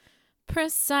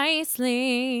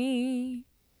Precisely.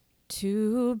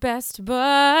 Two best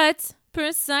buds.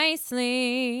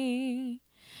 Precisely.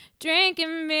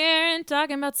 Drinking beer and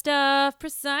talking about stuff.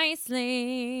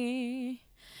 Precisely.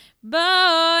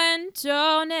 Bo and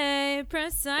Tony.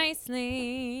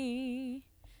 Precisely.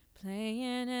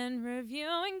 Playing and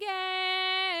reviewing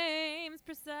games.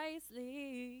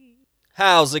 Precisely.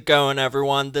 How's it going,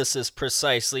 everyone? This is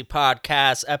Precisely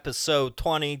Podcast, episode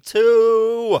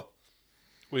 22.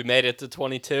 We made it to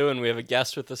 22, and we have a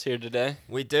guest with us here today.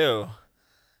 We do.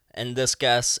 And this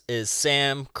guest is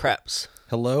Sam Krebs.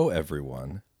 Hello,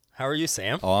 everyone. How are you,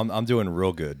 Sam? Oh, I'm doing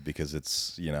real good because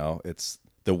it's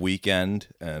the weekend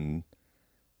and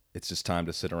it's just time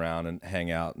to sit around and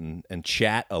hang out and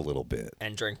chat a little bit.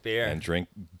 And drink beer. And drink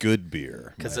good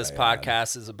beer. Because this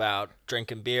podcast is about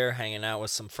drinking beer, hanging out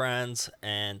with some friends,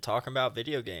 and talking about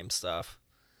video game stuff.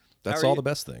 That's all the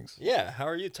best things. Yeah. How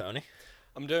are you, Tony?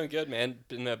 I'm doing good, man.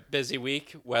 Been a busy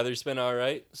week. Weather's been all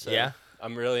right. So yeah.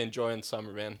 I'm really enjoying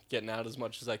summer, man. Getting out as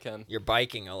much as I can. You're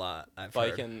biking a lot, I've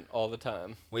Biking heard. all the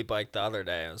time. We biked the other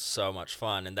day. It was so much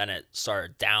fun. And then it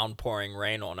started downpouring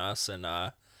rain on us, and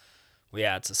we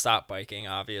had to stop biking,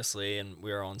 obviously, and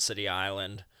we were on City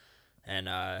Island and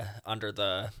under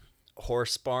the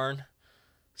horse barn,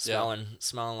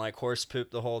 smelling like horse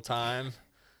poop the whole time,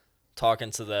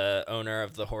 talking to the owner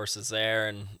of the horses there,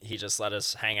 and he just let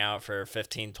us hang out for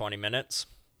 15, 20 minutes.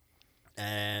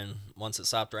 And once it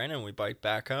stopped raining, we biked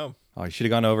back home. Oh, you should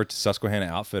have gone over to Susquehanna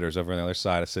Outfitters over on the other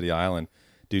side of City Island.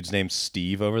 Dude's name's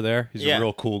Steve over there. He's a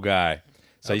real cool guy.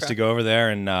 So I used to go over there,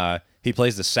 and he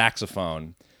plays the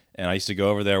saxophone. And I used to go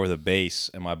over there with a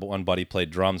bass, and my one buddy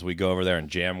played drums. We'd go over there and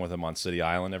jam with him on City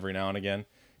Island every now and again.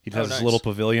 He has this little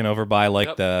pavilion over by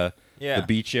the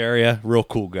beach area. Real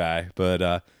cool guy.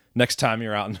 But next time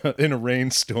you're out in a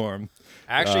rainstorm,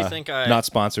 I actually think not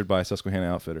sponsored by Susquehanna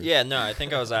Outfitters. Yeah, no, I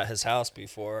think I was at his house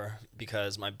before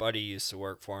because my buddy used to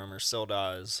work for him, or still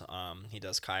does. He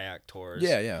does kayak tours.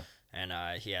 Yeah.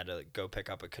 And he had to go pick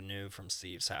up a canoe from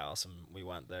Steve's house, and we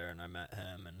went there, and I met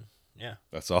him, and yeah.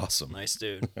 That's awesome. Nice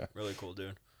dude. Really cool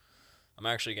dude. I'm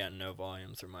actually getting no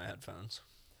volume through my headphones.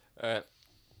 All right.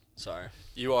 Sorry.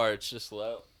 You are. It's just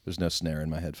low. There's no snare in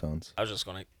my headphones. I was just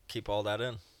going to keep all that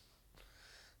in.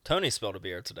 Tony spilled a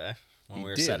beer today when we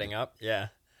were setting up. Yeah.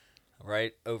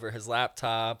 Right over his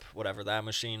laptop, whatever that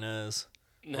machine is.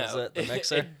 No, was it the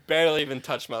mixer? It barely even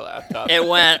touched my laptop. It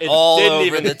went all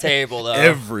over the table, though.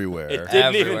 Everywhere. It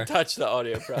didn't even touch the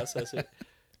audio processor.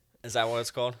 Is that what it's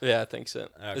called? Yeah, I think so.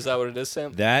 Okay. Is that what it is,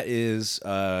 Sam? That is,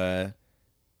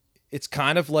 it's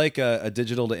kind of like a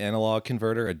digital to analog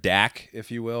converter, a DAC, if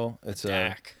you will. It's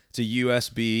DAC. It's a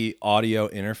USB audio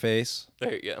interface.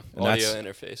 There you go. Audio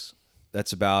interface.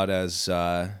 That's about as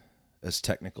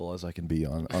technical as I can be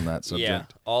on that subject. Yeah.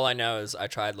 All I know is I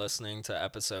tried listening to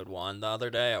episode 1 the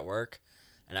other day at work,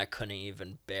 and I couldn't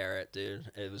even bear it, dude.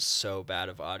 It was so bad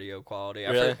of audio quality.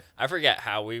 Really? I forget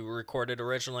how we recorded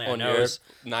originally. On your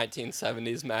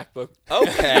 1970s MacBook.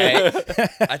 Okay.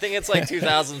 I think it's like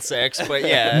 2006, but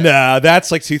yeah. No,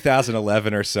 that's like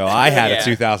 2011 or so. I had a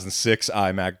 2006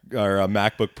 iMac or a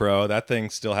MacBook Pro. That thing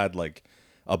still had like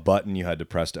a button you had to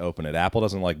press to open it. Apple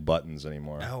doesn't like buttons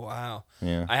anymore. Oh, wow.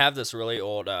 Yeah. I have this really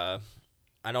old, I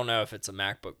don't know if it's a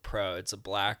MacBook Pro. It's a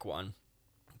black one.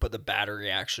 But the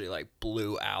battery actually like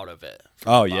blew out of it.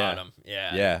 Oh, the yeah. bottom.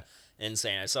 Yeah. Yeah.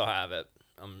 Insane. I still have it.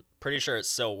 I'm pretty sure it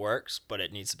still works, but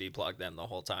it needs to be plugged in the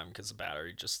whole time because the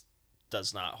battery just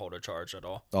does not hold a charge at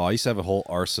all. Oh, I used to have a whole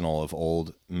arsenal of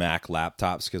old Mac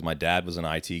laptops because my dad was an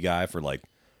IT guy for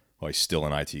he's still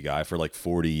an IT guy for like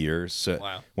 40 years. So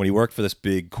wow. When he worked for this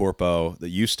big corpo that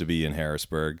used to be in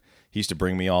Harrisburg, he used to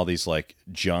bring me all these like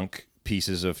junk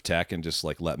pieces of tech and just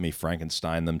like let me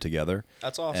Frankenstein them together.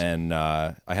 That's awesome. And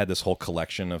I had this whole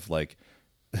collection of like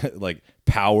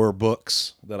power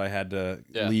books that I had to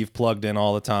leave plugged in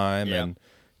all the time and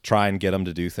try and get them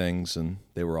to do things, and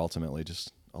they were ultimately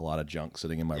just a lot of junk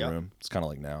sitting in my room. It's kind of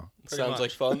like now. Sounds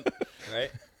like fun.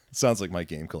 Right? It sounds like my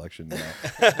game collection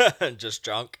now. Just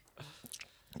junk.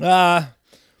 I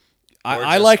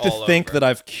like to think over. that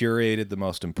I've curated the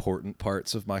most important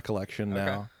parts of my collection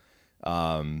now.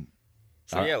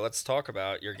 So yeah, let's talk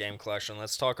about your game collection.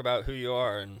 Let's talk about who you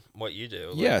are and what you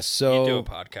do. So you do a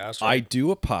podcast, right? I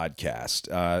do a podcast.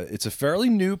 It's a fairly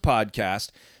new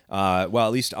podcast. Well,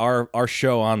 at least our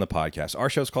show on the podcast. Our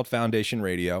show is called Foundation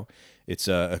Radio. It's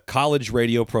a college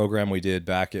radio program we did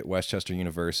back at Westchester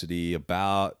University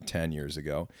about 10 years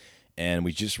ago. And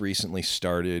we just recently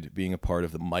started being a part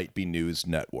of the Might Be News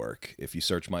Network. If you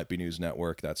search Might Be News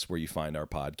Network, that's where you find our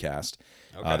podcast.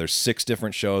 Okay. There's 6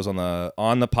 different shows on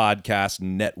the podcast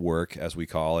network, as we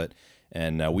call it.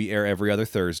 And we air every other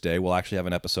Thursday. We'll actually have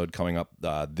an episode coming up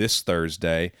this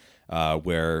Thursday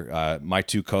where my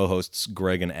two co-hosts,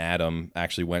 Greg and Adam,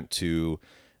 actually went to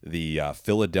the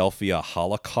Philadelphia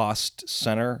Holocaust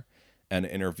Center and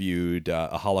interviewed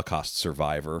a Holocaust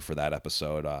survivor for that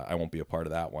episode. I won't be a part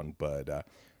of that one, but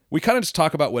we kind of just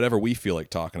talk about whatever we feel like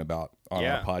talking about on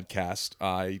our podcast.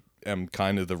 I am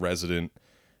kind of the resident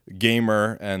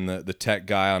gamer and the tech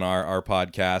guy on our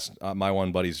podcast. My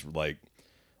one buddy's like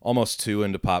almost too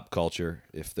into pop culture.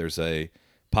 If there's a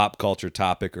pop culture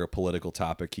topic or a political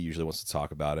topic, he usually wants to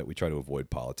talk about it. We try to avoid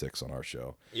politics on our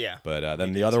show. Yeah. But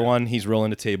then the other one, he's real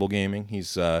into table gaming.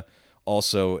 He's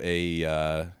also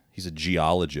he's a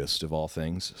geologist of all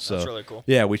things. So that's really cool.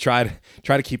 Yeah, we try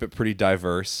to keep it pretty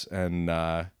diverse, and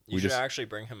you should actually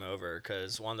bring him over,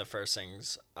 because one of the first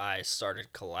things I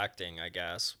started collecting, I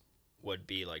guess, would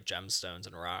be like gemstones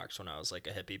and rocks when I was like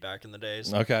a hippie back in the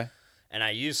days. Okay. And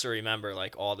I used to remember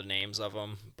like all the names of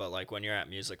them, but like when you're at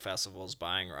music festivals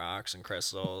buying rocks and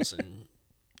crystals and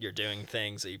you're doing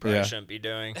things that you probably shouldn't be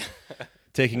doing.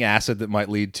 Taking acid that might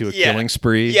lead to a killing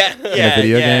spree in a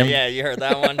video game. Yeah, you heard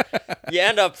that one. You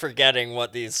end up forgetting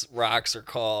what these rocks are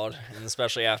called, and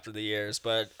especially after the years.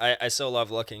 But I still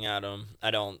love looking at them.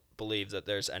 I don't believe that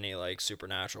there's any like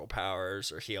supernatural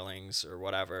powers or healings or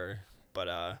whatever. But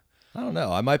I don't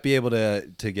know. I might be able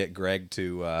to get Greg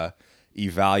to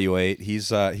evaluate. He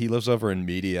lives over in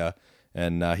Media,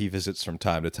 and he visits from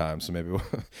time to time. So maybe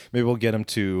we'll get him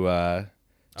to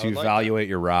evaluate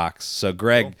your rocks. So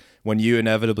Greg, cool. When you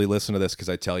inevitably listen to this, because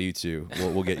I tell you to,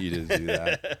 we'll get you to do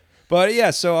that. But yeah,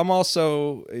 so I'm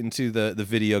also into the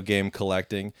video game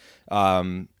collecting.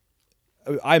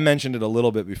 I mentioned it a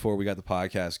little bit before we got the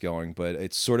podcast going, but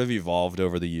it's sort of evolved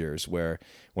over the years, where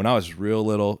when I was real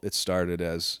little, it started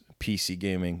as PC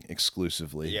gaming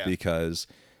exclusively, because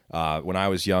when I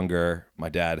was younger, my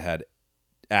dad had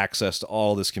access to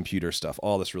all this computer stuff,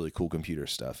 all this really cool computer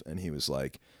stuff, and he was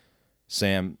like,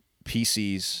 Sam,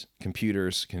 PCs,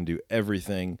 computers can do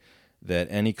everything that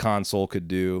any console could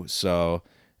do, so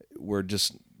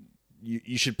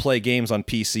you should play games on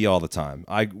PC all the time.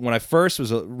 When I first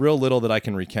was a real little that I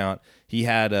can recount, he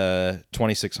had a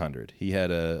 2600. He had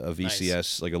a VCS,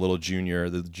 nice. Like a little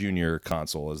the junior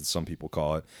console, as some people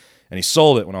call it, and he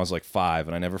sold it when I was like 5,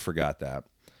 and I never forgot that.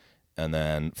 And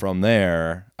then from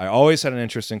there, I always had an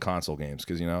interest in console games,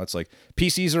 because, it's like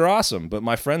PCs are awesome, but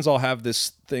my friends all have this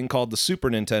thing called the Super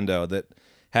Nintendo that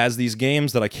has these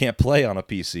games that I can't play on a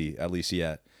PC, at least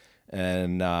yet.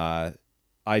 And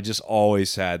I just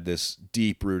always had this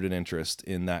deep-rooted interest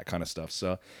in that kind of stuff.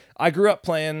 So I grew up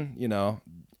playing,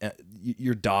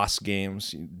 your DOS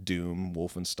games, Doom,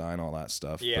 Wolfenstein, all that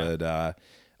stuff. Yeah. But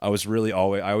I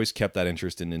always kept that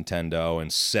interest in Nintendo, and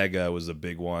Sega was a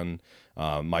big one.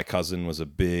 My cousin was a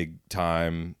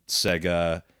big-time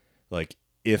Sega. Like,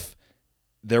 if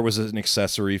there was an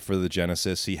accessory for the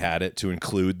Genesis, he had it, to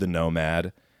include the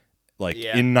Nomad. Like,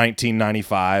 in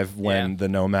 1995, when the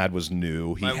Nomad was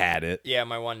new, he had it. Yeah,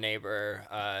 my one neighbor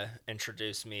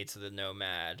introduced me to the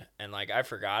Nomad, and, like, I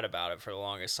forgot about it for the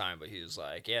longest time, but he was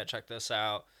like, yeah, check this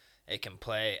out. It can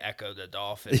play Echo the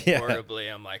Dolphin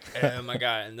portably. I'm like, oh, my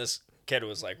God. And this kid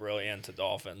was, like, really into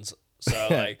dolphins. So,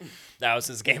 like, that was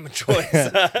his game of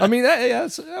choice. I mean,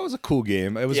 that was a cool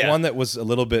game. It was one that was a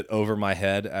little bit over my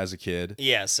head as a kid.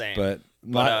 Yeah, same. But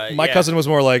my cousin was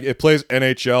more like, it plays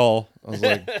NHL. I was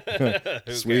like,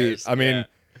 sweet. I mean,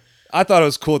 I thought it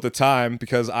was cool at the time,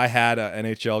 because I had an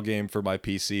NHL game for my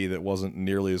PC that wasn't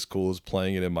nearly as cool as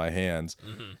playing it in my hands.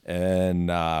 Mm-hmm. And,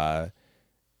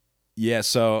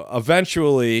 so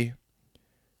eventually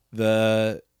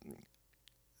the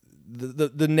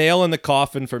nail in the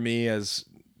coffin for me as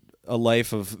a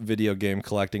life of video game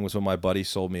collecting was when my buddy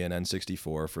sold me an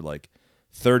N64 for like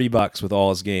 $30 with all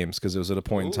his games, because it was at a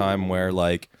point in time where,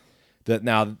 like, that.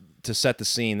 Now, to set the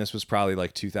scene, this was probably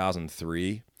like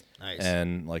 2003. Nice.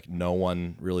 And like no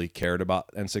one really cared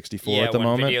about N64 at the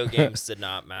moment. Video games did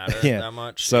not matter that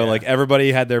much. So like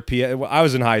everybody had their I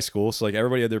was in high school, so like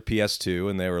everybody had their PS2,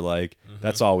 and they were like,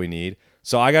 that's all we need.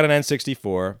 So I got an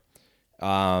N64.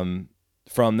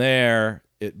 From there,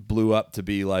 it blew up to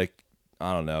be like,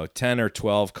 I don't know, 10 or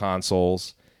 12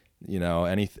 consoles. All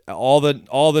the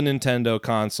Nintendo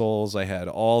consoles. I had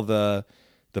all the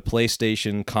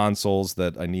PlayStation consoles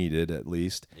that I needed, at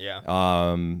least. Yeah.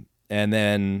 And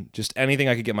then just anything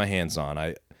I could get my hands on.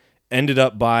 I ended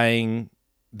up buying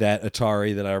that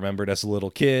Atari that I remembered as a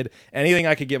little kid. Anything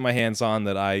I could get my hands on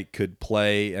that I could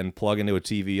play and plug into a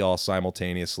TV all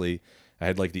simultaneously. I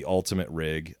had like the ultimate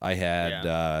rig. I had,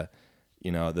 the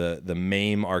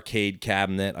MAME arcade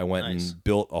cabinet. I went and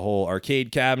built a whole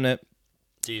arcade cabinet.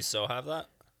 Do you still have that?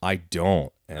 I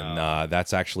don't. And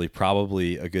that's actually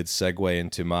probably a good segue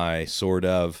into my sort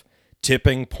of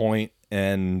tipping point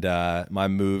and my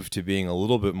move to being a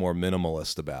little bit more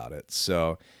minimalist about it.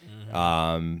 So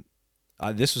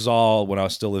this was all when I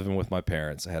was still living with my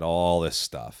parents. I had all this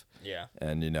stuff. Yeah.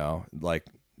 And, like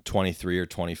 23 or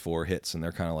 24 hits, and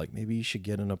they're kind of like, maybe you should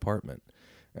get an apartment.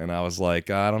 And I was like,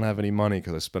 I don't have any money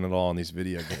because I spent it all on these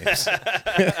video games.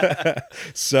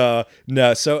 So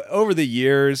over the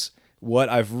years, what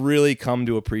I've really come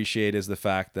to appreciate is the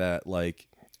fact that, like,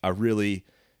 I really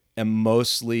am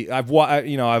mostly, I've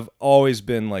always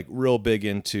been like real big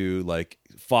into like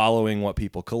following what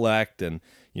people collect and,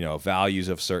 values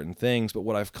of certain things. But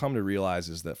what I've come to realize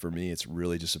is that for me, it's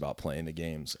really just about playing the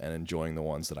games and enjoying the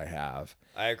ones that I have.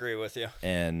 I agree with you.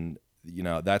 And,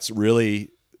 that's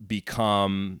really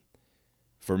become,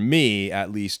 for me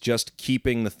at least, just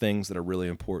keeping the things that are really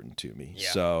important to me. Yeah.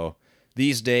 So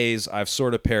these days I've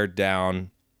sort of pared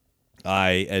down.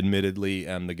 I admittedly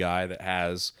am the guy that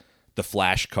has the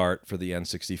flash cart for the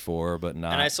N64, but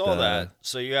not. And I saw that.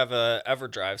 So you have a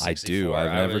EverDrive 64. I do. I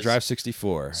have an EverDrive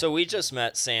 64. So we just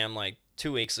met Sam like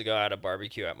 2 weeks ago at a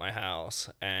barbecue at my house,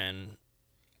 and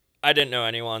I didn't know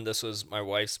anyone. This was my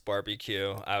wife's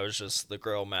barbecue. I was just the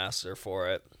grill master for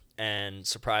it. And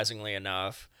surprisingly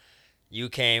enough, you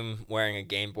came wearing a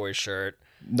Game Boy shirt.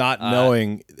 Not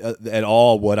knowing at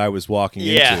all what I was walking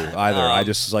into either. I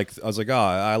was like, oh,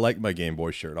 I like my Game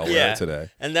Boy shirt. I'll wear it today.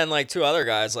 And then like two other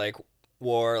guys like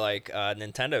wore like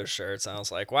Nintendo shirts, and I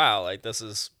was like, wow, like this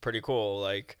is pretty cool.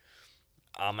 Like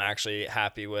I'm actually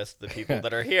happy with the people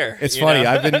that are here. It's funny.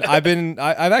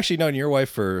 I've actually known your wife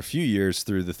for a few years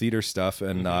through the theater stuff,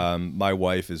 and my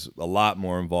wife is a lot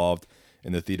more involved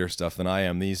in the theater stuff than I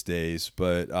am these days.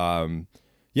 But I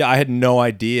had no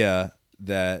idea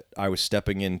that I was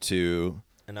stepping into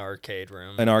an arcade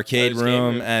room,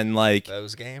 and like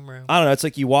those game room. I don't know. It's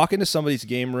like you walk into somebody's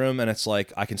game room, and it's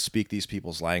like I can speak these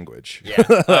people's language. Yeah,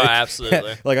 like,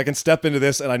 absolutely. Like I can step into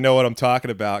this, and I know what I'm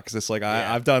talking about because it's like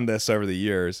I've done this over the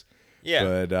years.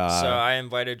 Yeah. But, so I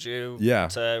invited you Yeah.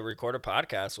 to record a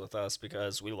podcast with us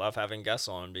because we love having guests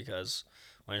on. Because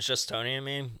when it's just Tony and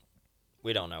me,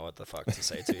 we don't know what the fuck to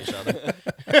say to each other.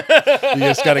 You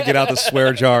just got to get out the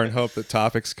swear jar and hope that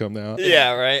topics come out.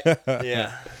 Yeah, right?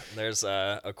 Yeah. There's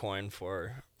a coin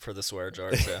for the swear jar,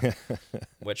 too,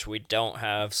 which we don't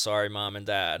have. Sorry, Mom and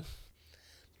Dad.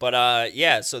 But,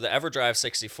 so the EverDrive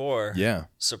 64,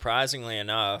 surprisingly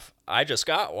enough, I just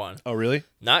got one. Oh, really?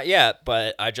 Not yet,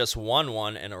 but I just won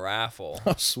one in a raffle.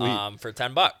 Oh, sweet. For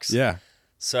 $10. Yeah.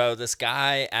 So this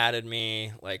guy added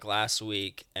me like last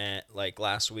weekend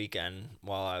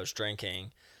while I was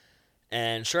drinking,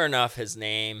 and sure enough, his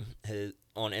name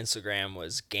on Instagram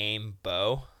was Game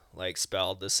Bo, like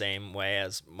spelled the same way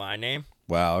as my name.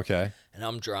 Wow. Okay. And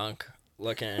I'm drunk,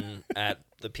 looking at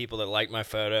the people that liked my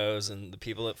photos and the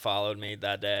people that followed me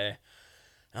that day,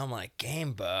 and I'm like,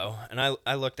 Game Bo, and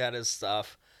I looked at his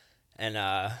stuff, and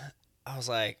I was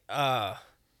like,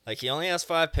 like he only has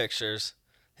 5 pictures.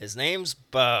 His name's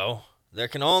Bo. There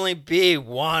can only be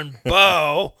one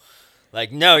Bo.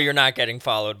 Like, no, you're not getting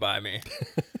followed by me.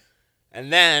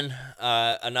 And then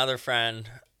another friend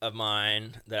of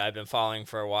mine that I've been following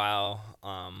for a while,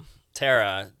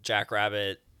 Tara,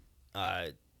 Jackrabbit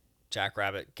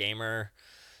Gamer,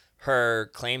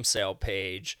 her claim sale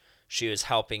page, she was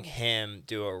helping him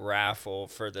do a raffle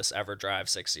for this EverDrive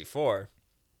 64.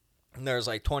 And there's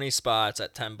like 20 spots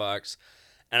at $10.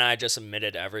 And I just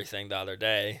admitted everything the other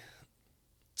day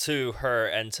to her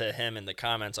and to him in the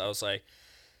comments. I was like,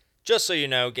 just so you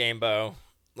know, Gamebo,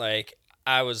 like,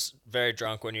 I was very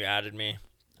drunk when you added me.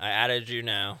 I added you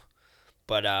now,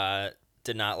 but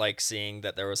did not like seeing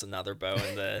that there was another Bo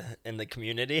in the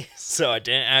community, so I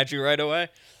didn't add you right away.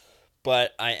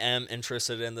 But I am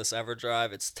interested in this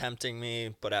EverDrive. It's tempting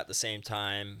me, but at the same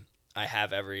time, I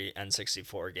have every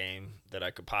N64 game that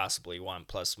I could possibly want,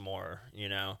 plus more,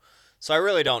 So I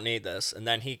really don't need this. And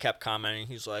then he kept commenting.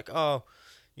 He's like, oh,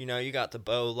 you got the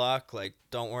Bo luck. Like,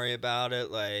 don't worry about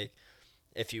it. Like,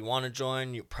 if you want to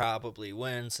join, you probably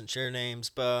win since your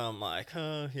name's Bo. I'm like,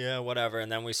 yeah, whatever.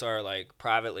 And then we started, like,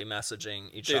 privately messaging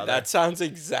each other. That sounds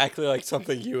exactly like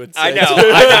something you would say. I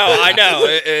know.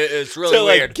 It's really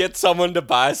weird. Like, get someone to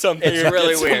buy something. It's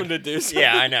really weird. Someone to do something.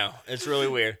 Yeah, I know. It's really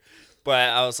weird.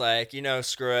 But I was like,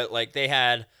 screw it. Like, they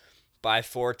had buy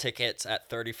 4 tickets at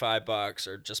 $35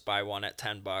 or just buy one at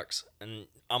 $10. And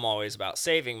I'm always about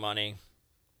saving money.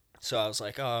 So I was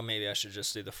like, oh, maybe I should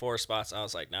just do the 4 spots. I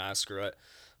was like, nah, screw it.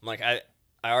 I'm like, I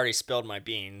already spilled my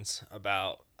beans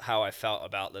about how I felt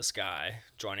about this guy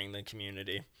joining the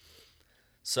community.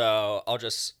 So I'll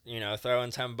just, throw in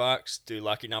 $10, do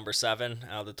lucky number 7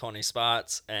 out of the 20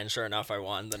 spots. And sure enough, I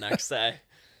won the next day.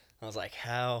 I was like,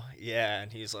 hell yeah.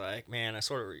 And he's like, man, I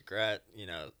sort of regret,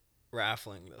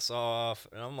 raffling this off.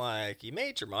 And I'm like, you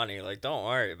made your money. Like, don't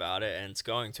worry about it. And it's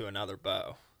going to another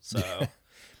bow. So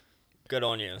good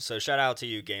on you. So shout out to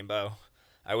you, Gamebo.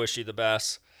 I wish you the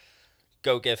best.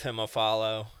 Go give him a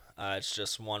follow. It's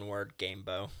just one word,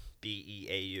 Gamebo.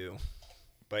 Beau.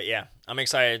 But yeah, I'm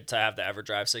excited to have the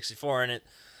EverDrive 64 in it.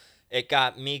 It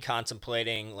got me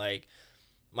contemplating, like,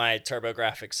 my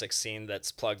TurboGrafx 16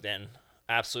 that's plugged in.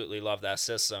 Absolutely love that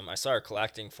system. I started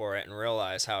collecting for it and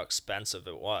realized how expensive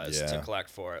it was to collect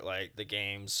for it. Like, the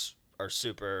games are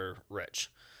super rich.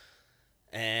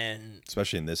 And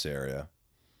especially in this area.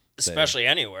 Especially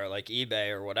anywhere, like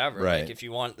eBay or whatever. Right. Like, if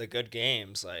you want the good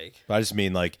games, like... I just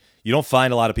mean, like, you don't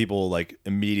find a lot of people, like,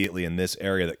 immediately in this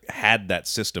area that had that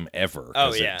system ever.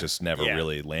 Oh, yeah. It just never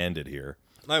really landed here.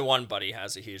 My one buddy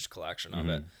has a huge collection of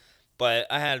it. But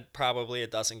I had probably a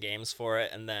dozen games for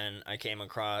it, and then I came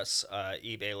across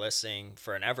eBay listing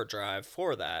for an EverDrive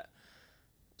for that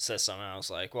system, and I was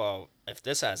like, well, if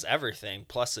this has everything,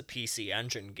 plus the PC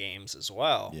Engine games as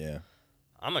well... Yeah.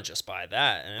 I'm going to just buy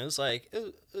that. And it was like,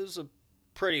 it was a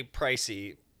pretty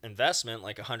pricey investment,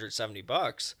 like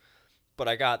 $170. But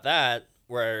I got that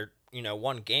where,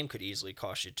 one game could easily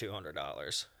cost you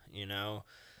 $200,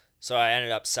 So I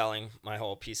ended up selling my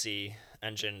whole PC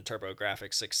Engine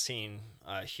TurboGrafx 16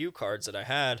 Hue cards that I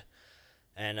had.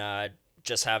 And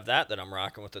just have that I'm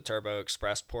rocking with the Turbo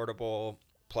Express Portable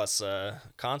plus a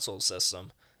console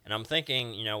system. And I'm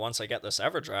thinking, once I get this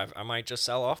EverDrive, I might just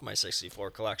sell off my 64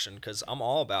 collection because I'm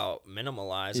all about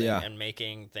minimalizing and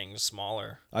making things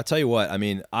smaller. I'll tell you what, I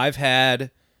mean, I've had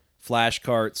flash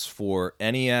carts for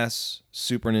NES,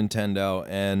 Super Nintendo,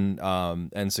 and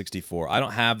N64. I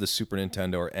don't have the Super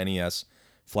Nintendo or NES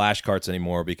flash carts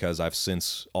anymore because I've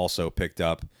since also picked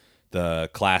up the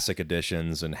classic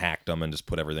editions and hacked them and just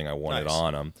put everything I wanted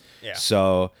on them. Yeah.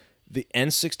 So... the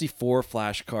N64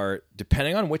 flash cart,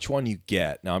 depending on which one you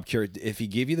get. Now, I'm curious, if he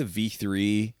gave you the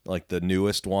V3, like the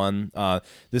newest one,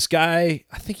 this guy,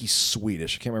 I think he's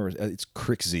Swedish. I can't remember. It's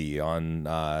Crixy on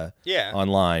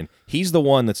online. He's the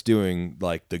one that's doing,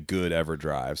 like, the good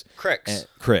EverDrives.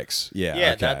 Crix, yeah.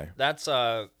 Yeah, okay. that's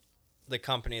the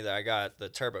company that I got the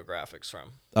TurboGrafx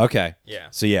from. Okay. Yeah.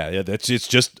 So it's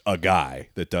just a guy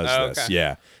that does this. Okay.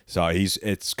 Yeah. So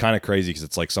it's kind of crazy because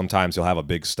it's like sometimes he'll have a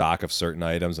big stock of certain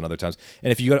items and other times.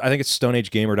 And if you go, I think it's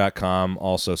StoneAgeGamer.com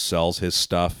also sells his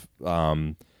stuff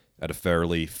at a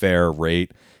fairly fair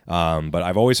rate. But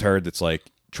I've always heard that's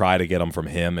like try to get them from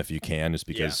him if you can, just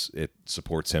because it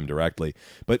supports him directly.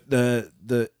 But the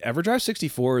EverDrive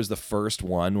 64 is the first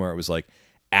one where it was like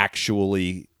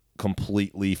actually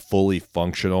completely fully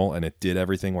functional and it did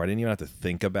everything where I didn't even have to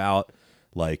think about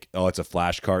like, oh, it's a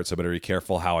flash cart, so I better be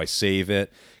careful how I save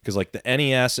it, because like the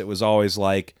NES, it was always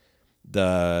like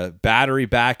the battery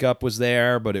backup was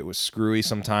there, but it was screwy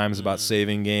sometimes about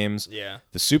saving games.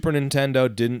 The Super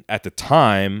Nintendo didn't at the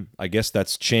time. I guess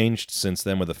that's changed since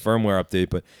then with a firmware update,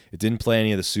 but it didn't play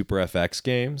any of the Super FX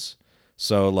games.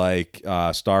 So like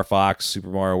Star Fox, Super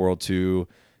Mario World 2,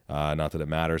 not that it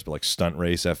matters, but like Stunt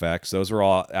Race FX, those were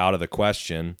all out of the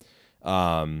question.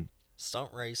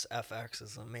 Stunt Race FX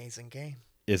is an amazing game.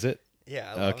 Is it?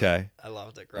 Yeah. I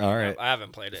loved it. All right. I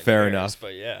haven't played it in Fair years, enough.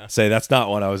 But yeah. Say that's not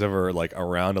one I was ever like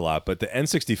around a lot, but the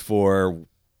N64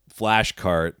 flash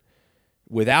cart,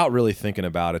 without really thinking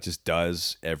about it, just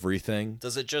does everything.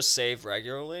 Does it just save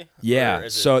regularly? Yeah.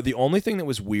 So the only thing that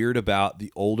was weird about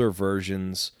the older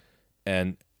versions,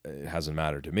 and it hasn't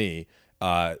mattered to me,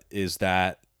 is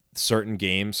that certain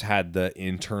games had the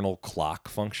internal clock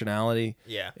functionality.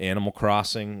 Yeah. Animal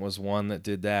Crossing was one that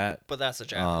did that. But that's a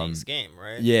Japanese game,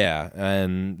 right? Yeah,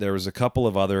 and there was a couple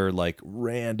of other like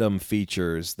random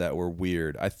features that were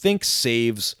weird. I think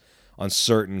saves on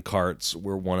certain carts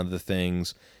were one of the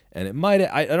things, and it might,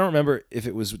 I don't remember if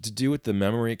it was to do with the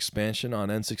memory expansion on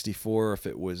N64 or if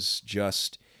it was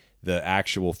just the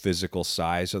actual physical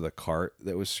size of the cart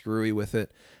that was screwy with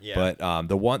it. Yeah. But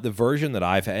the version that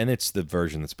I've had, and it's the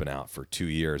version that's been out for 2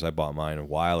 years. I bought mine a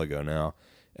while ago now,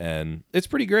 and it's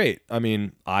pretty great. I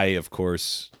mean, of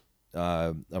course,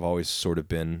 I've always sort of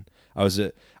been. I was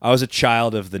a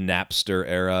child of the Napster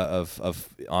era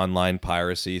of online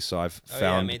piracy, so I've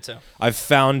found me too. I've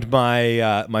found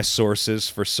my my sources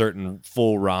for certain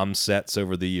full ROM sets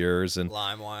over the years, and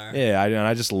LimeWire. Yeah,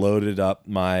 I just loaded up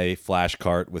my flash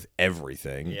cart with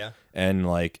everything. Yeah. And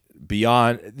like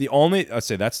beyond the only, I'd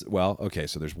say that's, well, okay,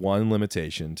 so there's one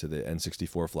limitation to the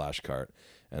N64 flash cart,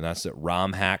 and that's that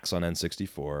ROM hacks on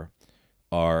N64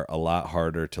 are a lot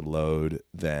harder to load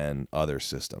than other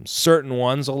systems. Certain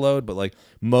ones will load, but like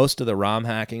most of the ROM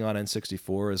hacking on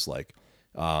N64 is like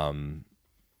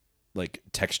like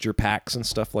texture packs and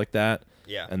stuff like that.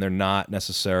 Yeah. And they're not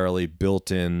necessarily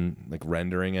built-in like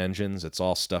rendering engines. It's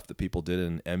all stuff that people did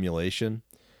in emulation.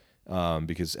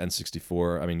 Because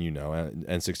N64, I mean,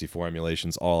 N64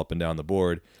 emulation's all up and down the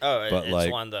board. Oh, but it's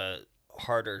like, one of the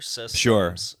harder systems.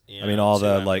 Sure. I mean, all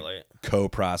the emulate. like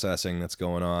co-processing that's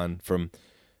going on from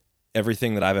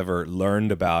everything that I've ever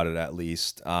learned about it, at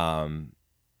least.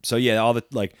 So yeah, all the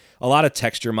like a lot of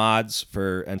texture mods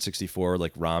for N64,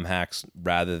 like ROM hacks,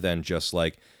 rather than just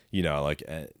like like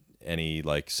any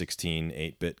like 16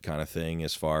 8-bit kind of thing.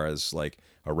 As far as like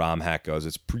a ROM hack goes,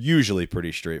 it's usually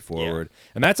pretty straightforward,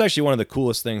 and that's actually one of the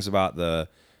coolest things about the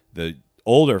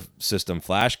older system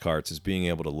flash carts is being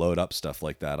able to load up stuff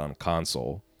like that on a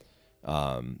console.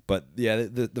 But yeah,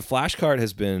 the flash cart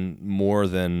has been more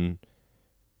than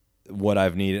what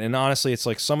I've needed, and honestly, it's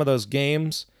like some of those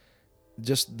games,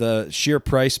 just the sheer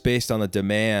price based on the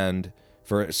demand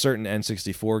for certain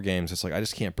N64 games, it's like I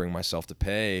just can't bring myself to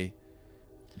pay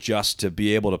just to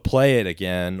be able to play it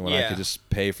again when I could just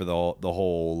pay for the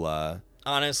whole.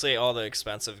 Honestly, all the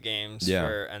expensive games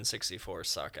for N64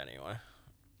 suck anyway.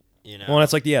 Well, and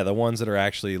it's like the ones that are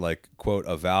actually like quote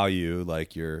a value,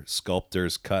 like your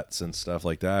sculptor's cuts and stuff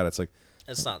like that. It's like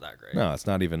it's not that great. No, it's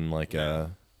not even like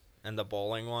And the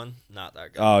bowling one, not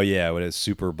that good. Oh yeah, what is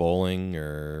Super Bowling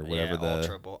or whatever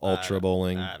Ultra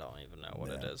Bowling? I don't even know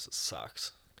what it is. It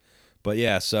sucks. But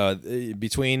yeah, so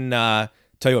between tell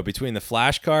you what, between the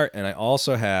flash cart and I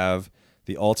also have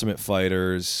the Ultimate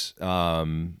Fighters,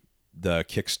 the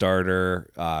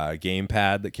Kickstarter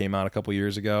gamepad that came out a couple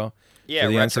years ago. Yeah,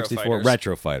 for the Retro N64 Fighters.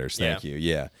 Retro Fighters. Thank you.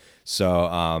 Yeah.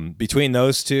 So between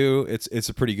those two, it's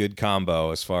a pretty good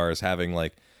combo as far as having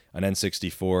like an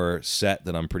N64 set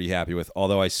that I'm pretty happy with.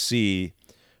 Although I see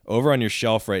over on your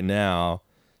shelf right now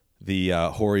the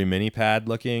Hori mini pad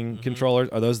looking controllers.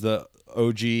 Are those the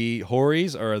OG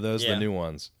Horis or are those the new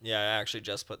ones? Yeah, I actually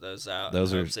just put those out.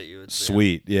 Those are that you would see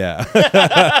sweet. Yeah.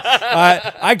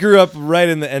 I grew up right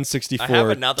in the N64 I have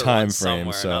another time one frame.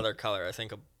 somewhere, So another color.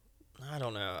 I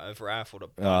don't know. I've raffled a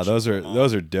bunch. those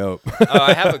are dope.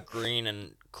 I have a green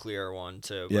and clear one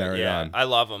too. But Yeah, right on. I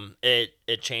love them. It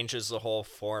changes the whole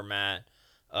format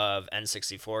of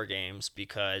N64 games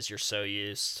because you're so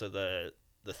used to the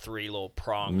three little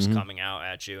prongs coming out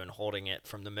at you and holding it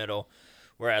from the middle.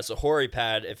 Whereas a Hori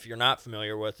pad, if you're not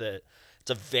familiar with it, it's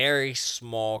a very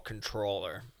small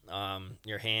controller.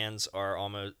 Your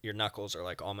knuckles are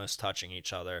like almost touching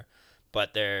each other.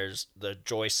 But the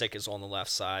joystick is on the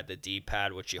left side. The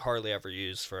D-pad, which you hardly ever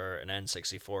use for an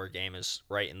N64 game, is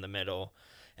right in the middle.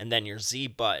 And then your Z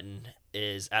button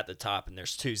is at the top, and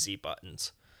there's two Z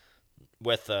buttons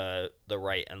with the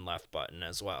right and left button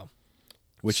as well.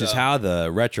 Which is how the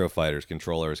Retro Fighters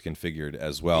controller is configured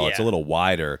as well. It's a little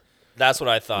wider. That's what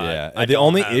I thought. Yeah. The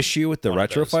only issue with the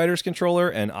Retro Fighters controller,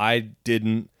 and I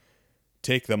didn't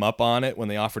take them up on it when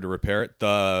they offered to repair it,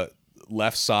 the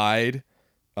left side...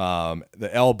 the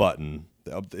L button,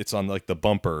 it's on like the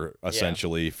bumper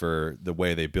essentially for the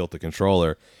way they built the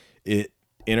controller. It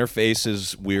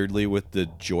interfaces weirdly with the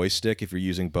joystick if you're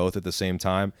using both at the same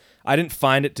time. I didn't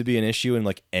find it to be an issue in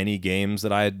like any games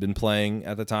that I had been playing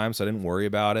at the time, so I didn't worry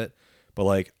about it. But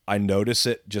like I notice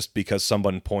it just because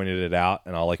someone pointed it out,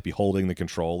 and I'll like be holding the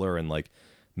controller and like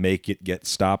make it get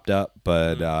stopped up.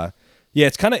 But yeah,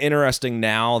 it's kind of interesting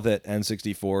now that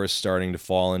N64 is starting to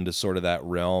fall into sort of that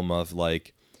realm of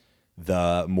like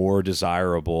the more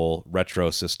desirable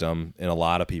retro system in a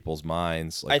lot of people's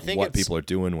minds, like what people are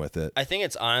doing with it. I think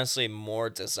it's honestly more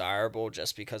desirable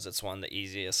just because it's one of the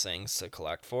easiest things to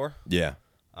collect for. Yeah.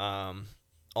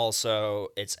 Also,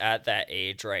 it's at that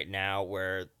age right now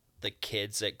where the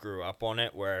kids that grew up on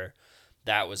it, where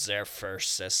that was their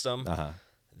first system,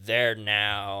 they're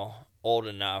now old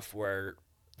enough where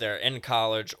they're in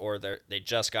college or they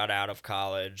just got out of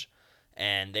college.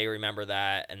 And they remember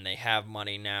that, and they have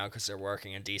money now because they're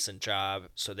working a decent job,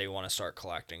 so they want to start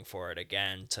collecting for it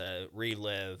again to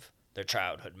relive their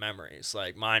childhood memories.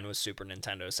 Like, mine was Super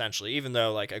Nintendo, essentially. Even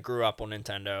though, like, I grew up on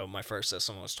Nintendo, my first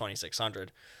system was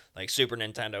 2600. Like, Super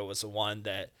Nintendo was the one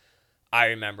that I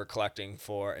remember collecting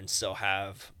for and still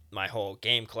have my whole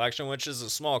game collection, which is a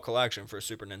small collection for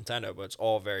Super Nintendo, but it's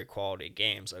all very quality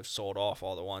games. I've sold off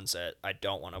all the ones that I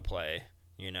don't want to play,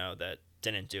 that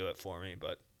didn't do it for me,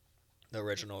 but... the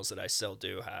originals that I still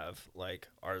do have, like,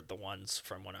 are the ones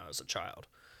from when I was a child.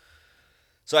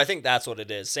 So I think that's what it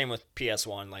is. Same with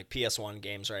PS1. Like, PS1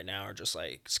 games right now are just,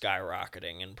 like,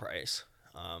 skyrocketing in price.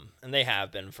 And they have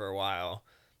been for a while.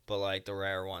 But, like, the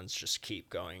rare ones just keep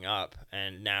going up.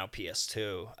 And now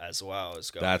PS2 as well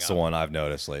is going up. That's the one I've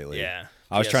noticed lately. Yeah.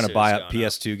 I was trying to buy up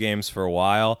PS2 games for a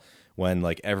while when,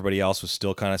 like, everybody else was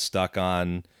still kind of stuck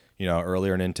on...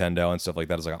 earlier Nintendo and stuff like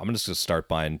that. I was like, I'm just going to start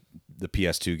buying the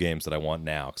PS2 games that I want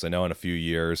now, because I know in a few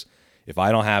years, if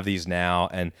I don't have these now,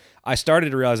 and I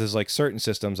started to realize there's like certain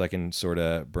systems I can sort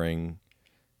of bring,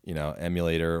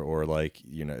 emulator or like,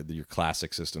 your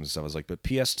classic systems and stuff. I was like, but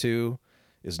PS2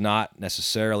 is not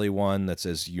necessarily one that's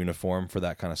as uniform for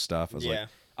that kind of stuff. I was like,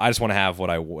 I just want to have what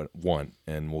I want,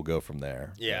 and we'll go from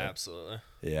there. Yeah, absolutely.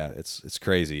 Yeah, it's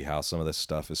crazy how some of this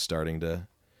stuff is starting to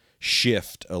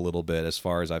shift a little bit as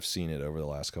far as I've seen it over the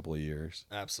last couple of years.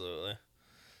 Absolutely.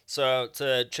 So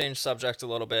to change subject a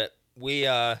little bit, we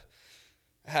had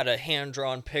a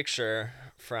hand-drawn picture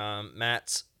from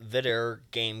Matt's Vitter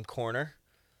Game Corner.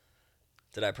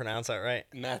 Did I pronounce that right?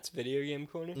 Matt's Video Game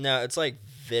Corner? No, it's like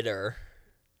Vitter.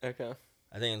 Okay.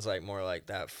 I think it's like more like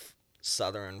that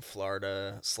Southern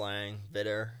Florida slang,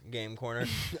 Vitter Game Corner.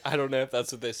 I don't know if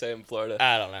that's what they say in Florida.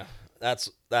 I don't know.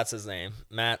 That's his name.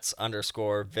 Matt's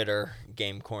 _Vitter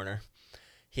Game Corner.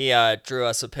 He drew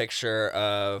us a picture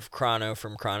of Chrono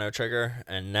from Chrono Trigger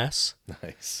and Ness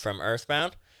from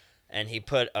Earthbound, and he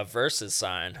put a versus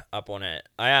sign up on it.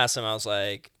 I asked him, I was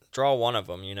like, draw one of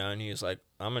them, and he was like,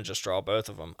 I'm going to just draw both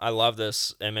of them. I love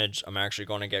this image. I'm actually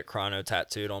going to get Chrono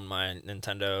tattooed on my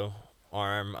Nintendo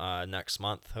arm next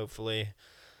month, hopefully,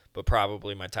 but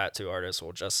probably my tattoo artist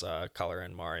will just color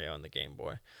in Mario and the Game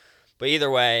Boy. But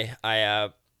either way, I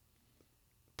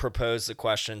proposed the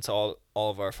question to all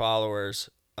of our followers.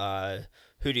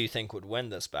 Who do you think would win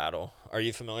this battle? Are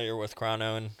you familiar with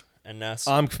Chrono and Ness?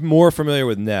 I'm more familiar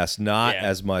with Ness, not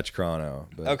as much Chrono.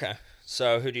 But okay.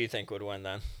 So who do you think would win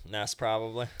then? Ness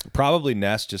probably? Probably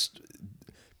Ness, just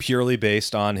purely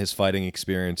based on his fighting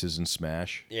experiences in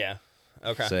Smash. Yeah.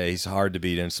 Okay. Say he's hard to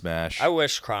beat in Smash. I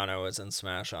wish Chrono was in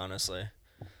Smash, honestly.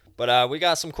 But we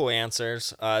got some cool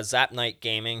answers. Zap Night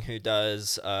Gaming, who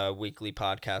does weekly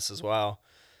podcasts as well,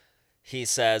 he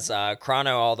says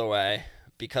Chrono all the way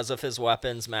because of his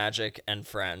weapons, magic, and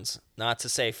friends. Not to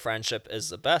say friendship is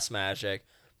the best magic.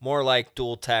 More like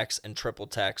dual techs and triple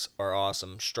techs are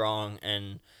awesome, strong,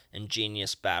 and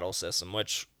ingenious battle system,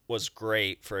 which was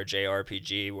great for a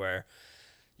JRPG where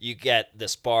you get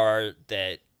this bar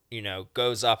that,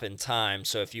 goes up in time.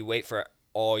 So if you wait for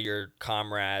all your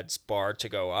comrades' bar to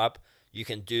go up, you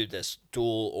can do this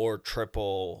dual or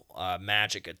triple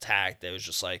magic attack that was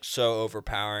just like so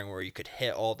overpowering, where you could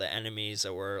hit all the enemies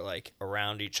that were like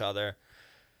around each other.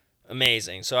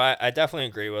 Amazing. So I definitely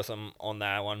agree with him on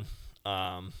that one.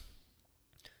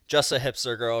 Just a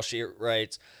hipster girl, she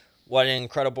writes, what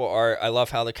incredible art. I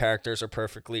love how the characters are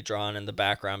perfectly drawn and the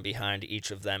background behind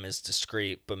each of them is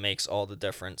discreet but makes all the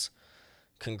difference.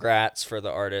 Congrats for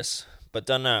the artist. But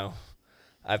don't know.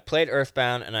 I've played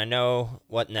Earthbound and I know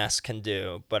what Ness can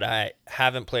do, but I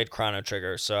haven't played Chrono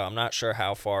Trigger, so I'm not sure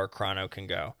how far Chrono can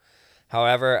go.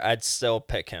 However, I'd still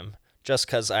pick him, just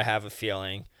because I have a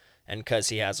feeling and because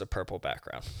he has a purple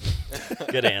background.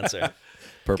 Good answer.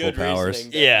 Purple Good powers.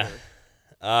 reasoning,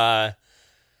 Yeah.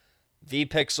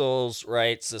 V-Pixels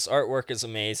writes, this artwork is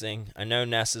amazing. I know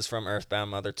Ness is from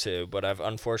Earthbound Mother 2, but I've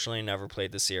unfortunately never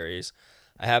played the series.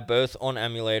 I have both on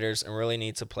emulators and really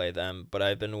need to play them, but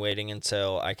I've been waiting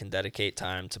until I can dedicate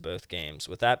time to both games.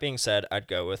 With that being said, I'd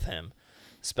go with him,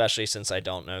 especially since I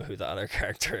don't know who the other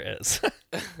character is.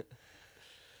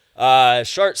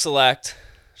 Short Select,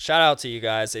 shout out to you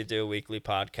guys. They do a weekly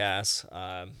podcast.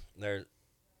 I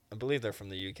believe they're from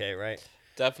the UK, right?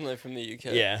 Definitely from the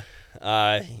UK.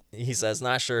 Yeah. He says,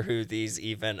 not sure who these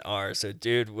even are, so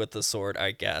dude with the sword,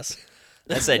 I guess.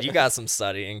 I said, you got some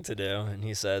studying to do. And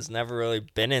he says, never really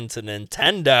been into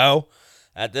Nintendo.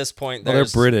 At this point, they're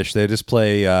British. They just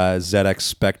play ZX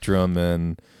Spectrum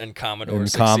and Commodore and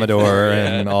 64. Commodore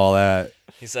and all that.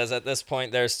 He says, at this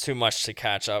point, there's too much to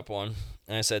catch up on.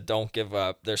 And I said, don't give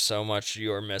up. There's so much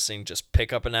you're missing. Just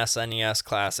pick up an SNES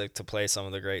Classic to play some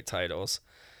of the great titles.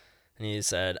 And he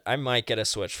said, I might get a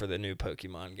Switch for the new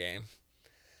Pokemon game.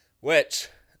 Which,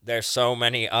 there's so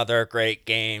many other great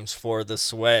games for the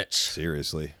Switch.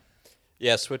 Seriously.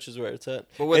 Yeah, Switch is where it's at.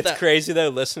 But it's crazy, though,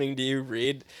 listening to you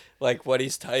read, like, what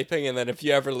he's typing, and then if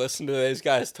you ever listen to those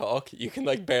guys talk, you can,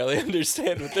 like, barely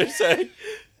understand what they're saying.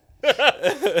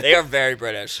 They are very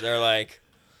British. They're like,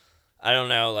 I don't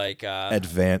know, like...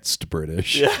 advanced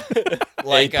British. Yeah.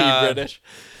 Like, AP British.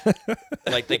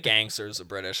 Like the gangsters of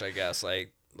British, I guess.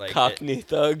 Like Cockney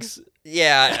thugs.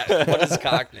 Yeah. What is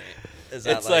Cockney? Is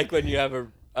that It's like when you have a...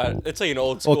 it's like an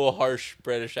old school, harsh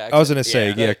British accent. I was going to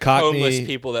say, Yeah. Cockney... Homeless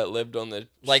people that lived on the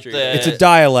Like street. the- It's a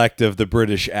dialect of the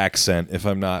British accent, if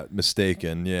I'm not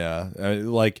mistaken. Yeah.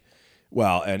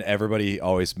 And everybody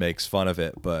always makes fun of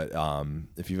it, but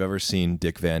if you've ever seen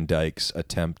Dick Van Dyke's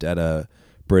attempt at a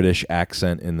British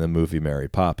accent in the movie Mary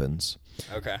Poppins.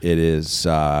 Okay. It is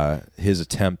his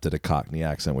attempt at a Cockney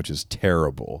accent, which is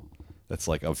terrible. That's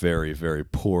like a very, very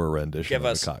poor rendition Give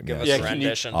of us a Cockney give us accent. a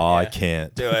rendition. Oh, I Yeah.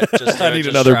 can't. Do it. Just do I it. need Just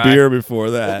another try. beer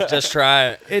before that. Just try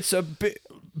it. It's a bit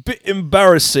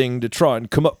embarrassing to try and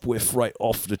come up with right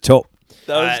off the top.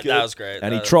 That That was great.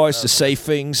 And he That- tries that to was- say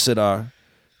things that are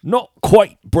not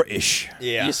quite British.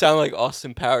 Yeah. You sound like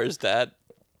Austin Powers' dad.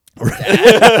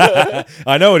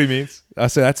 I know what he means. I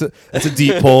say that's a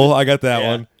deep pull. I got that Yeah.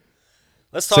 one.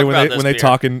 Let's talk So when about they this when they beer.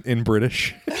 talk in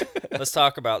British. Let's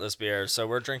talk about this beer. So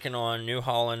we're drinking on New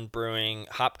Holland Brewing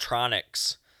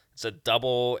Hoptronix. It's a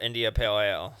double India Pale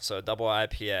Ale, so a double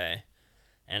IPA.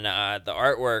 And the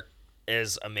artwork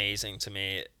is amazing to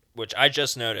me, which I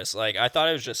just noticed. Like, I thought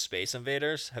it was just Space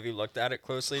Invaders. Have you looked at it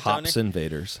closely, Tony? Hops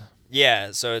Invaders.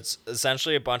 Yeah, so it's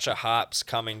essentially a bunch of hops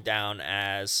coming down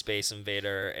as Space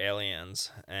Invader aliens,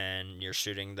 and you're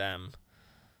shooting them.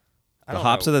 I The don't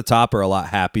hops know. at the top are a lot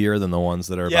happier than the ones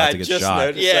that are Yeah, about I to get just shot.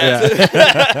 noticed Yeah.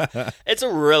 that. It's a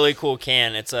really cool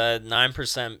can. It's a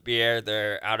 9% beer.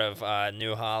 They're out of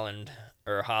New Holland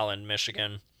or Holland,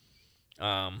 Michigan.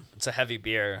 It's a heavy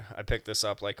beer. I picked this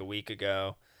up like a week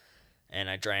ago, and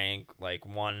I drank like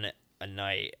one a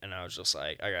night, and I was just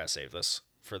like, I gotta save this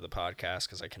for the podcast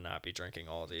because I cannot be drinking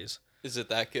all of these. Is it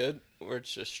that good? Or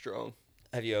it's just strong?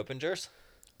 Have you opened yours?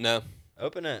 No.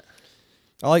 Open it.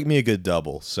 I like me a good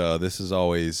double, so this is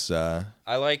always. I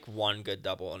like one good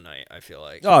double a night, I feel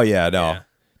like. Oh yeah, no. Yeah.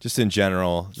 Just in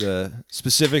general,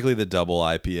 specifically the double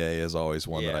IPA is always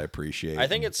one that Yeah. I appreciate. I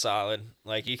think it's solid.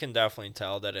 Like, you can definitely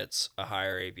tell that it's a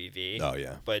higher ABV. Oh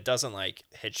yeah. But it doesn't, like,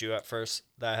 hit you at first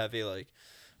that heavy. Like,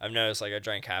 I've noticed, like, I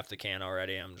drank half the can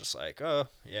already. I'm just like, oh,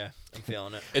 yeah, I'm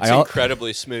feeling it. It's I al-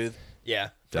 incredibly smooth. Yeah.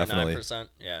 for Definitely. 9%.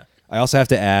 Yeah. I also have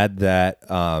to add that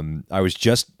I was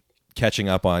just catching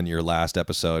up on your last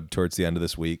episode towards the end of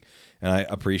this week, and I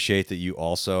appreciate that you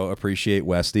also appreciate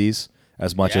Westies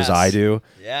as much as Yes. I do.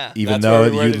 Yeah. Even That's though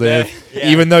where we were you live, today. Yeah.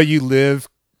 even though you live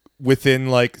within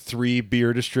like 3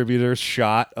 beer distributors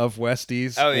shot of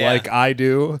Westies, Oh, yeah. like I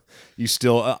do, you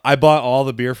still. I bought all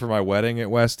the beer for my wedding at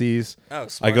Westies. Oh, I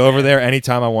smart go over man. there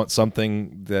anytime I want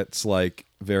something that's like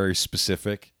very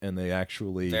specific, and they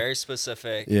actually. Very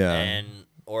specific. Yeah. And,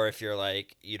 or if you're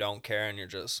like, you don't care and you're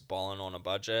just balling on a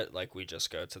budget, like, we just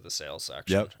go to the sales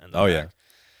section. Yep. in the Oh, back. yeah.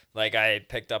 Like, I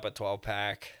picked up a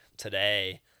 12-pack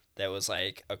today that was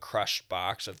like a crushed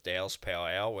box of Dale's Pale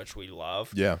Ale, which we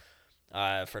love. Yeah.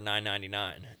 For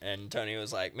 $9.99, and Tony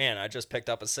was like, "Man, I just picked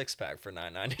up a 6-pack for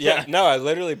 $9.99." Yeah, no, I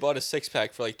literally bought a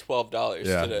 6-pack for like $12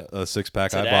 Yeah, today. a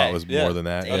 6-pack I Today. bought was Yeah. more than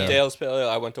that. Damn. Of Yeah. Dale's Pale Ale.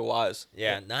 I went to Wise.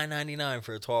 yeah, $9.99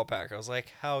 for a 12-pack. I was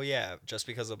like, "Hell yeah!" Just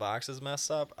because the box is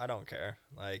messed up, I don't care.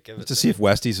 Like, give it Just to see if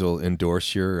Westies will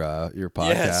endorse your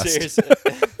podcast. Yeah, seriously.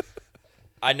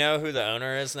 I know who the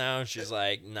owner is now. She's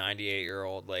like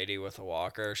 98-year-old lady with a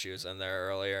walker. She was in there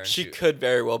earlier. And She could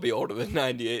very well be older than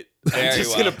 98. I'm Very just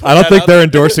well. gonna put I don't that think out they're there.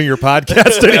 endorsing your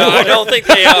podcast No, anymore. I don't think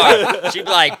they are. She'd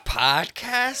be like,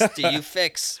 "Podcast? Do you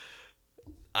fix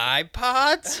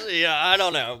iPods?" Yeah, I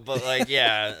don't know, but like,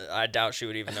 yeah, I doubt she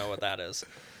would even know what that is.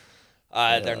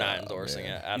 They're not endorsing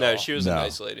it at No, all. she was No. a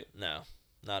nice lady. No,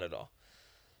 not at all.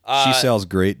 She sells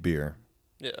great beer.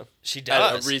 Yeah. She At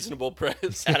does a reasonable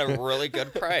price. at a really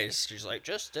good price. She's like,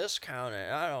 just discount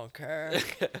it. I don't care.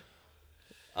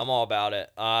 I'm all about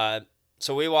it.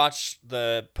 So we watched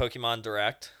the Pokemon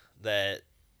Direct that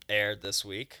aired this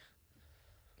week.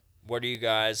 What do you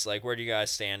guys like? Where do you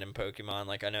guys stand in Pokemon?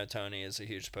 Like, I know Tony is a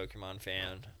huge Pokemon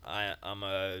fan. I'm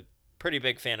a pretty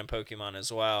big fan of Pokemon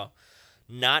as well.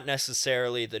 Not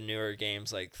necessarily the newer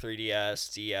games like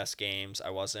 3DS, DS games. I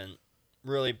wasn't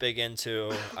really big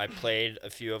into. I played a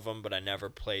few of them, but I never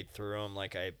played through them.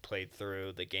 Like, I played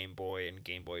through the Game Boy and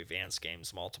Game Boy Advance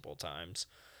games multiple times.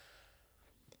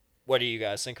 What do you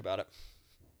guys think about it?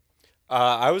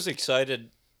 I was excited,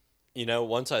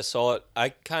 once I saw it.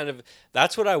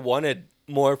 That's what I wanted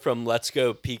more from Let's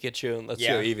Go Pikachu and Let's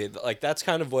Go Yeah. Eevee. Like, that's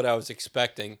kind of what I was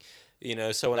expecting,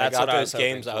 so when That's I got what I was those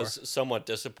games, hoping I was somewhat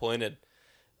disappointed.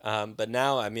 But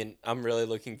now, I'm really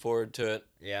looking forward to it.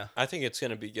 Yeah. I think it's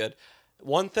going to be good.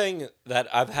 One thing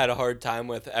that I've had a hard time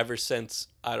with ever since,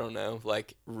 I don't know,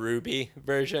 like Ruby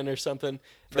version or something,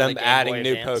 For the them Game adding Boy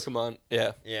new Advance? Pokemon.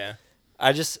 Yeah. Yeah.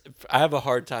 I have a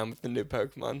hard time with the new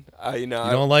Pokemon. You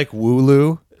don't like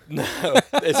Wooloo? No.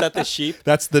 Is that the sheep?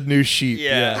 That's the new sheep.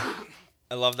 Yeah.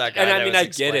 I love that guy. And I that mean, was I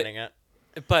get it. explaining it.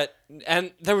 But,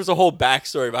 and there was a whole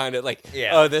backstory behind it. Like,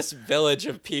 Yeah. oh, this village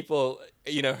of people,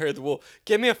 heard the wool.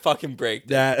 Give me a fucking break.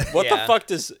 dude. That- What Yeah. the fuck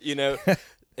does,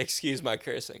 excuse my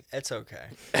cursing. It's okay.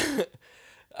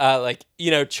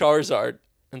 Charizard,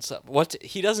 and stuff. What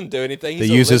he doesn't do anything. They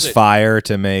He's a use his lizard. fire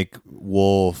to make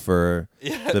wool for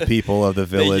Yeah, the people of the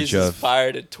They village use his of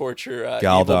fire to torture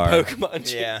Galdar. evil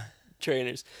Pokemon Yeah.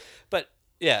 trainers. But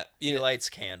yeah, He lights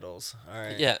candles. All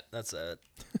right. Yeah. That's it.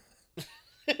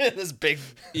 This big,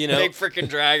 You know, big freaking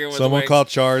dragon with someone wings. called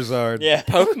Charizard. Yeah.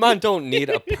 Pokemon don't need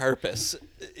a purpose.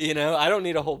 I don't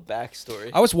need a whole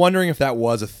backstory. I was wondering if that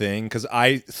was a thing because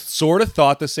I sort of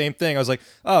thought the same thing. I was like,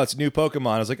 oh, it's a new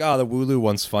Pokemon. I was like, oh, the Wooloo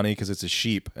one's funny because it's a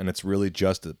sheep and it's really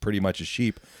just pretty much a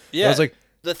sheep. Yeah. I was like,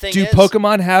 The thing do is,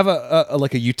 Pokemon have a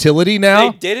like a utility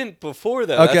now? They didn't before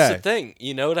though. Okay. That's the thing.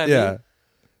 You know what I Yeah. mean?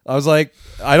 I was like,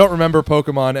 I don't remember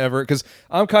Pokemon ever because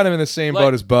I'm kind of in the same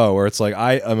boat as Bo, where it's like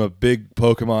I am a big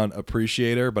Pokemon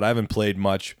appreciator, but I haven't played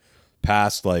much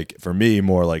past like for me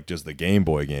more like just the Game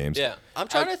Boy games. Yeah. I'm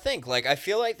trying to think. Like, I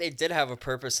feel like they did have a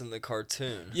purpose in the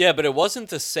cartoon. Yeah, but it wasn't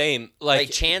the same. Like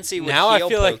Chansey would now, heal I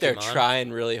feel like they're Pokemon.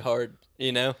 trying really hard.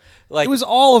 Like It was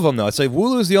all of them though. It's like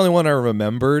Wooloo is the only one I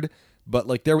remembered, but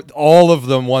like there all of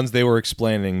them ones they were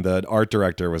explaining. The art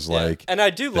director was yeah. like, and I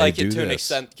do they like do it to an this.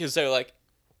 extent because they're like,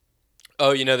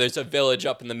 oh, there's a village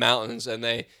up in the mountains, and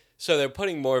they're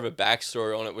putting more of a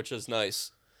backstory on it, which is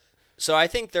nice. So I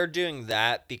think they're doing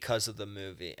that because of the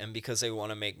movie and because they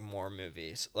want to make more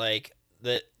movies. Like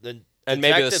the And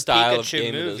maybe the Detective style of Pikachu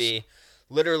game it is. movie,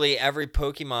 literally every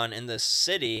Pokemon in the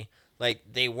city, like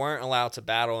they weren't allowed to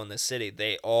battle in the city.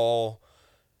 They all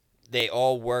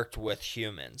worked with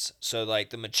humans. So like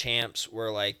the Machamps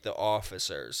were like the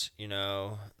officers,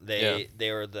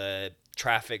 they were the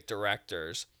traffic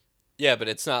directors. Yeah, but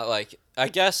it's not like I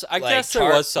guess Like there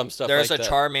was some stuff. There's like a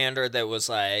that. Charmander that was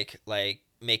like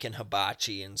making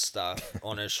hibachi and stuff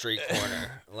on a street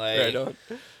corner. Like Right on.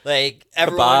 like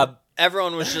Kebab.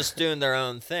 everyone was just doing their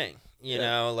own thing,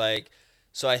 Yeah. like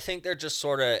so I think they're just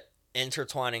sort of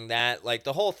intertwining that. Like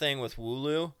the whole thing with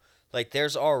Wooloo, like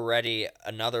there's already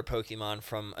another Pokemon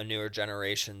from a newer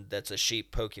generation that's a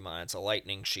sheep Pokemon. It's a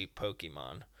lightning sheep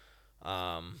Pokemon.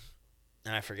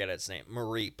 And I forget its name.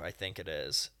 Mareep, I think it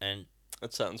is. And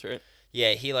That sounds right.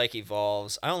 yeah, he like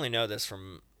evolves. I only know this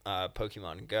from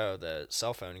Pokemon Go, the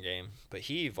cell phone game, but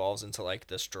he evolves into like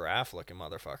this giraffe-looking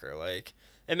motherfucker. Like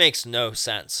it makes no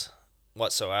sense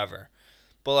whatsoever.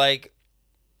 But like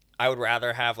I would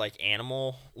rather have like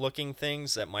animal-looking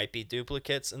things that might be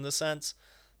duplicates in the sense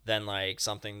than like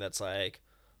something that's like,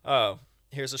 oh,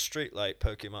 here's a streetlight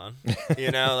Pokemon.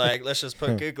 Like let's just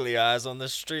put googly eyes on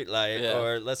this streetlight, Yeah.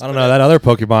 or let's. I don't put know. it- That other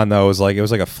Pokemon though was like it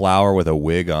was like a flower with a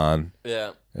wig on.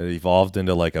 Yeah. It evolved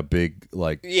into like a big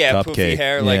like Yeah, cupcake. poofy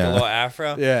hair, like a Yeah. little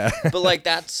afro. Yeah. But like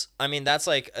that's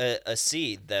like a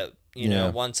seed that Yeah.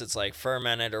 once it's like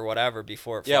fermented or whatever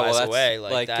before it Yeah, well, flies that's away,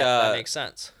 like, like, that makes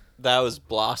sense. That was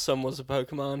Blossom was a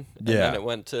Pokemon, and Yeah.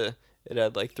 then it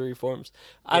had like 3 forms.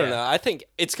 I don't Yeah. know. I think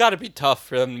it's got to be tough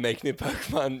for them to make new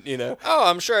Pokemon. Oh,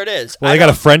 I'm sure it is. Well, they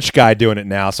got a French guy doing it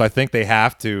now, so I think they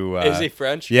have to. Is he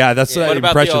French? Yeah, that's Yeah. the What about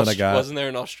impression that I got. Wasn't there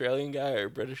an Australian guy or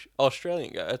British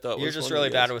Australian guy? I thought You're was just one of really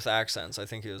the guys. bad with accents. I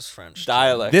think he was French.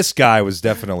 Dialect. This guy was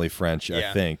definitely French, I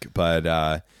Yeah. think.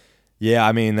 But yeah,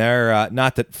 I mean, they're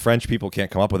not that French people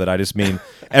can't come up with it. I just mean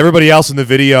everybody else in the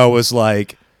video was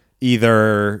like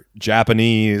either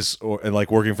Japanese or like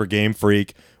working for Game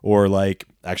Freak or like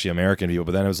actually American people.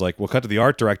 But then it was like, we'll cut to the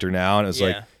art director now, and it was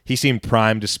like Yeah. he seemed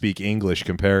primed to speak English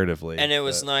comparatively. And it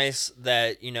was But- nice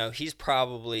that, he's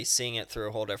probably seeing it through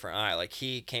a whole different eye. Like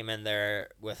he came in there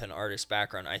with an artist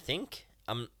background. I think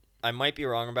I might be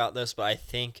wrong about this, but I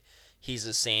think he's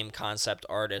the same concept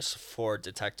artist for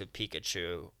Detective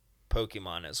Pikachu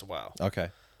Pokemon as well. Okay.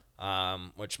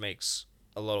 Which makes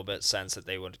a little bit sense that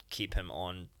they would keep him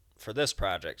on for this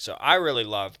project. So I really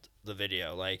loved the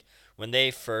video. Like when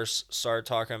they first started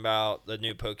talking about the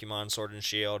new Pokemon Sword and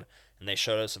Shield and they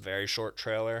showed us a very short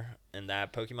trailer in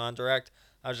that Pokemon Direct,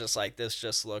 I was just like, this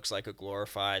just looks like a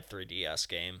glorified 3DS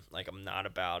game. Like I'm not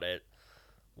about it.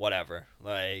 Whatever.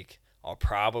 Like I'll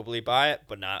probably buy it,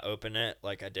 but not open it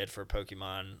like I did for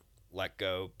Pokemon Let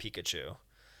Go Pikachu.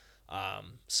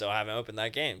 So I haven't opened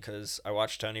that game because I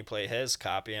watched Tony play his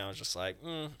copy and I was just like,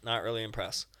 not really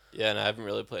impressed. Yeah, and I haven't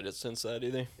really played it since that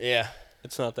either. Yeah,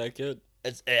 It's not that good.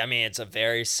 it's a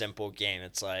very simple game.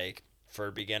 It's like for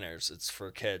beginners. It's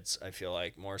for kids. I feel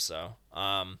like more so.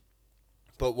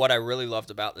 But what I really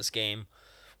loved about this game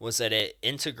was that it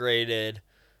integrated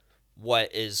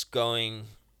what is going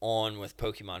on with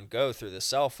Pokemon Go through the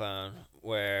cell phone,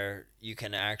 where you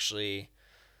can actually.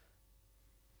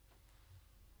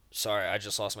 Sorry, I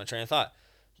just lost my train of thought.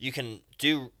 You can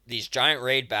do these giant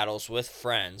raid battles with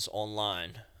friends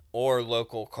online or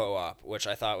local co-op, which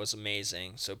I thought was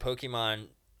amazing. So Pokemon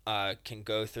can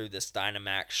go through this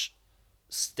Dynamax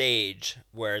stage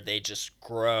where they just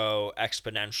grow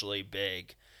exponentially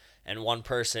big, and one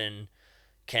person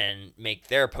can make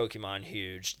their Pokemon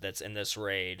huge that's in this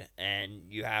raid, and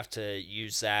you have to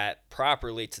use that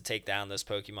properly to take down this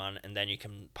Pokemon, and then you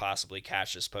can possibly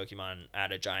catch this Pokemon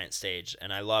at a giant stage.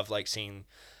 And I love like seeing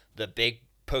the big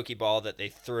Pokeball that they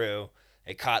threw.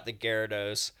 It caught the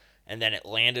Gyarados, and then it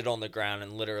landed on the ground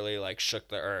and literally like shook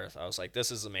the earth. I was like,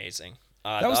 this is amazing.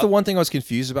 That was the one thing I was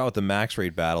confused about with the max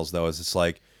raid battles, though, is it's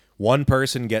like one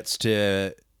person gets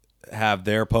to have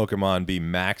their Pokemon be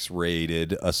max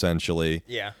rated, essentially.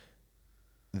 Yeah.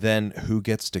 Then who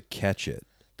gets to catch it?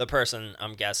 The person,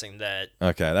 I'm guessing that.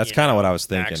 Okay, that's kind of what I was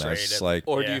thinking. max I was just rated. like,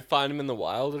 Or do you find them in the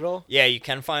wild at all? Yeah, you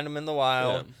can find them in the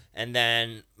wild, Yeah. and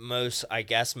then most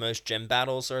gym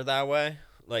battles are that way.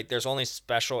 Like, there's only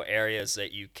special areas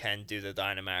that you can do the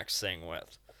Dynamax thing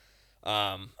with.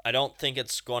 I don't think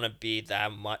it's going to be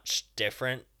that much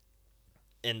different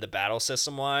in the battle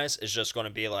system wise. It's just going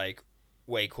to be like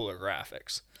way cooler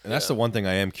graphics. and that's the one thing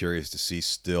I am curious to see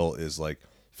still is like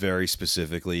very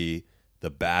specifically the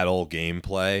battle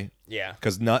gameplay. Yeah.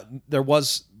 Because there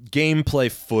was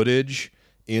gameplay footage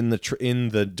in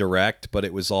the direct, but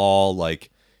it was all like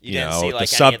You didn't see, the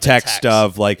like, any of the subtext text.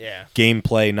 of like Yeah.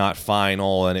 gameplay not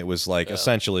final, and it was like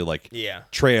essentially like Yeah.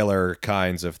 trailer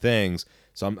kinds of things.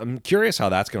 So I'm curious how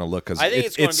that's going to look because I think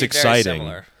it's going to be exciting. very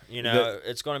similar. You know,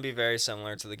 it's going to be very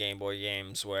similar to the Game Boy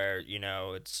games where, you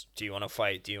know, it's do you want to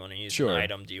fight? Do you want to use Sure. an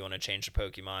item? Do you want to change the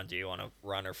Pokemon? Do you want to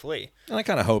run or flee? And I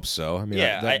kind of hope so. I mean,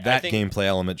 Yeah, that I think- gameplay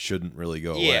element shouldn't really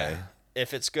go Yeah. away.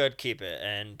 If it's good, keep it.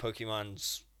 And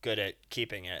Pokemon's good at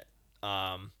keeping it.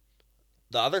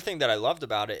 The other thing that I loved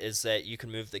about it is that you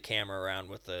can move the camera around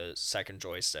with the second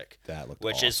joystick. That looked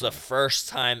which is the awesome. first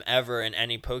time ever in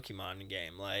any Pokemon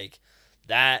game. Like,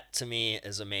 that to me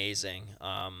is amazing.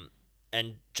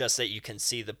 And just that you can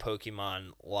see the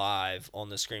Pokemon live on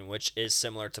the screen, which is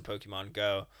similar to Pokemon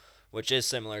Go, which is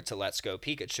similar to Let's Go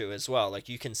Pikachu as well. Like,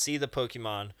 you can see the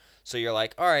Pokemon, so you're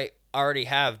like, all right, I already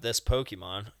have this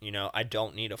Pokemon. You know, I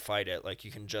don't need to fight it. Like,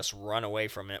 you can just run away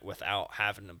from it without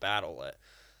having to battle it.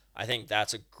 I think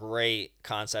that's a great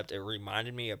concept. It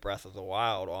reminded me of Breath of the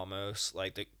Wild almost.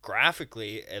 Like,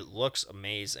 graphically, it looks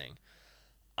amazing.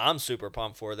 I'm super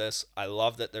pumped for this. I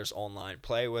love that there's online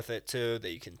play with it too,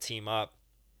 that you can team up.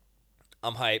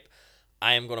 I'm hype.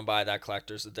 I am going to buy that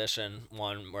collector's edition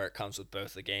one where it comes with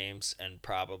both the games and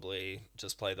probably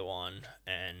just play the one.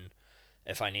 And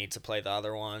if I need to play the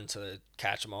other one to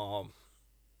catch them all,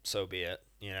 so be it.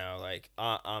 You know, like,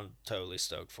 I'm totally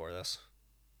stoked for this.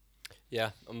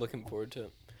 Yeah, I'm looking forward to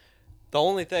it. The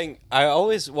only thing I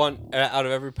always want out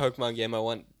of every Pokemon game, I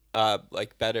want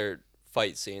like better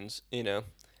fight scenes. You know,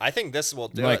 I think this will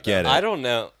do You might it. get though. it. I don't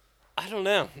know.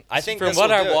 I think from this what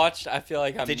will I do it. watched, I feel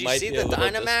like I Did you might see be the a little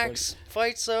Dynamax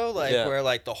fights though? Like, Yeah. where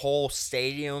like the whole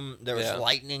stadium there was Yeah.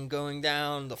 lightning going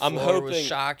down. The I'm floor was hoping.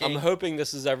 shocking. I'm hoping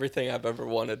this is everything I've ever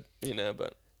wanted. You know,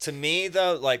 but To me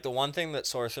though, like the one thing that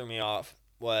sort of threw me off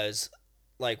was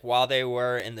like while they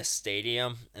were in the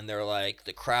stadium and they're like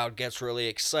the crowd gets really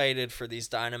excited for these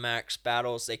Dynamax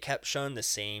battles, they kept showing the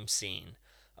same scene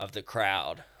of the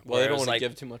crowd. well, where they it don't was want to like,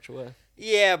 give too much away.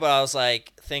 Yeah, but I was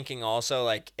like thinking also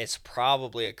like it's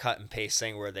probably a cut and paste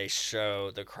thing where they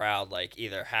show the crowd like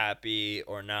either happy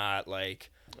or not like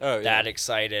Oh yeah. that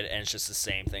excited, and it's just the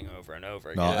same thing over and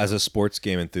over No, again. as a sports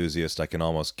game enthusiast, I can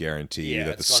almost guarantee you Yeah,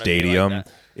 that the it's gonna be like stadium that.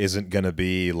 isn't going to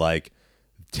be like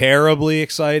terribly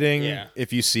exciting Yeah.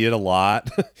 if you see it a lot.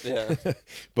 Yeah.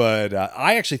 But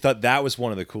I actually thought that was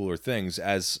one of the cooler things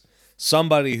as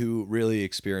somebody who really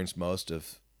experienced most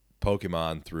of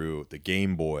Pokemon through the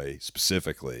Game Boy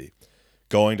specifically.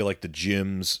 Going to like the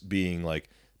gyms being like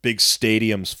big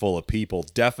stadiums full of people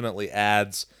definitely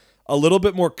adds a little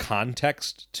bit more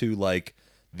context to like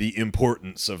the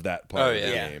importance of that part Oh, of the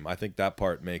yeah. game. I think that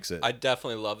part makes it. I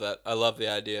definitely love that. I love the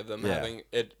idea of them Yeah. having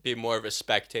it be more of a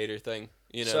spectator thing.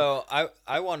 You know. So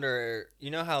I wonder,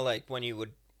 you know how like when you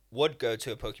would go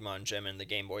to a Pokemon gym in the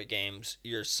Game Boy games,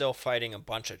 you're still fighting a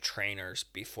bunch of trainers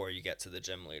before you get to the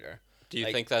gym leader. Do you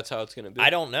like, think that's how it's going to be? I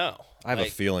don't know. I have Like,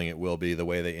 a feeling it will be the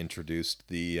way they introduced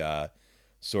the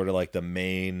sort of like the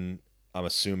main. I'm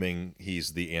assuming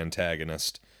he's the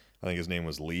antagonist. I think his name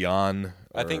was Leon.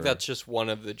 I think or- that's just one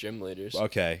of the gym leaders.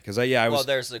 okay. Because I was. well,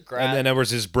 there's the and then there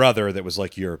was his brother that was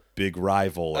like your big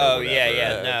rival. Or Oh whatever.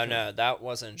 yeah, Yeah, no, that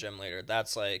wasn't gym leader.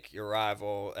 That's like your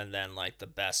rival, and then like the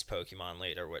best Pokemon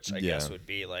leader, which I guess Yeah. would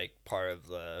be like part of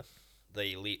the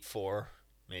Elite Four.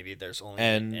 Maybe there's only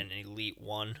And an Elite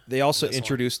One. They also in this one.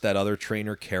 introduced that other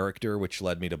trainer character, which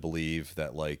led me to believe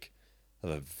that like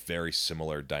a very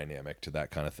similar dynamic to that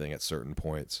kind of thing at certain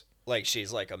points. Like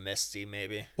she's like a Misty,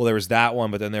 maybe. Well, there was that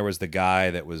one, but then there was the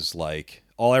guy that was like.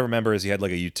 All I remember is he had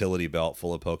like a utility belt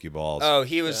full of Pokeballs. Oh,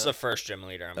 he was the first gym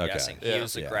leader. I'm Okay. guessing Yeah. he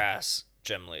was the grass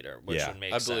gym leader, which would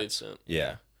make I sense. believe so.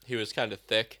 Yeah. He was kind of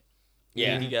thick.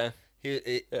 Yeah. meaty guy.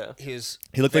 He was.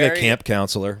 He looked like a camp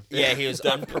counselor. Yeah, he was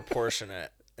unproportionate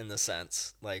in the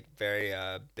sense, like very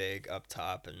big up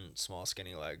top and small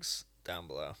skinny legs down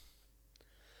below.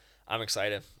 I'm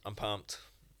excited. I'm pumped.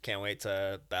 Can't wait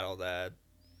to battle that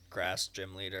grass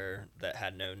gym leader that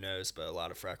had no nose but a lot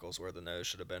of freckles where the nose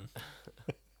should have been.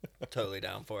 Totally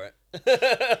down for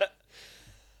it.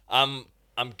 I'm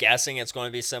guessing it's going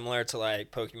to be similar to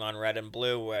like Pokemon Red and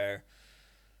Blue, where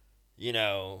you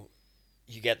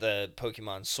get the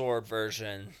Pokemon Sword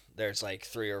version. There's like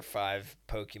 3 or 5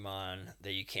 Pokemon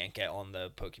that you can't get on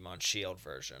the Pokemon Shield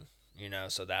version.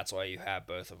 So that's why you have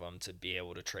both of them to be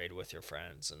able to trade with your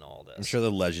friends and all this. I'm sure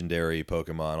the legendary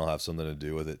Pokemon will have something to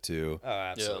do with it too. Oh,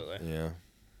 absolutely. Yeah.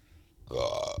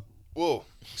 Whoa.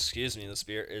 Excuse me, this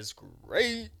beer is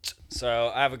great.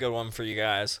 So I have a good one for you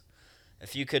guys.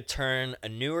 If you could turn a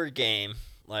newer game,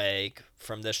 like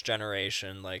from this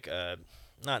generation, like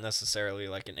not necessarily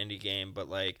like an indie game, but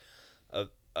like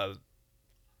a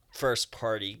first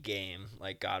party game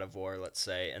like God of War, let's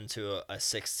say, into a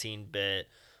 16-bit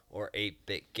or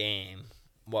 8-bit game,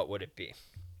 what would it be?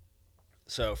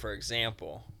 So, for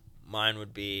example, mine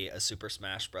would be a Super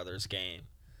Smash Brothers game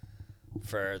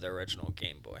for the original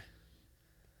Game Boy.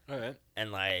 All right.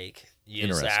 And like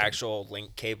use the actual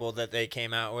link cable that they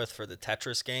came out with for the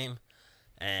Tetris game.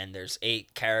 And there's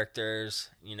 8 characters,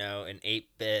 in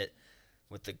 8-bit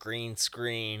with the green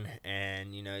screen,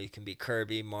 and you can be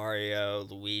Kirby, Mario,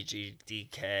 Luigi,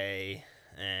 DK,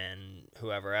 and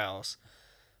whoever else.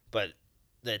 But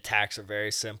the attacks are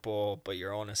very simple, but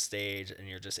you're on a stage and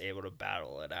you're just able to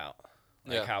battle it out.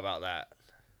 Like, how about that?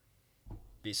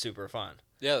 Be super fun.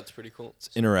 Yeah, that's pretty cool. It's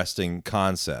an interesting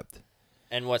concept.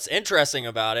 And what's interesting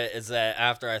about it is that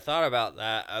after I thought about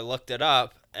that, I looked it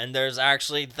up, and there's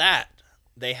actually that.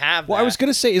 They have Well, that. I was going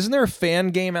to say, isn't there a fan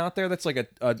game out there that's like a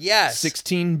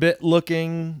 16-bit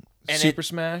looking Super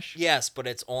Smash? Yes, but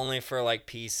it's only for like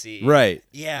PC. Right.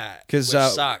 Yeah, because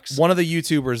sucks. One of the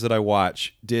YouTubers that I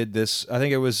watch did this. I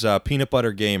think it was Peanut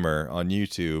Butter Gamer on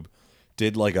YouTube.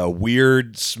 Did like a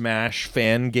weird Smash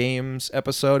fan games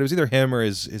episode. It was either him or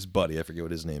his buddy. I forget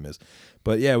what his name is.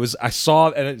 But yeah, it was. I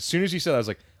saw, and as soon as you said that, I was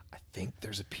like, I think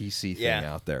there's a PC thing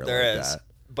out there. There like is, that.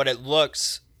 But it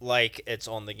looks like it's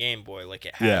on the Game Boy. Like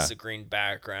it has the green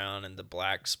background and the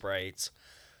black sprites.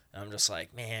 And I'm just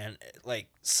like, man, like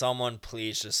someone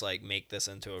please just like make this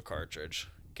into a cartridge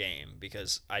game,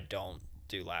 because I don't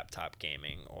do laptop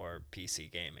gaming or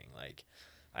PC gaming. Like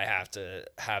I have to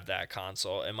have that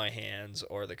console in my hands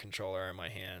or the controller in my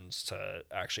hands to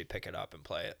actually pick it up and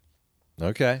play it.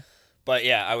 Okay. But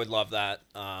yeah, I would love that.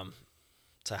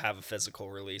 To have a physical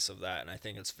release of that, and I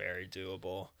think it's very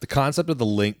doable. The concept of the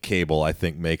link cable, I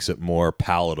think, makes it more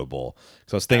palatable.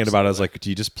 So I was thinking about it, I was like,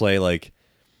 do you just play like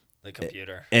the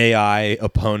computer AI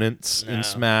opponents in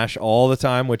Smash all the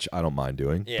time, which I don't mind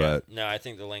doing. Yeah, but no, I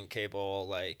think the link cable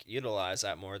like utilize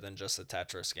that more than just the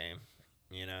Tetris game,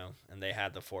 and they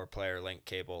had the 4-player link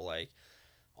cable like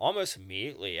almost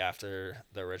immediately after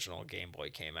the original Game Boy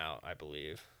came out, I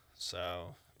believe.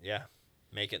 So yeah,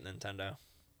 make it, Nintendo.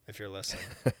 If you're listening,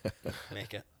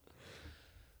 make it.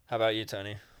 How about you,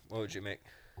 Tony? What would you make?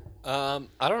 I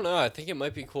don't know. I think it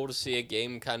might be cool to see a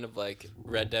game kind of like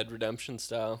Red Dead Redemption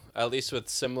style, at least with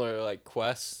similar like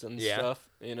quests and stuff.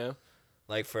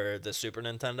 Like for the Super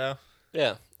Nintendo.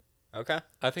 Yeah. Okay.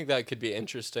 I think that could be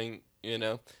interesting.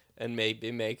 And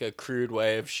maybe make a crude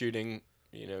way of shooting.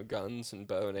 Guns and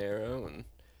bow and arrow and.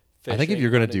 I think if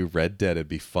you're going to do Red Dead, it'd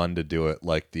be fun to do it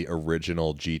like the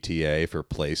original GTA for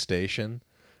PlayStation.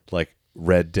 Like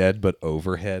Red Dead, but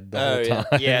overhead the whole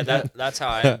time. Yeah, that's how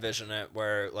I envision it,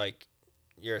 where like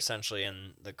you're essentially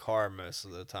in the car most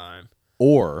of the time.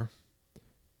 Or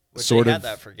which sort they of had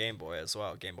that for Game Boy as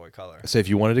well, Game Boy Color. So if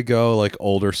you wanted to go like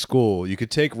older school, you could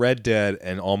take Red Dead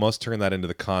and almost turn that into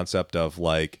the concept of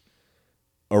like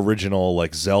original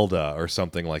like Zelda or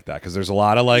something like that, because there's a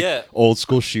lot of like old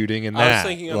school shooting in that. I was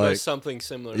thinking of something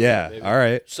similar. Yeah, maybe. All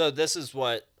right. So this is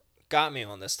what got me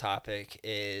on this topic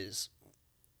is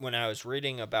when I was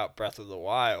reading about Breath of the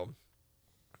Wild,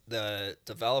 the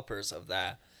developers of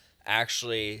that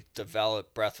actually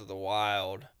developed Breath of the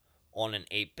Wild on an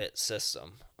 8-bit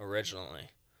system originally.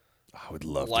 I would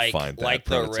love to find that like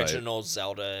prototype. the original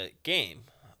Zelda game,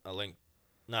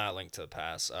 not a Link to the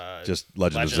Past. Just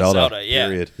Legend of Zelda. Yeah.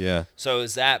 Period. Yeah. So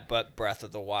is that but Breath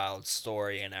of the Wild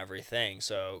story and everything?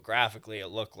 So graphically, it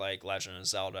looked like Legend of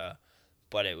Zelda,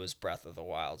 but it was Breath of the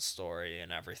Wild story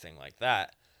and everything like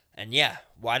that. And yeah,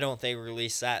 why don't they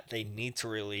release that? They need to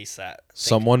release that.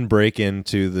 Someone break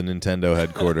into the Nintendo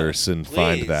headquarters and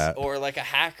find Please, that. or like a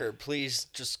hacker, please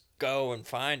just go and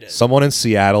find it. Someone in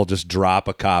Seattle just drop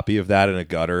a copy of that in a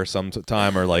gutter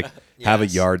sometime, or like have a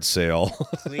Yes. yard sale.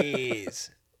 Please.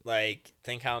 Like,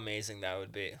 think how amazing that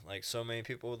would be. Like, so many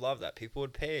people would love that. People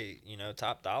would pay,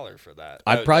 top dollar for that.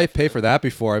 I'd probably pay for that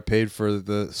before I paid for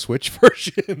the Switch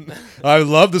version. I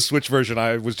love the Switch version.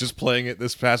 I was just playing it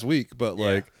this past week, but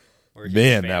We're huge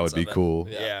man, that fans would be of it. cool.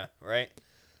 Yeah, right?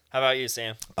 How about you,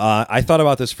 Sam? I thought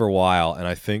about this for a while, and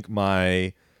I think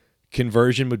my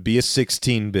conversion would be a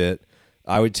 16-bit.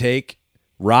 I would take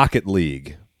Rocket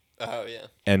League Oh yeah.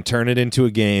 and turn it into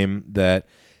a game that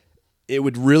it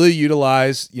would really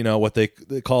utilize, what they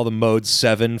call the Mode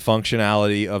 7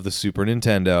 functionality of the Super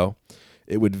Nintendo.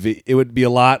 It would be a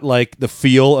lot like the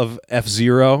feel of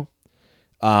F-Zero.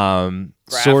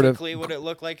 Graphically, would it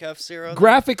look like F-Zero?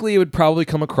 Graphically, it would probably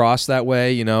come across that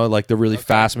way, like the really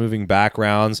fast-moving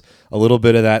backgrounds, a little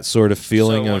bit of that sort of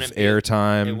feeling of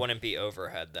airtime. It wouldn't be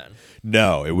overhead then.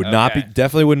 No, it would not be.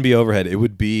 Definitely wouldn't be overhead. It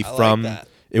would be from. Like that.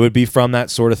 It would be from that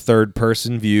sort of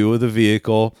third-person view of the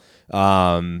vehicle.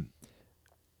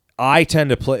 I tend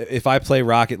to play. If I play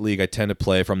Rocket League, I tend to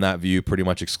play from that view pretty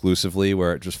much exclusively,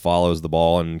 where it just follows the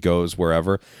ball and goes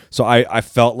wherever. So I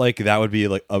felt like that would be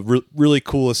like a really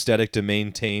cool aesthetic to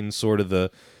maintain sort of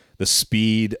the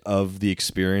speed of the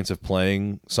experience of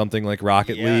playing something like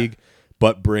Rocket League,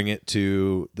 but bring it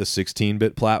to the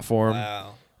 16-bit platform.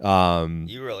 Wow.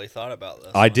 You really thought about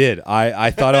this. I did. I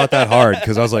thought about that hard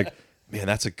because I was like, man,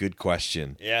 that's a good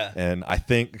question. Yeah. And I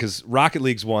think because Rocket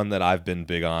League's one that I've been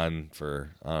big on for,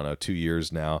 2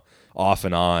 years now, off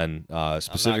and on,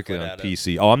 specifically on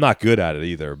PC. Oh, I'm not good at it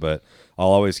either, but I'll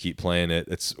always keep playing it.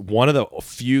 It's one of the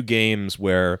few games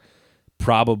where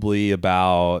probably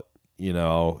about,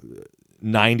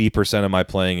 90% of my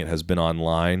playing it has been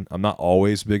online. I'm not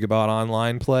always big about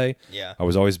online play. Yeah. I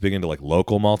was always big into like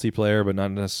local multiplayer, but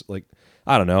not necessarily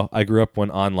I don't know. I grew up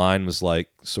when online was like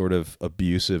sort of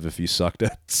abusive if you sucked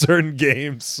at certain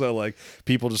games. So like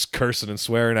people just cursing and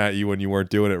swearing at you when you weren't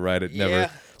doing it right. It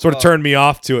never sort of turned me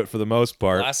off to it for the most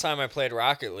part. Last time I played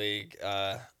Rocket League,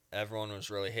 everyone was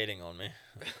really hating on me.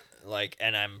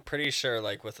 And I'm pretty sure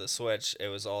with the Switch, it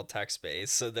was all text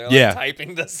based. So they're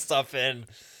typing this stuff in.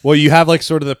 Well, you have like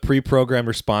sort of the pre-programmed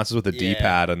responses with the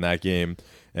D-pad in that game.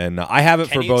 And I have it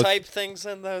for both. Can you type things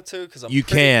in though too? Because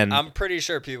I'm pretty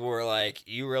sure people were like,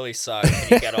 "You really suck. Can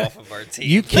you get off of our team?"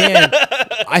 You can.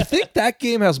 I think that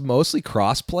game has mostly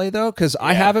crossplay though, because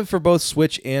I have it for both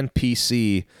Switch and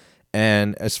PC.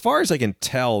 And as far as I can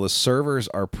tell, the servers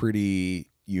are pretty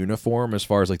uniform as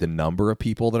far as like the number of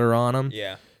people that are on them.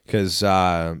 Yeah. Because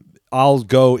I'll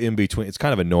go in between. It's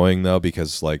kind of annoying though,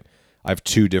 because like I have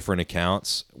 2 different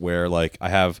accounts where like I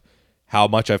have how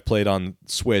much I've played on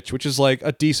Switch, which is like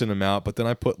a decent amount, but then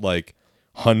I put like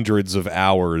hundreds of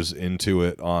hours into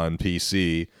it on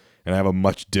PC, and I have a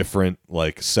much different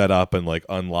like setup and like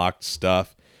unlocked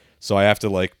stuff. So I have to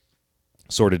like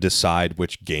sort of decide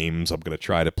which games I'm going to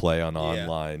try to play on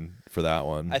online for that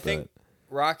one. I think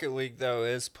Rocket League though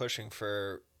is pushing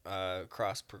for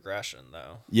cross progression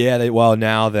though. Yeah,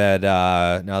 now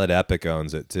that Epic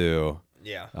owns it too.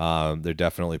 Yeah. They're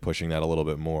definitely pushing that a little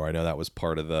bit more. I know that was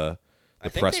part of the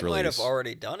press release. Might have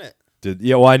already done it.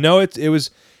 Well, I know it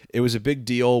was a big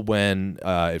deal when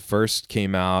it first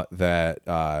came out that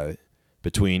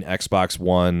between Xbox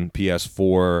One,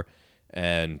 PS4,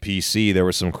 and PC there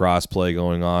was some crossplay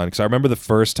going on. Because I remember the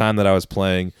first time that I was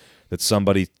playing, that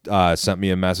somebody sent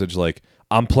me a message like,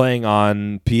 "I'm playing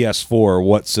on PS4.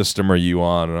 What system are you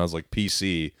on?" And I was like,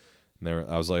 "PC."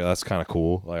 I was like, that's kind of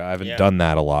cool. Like I haven't done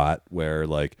that a lot where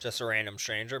like just a random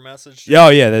stranger message. Yeah,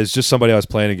 there's just somebody I was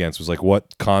playing against was like,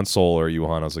 "What console are you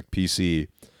on?" I was like, "PC."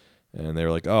 And they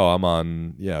were like, "Oh, I'm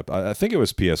on I think it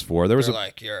was PS4." They're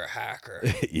like, "You're a hacker."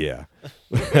 Yeah.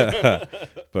 But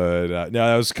no,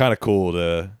 that was kind of cool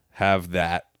to have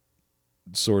that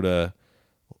sort of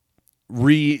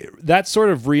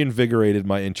reinvigorated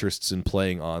my interests in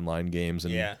playing online games.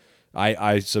 And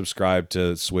I subscribe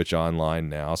to Switch Online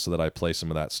now so that I play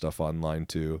some of that stuff online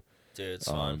too. Dude, it's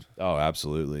fun. Oh,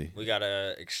 absolutely. We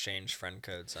gotta exchange friend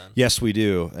codes then. Yes, we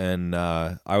do. And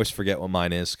I always forget what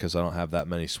mine is because I don't have that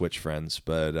many Switch friends.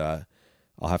 But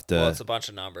I'll have to. Well, it's a bunch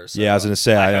of numbers. So I was gonna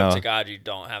say I know. Hope to God you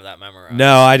don't have that memorized.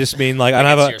 No, I just mean like I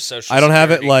don't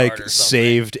have it like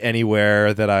saved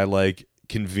anywhere that I like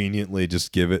conveniently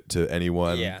just give it to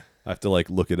anyone. Yeah. I have to like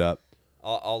look it up.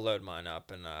 I'll load mine up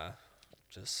and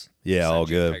just all send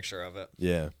you good. a picture of it.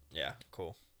 Yeah. Yeah,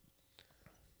 cool.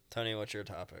 Tony, what's your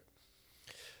topic?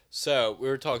 So we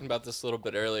were talking about this a little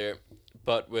bit earlier,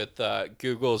 but with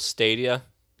Google Stadia,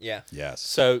 Yeah. Yes.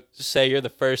 So say you're the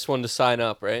first one to sign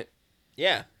up, right?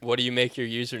 Yeah. What do you make your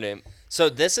username? So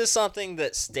this is something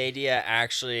that Stadia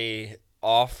actually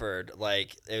offered.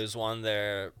 Like, it was one of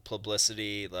their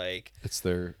publicity, like, It's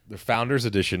their founders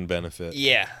edition benefit.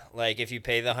 yeah, like if you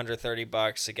pay the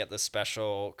 $130 to get the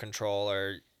special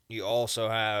controller, you also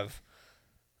have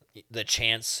the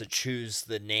chance to choose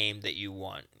the name that you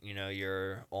want,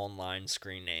 your online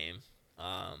screen name.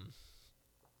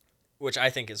 Which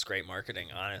I think is great marketing,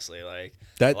 honestly. Like,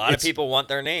 That a lot of it's- people want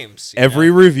their names.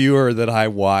 Every reviewer that I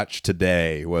watched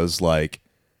today was like,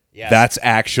 Yeah. "That's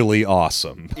actually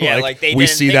awesome." Yeah, like, they we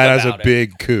didn't see think that as a about it.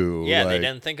 big coup. Yeah, they like,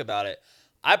 didn't think about it.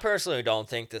 I personally don't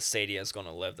think that Stadia is going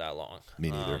to live that long.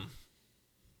 Me neither.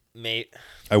 Mate,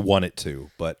 I want it to,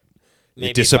 but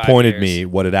maybe it disappointed 5 me years.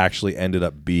 what it actually ended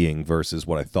up being versus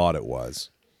what I thought it was.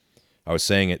 I was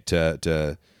saying it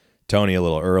to Tony a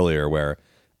little earlier, where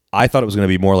I thought it was going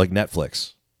to be more like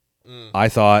Netflix. I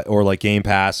thought, or like Game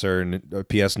Pass or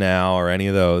PS Now or any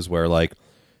of those, where like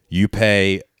you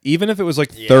pay, even if it was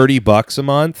like $30 a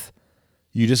month,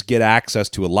 you just get access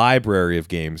to a library of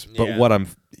games. But Yeah. what I'm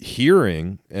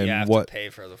hearing and you have what to pay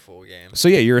for the full game. so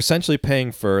yeah, you're essentially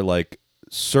paying for like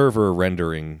server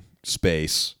rendering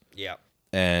space Yeah,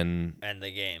 and and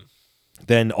the game.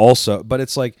 then also, but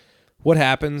it's like, what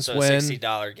happens So when a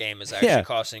 $60 game is actually Yeah.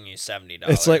 costing you $70.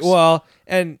 it's like, well,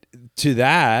 and to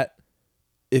that,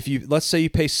 if you, let's say you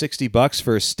pay $60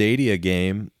 for a Stadia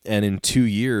game, and in 2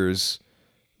 years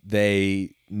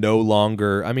they no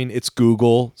longer, I mean, it's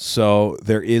Google, so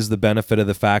there is the benefit of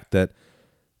the fact that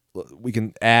we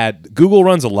can add, Google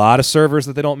runs a lot of servers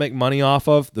that they don't make money off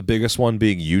of, the biggest one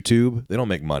being YouTube. They don't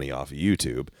make money off of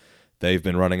YouTube. They've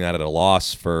been running that at a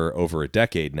loss for over a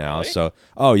decade now. Really? So,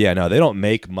 oh yeah, no, they don't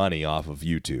make money off of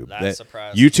YouTube. That's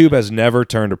surprising. YouTube has never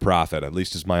turned a profit, at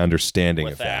least is my understanding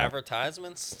with of the that.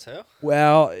 advertisements too.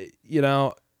 Well,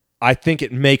 I think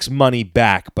it makes money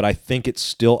back, but I think it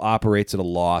still operates at a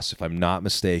loss, if I'm not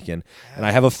mistaken. And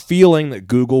I have a feeling that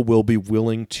Google will be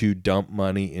willing to dump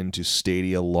money into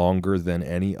Stadia longer than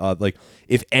any other. Like,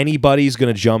 if anybody's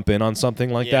going to jump in on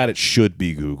something like that, it should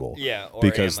be Google. Yeah, or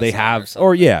because they Amazon have,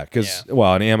 or something. because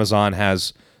well, and Amazon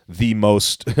has the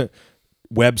most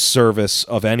web service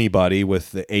of anybody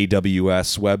with the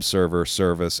AWS web server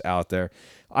service out there.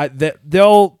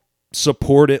 They'll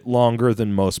support it longer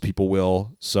than most people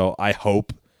will. So I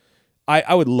hope,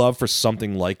 I would love for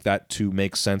something like that to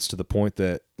make sense to the point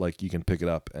that like you can pick it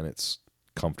up and it's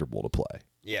comfortable to play.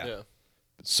 Yeah.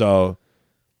 So,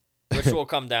 Which will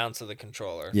come down to the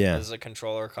controller. Yeah. Is the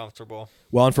controller comfortable?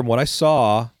 well, and from what I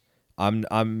saw, I'm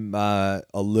a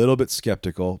little bit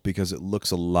skeptical because it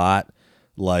looks a lot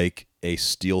like a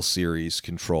SteelSeries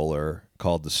controller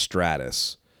called the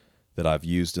Stratus that I've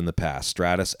used in the past,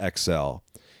 Stratus XL.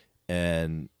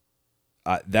 And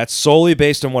that's solely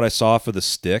based on what I saw for the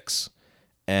sticks.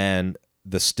 And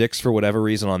the sticks, for whatever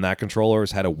reason, on that controller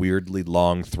has had a weirdly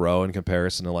long throw in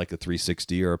comparison to like the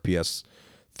 360 or a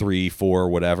PS3, 4,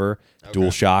 whatever,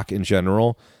 DualShock in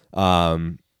general.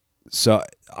 So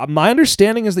my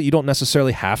understanding is that you don't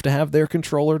necessarily have to have their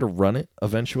controller to run it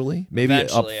eventually. Maybe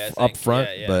Eventually, I think. up front.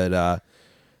 Yeah. But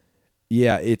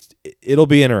it'll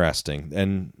be interesting.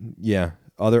 And yeah,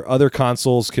 other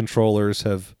consoles controllers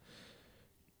have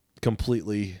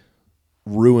completely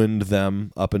ruined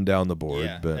them up and down the board.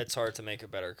 Yeah, But it's hard to make a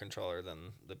better controller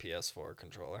than the PS4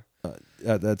 controller.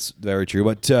 that's very true.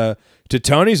 But to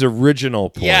Tony's original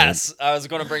point, Yes, I was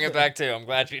going to bring it back too. I'm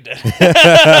glad you did.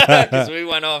 Because we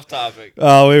went off topic.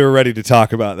 oh, we were ready to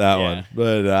talk about that Yeah. one.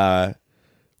 But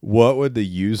what would the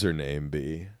username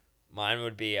be? Mine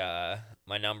would be,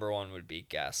 my number one would be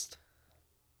guest.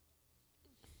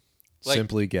 Like-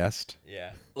 Simply guessed.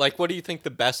 Yeah. Like, what do you think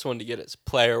the best one to get is?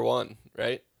 Player one,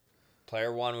 right?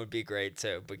 Player one would be great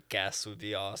too, but guest would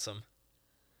be awesome.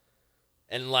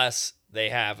 Unless they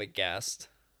have a guest.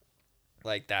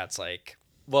 Like, that's like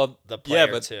Well, the player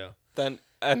yeah, but two. then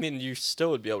I mean, you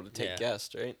still would be able to take Yeah.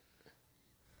 guest, right?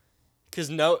 Because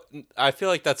I feel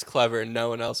like that's clever, and no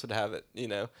one else would have it,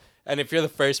 And if you're the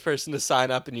first person to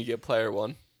sign up and you get player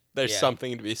one, there's Yeah.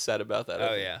 something to be said about that. I Oh,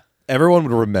 think. yeah. Everyone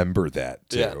would remember that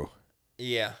too. Yeah.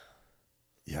 Yeah.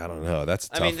 Yeah, I don't know. That's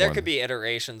a I tough mean, there one. could be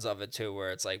iterations of it too, where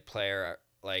it's like player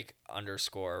like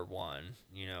 _1,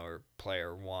 or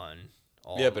player one.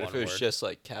 All Yeah, in but if one it was word. just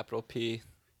like capital P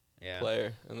yeah,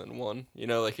 player and then one,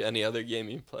 like any other game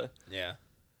you play. yeah,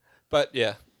 But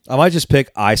yeah, I might just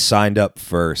pick I signed up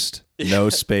first. No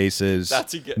spaces.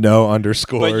 That's a good- no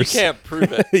underscores. but you can't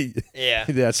prove it yeah.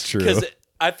 That's true. because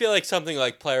I feel like something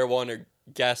like player one or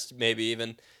guest, maybe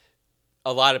even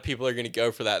a lot of people are going to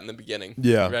go for that in the beginning.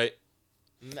 Yeah. Right.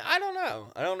 I don't know.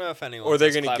 I don't know if anyone. Or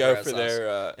they're gonna go for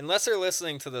their. Unless they're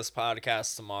listening to this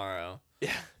podcast tomorrow.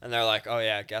 Yeah. And they're like, oh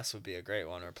yeah, guess would be a great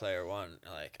one or player one.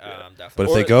 Like, I'm definitely. But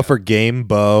if they go for Game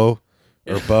Bo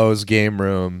or Bo's Game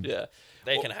Room, Yeah.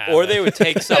 they can have. Or it. they would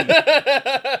take some.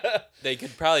 They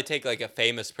could probably take like a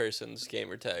famous person's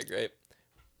gamer tag, right?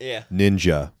 Yeah.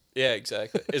 Ninja. Yeah,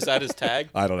 exactly. Is that his tag?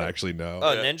 I don't actually know.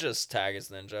 Oh, Yeah. Ninja's tag is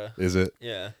Ninja. Is it?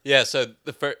 Yeah. Yeah. So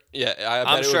the first. Yeah, I bet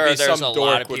I'm it sure would be there's some a lot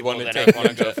dork of would people want to that take want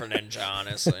to go Ninja, for Ninja,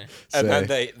 honestly. and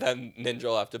Say. then Ninja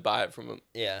will have to buy it from him.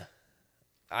 Yeah.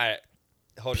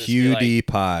 He'll just be like,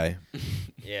 PewDiePie.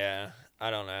 yeah, I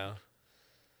don't know.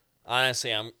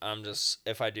 Honestly, I'm just,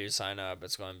 if I do sign up,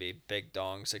 it's going to be Big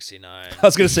Dong 69 I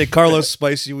was gonna say Carlos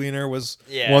Spicy Wiener was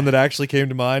Yeah. one that actually came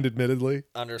to mind, admittedly.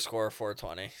 underscore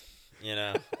 420. You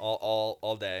know,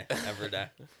 all day, every day.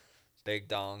 Big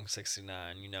Dong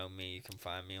 69. You know me. You can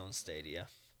find me on Stadia.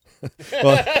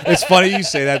 Well, it's funny you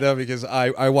say that though, because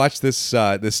I watched this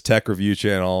this tech review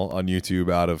channel on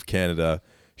YouTube out of Canada.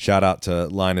 Shout out to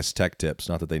Linus Tech Tips.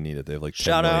 Not that they need it; they have like 10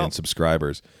 Shout million out.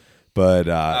 subscribers. But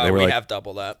they were we like, have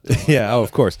double that. yeah, oh,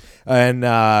 of course. And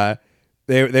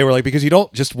they were like, because you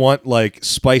don't just want like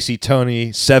Spicy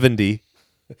Tony 70.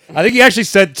 I think he actually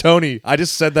said Tony. I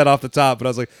just said that off the top, but I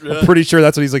was like, I'm pretty sure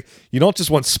that's what he's like. You don't just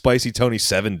want Spicy Tony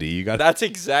 70. You got That's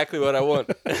exactly what I want.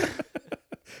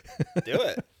 Do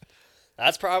it.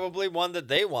 That's probably one that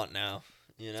they want now,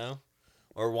 you know?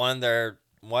 Or one they're,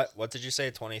 what did you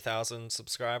say, 20,000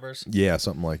 subscribers? Yeah,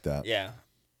 something like that. Yeah.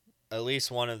 At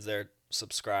least one of their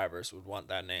subscribers would want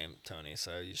that name, Tony,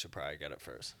 so you should probably get it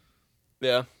first.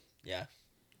 Yeah. Yeah.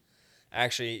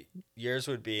 Actually, yours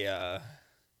would be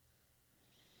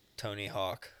Tony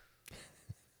Hawk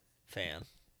fan.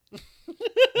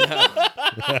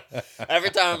 Every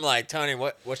time I'm like, Tony,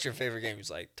 what's your favorite game?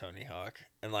 He's like, Tony Hawk.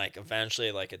 And like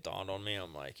eventually like it dawned on me,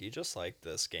 I'm like, you just like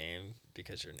this game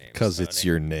because your name is Because it's Tony.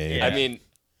 your name. Yeah. I mean,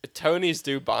 Tonys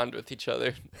do bond with each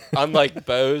other, unlike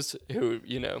Bows, who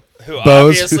Who Bows.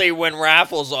 obviously win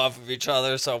raffles off of each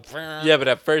other, so Yeah, but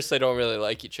at first they don't really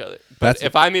like each other. But That's-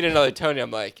 if I meet another Tony,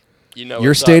 I'm like, your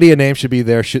what's up. Stadia name should be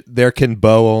there can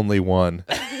bow only one.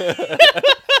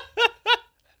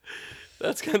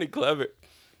 That's kind of clever.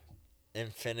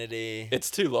 Infinity.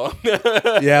 It's too long. Yeah,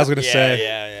 I was gonna yeah, say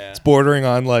yeah. it's bordering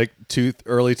on like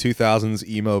early 2000s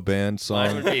emo band Mine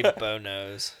song. would be Bo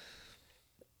Nose.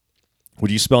 Would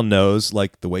you spell nose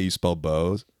like the way you spell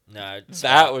bows? No,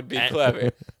 That would be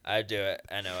clever. I'd do it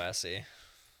NOSE.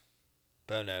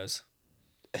 Bo Nose.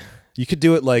 You could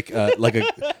do it like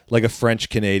a French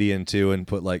Canadian too, and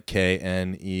put like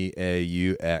KNEAUX.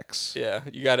 Yeah,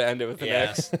 you got to end it with an Yeah.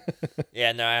 X.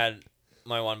 Yeah, no, I had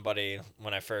my one buddy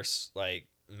when I first like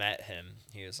met him.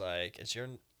 He was like, "Is your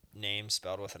name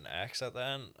spelled with an X at the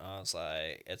end?" I was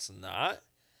like, "It's not,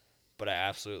 but I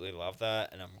absolutely love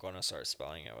that, and I'm going to start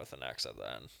spelling it with an X at the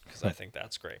end because I think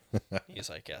that's great." He's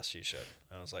like, "Yes, you should."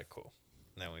 I was like, "Cool."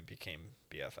 And then we became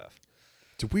BFF.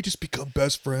 Did we just become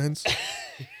best friends?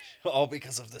 All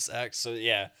because of this X. So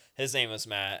yeah, his name was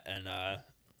Matt, and I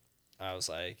was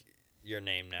like, "Your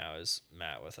name now is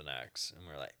Matt with an X," and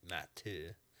we're like, "Matt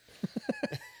too."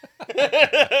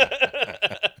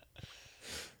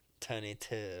 Tony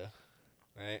too,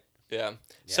 right? Yeah.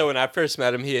 So when I first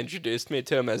met him, he introduced me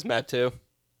to him as Matt too.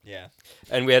 Yeah.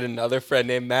 And we had another friend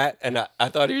named Matt, and I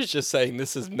thought he was just saying,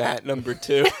 this is Matt number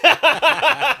 2.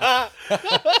 I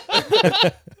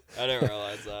didn't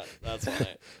realize that. That's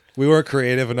funny. We weren't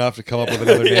creative enough to come up with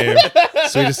another name,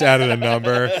 so we just added a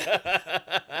number.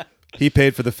 He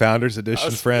paid for the Founders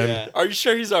Edition, friend. yeah. Are you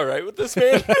sure he's all right with this,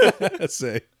 man? Let's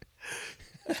see.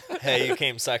 Hey, you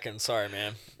came second. Sorry,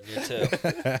 man. You too.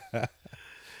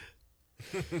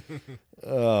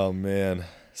 Oh man.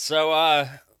 So,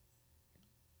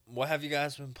 what have you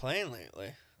guys been playing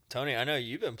lately? Tony, I know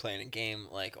you've been playing a game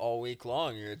like all week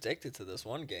long. You're addicted to this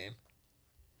one game.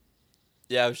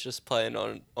 Yeah, I was just playing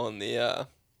on the,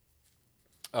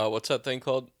 what's that thing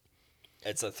called?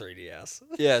 It's a 3DS.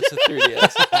 Yeah, it's a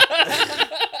 3DS.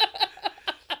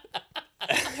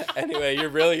 Anyway, you're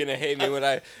really going to hate me when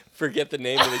I forget the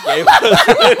name of the game.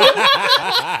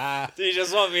 Do you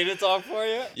just want me to talk for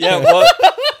you? Yeah, well,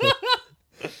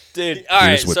 dude. All right,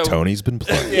 Here's what so Tony's been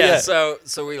playing. yeah, Yeah.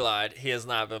 so we lied. He has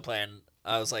not been playing.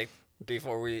 I was like,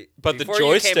 before But the before you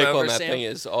came joystick over, on that Sam, thing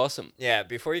is awesome. Yeah,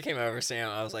 before you came over, Sam,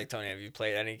 I was like, Tony, have you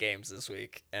played any games this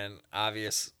week? And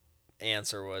obvious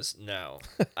answer was no.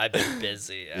 I've been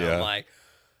busy. And Yeah. I'm like,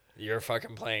 you're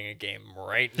fucking playing a game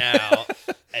right now,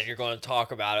 and you're going to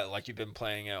talk about it like you've been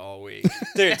playing it all week.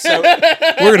 Dude, so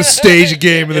We're gonna stage a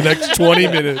game in the next 20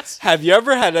 minutes. have you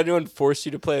ever had anyone force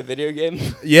you to play a video game?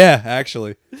 Yeah,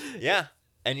 actually. Yeah.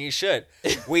 And you should.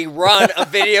 We run a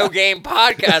video game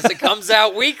podcast that comes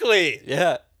out weekly.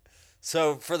 Yeah.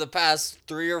 So for the past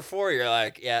 3 or 4, you're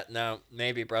like, yeah, no,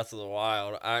 maybe Breath of the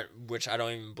Wild, which I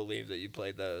don't even believe that you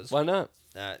played those. Why not?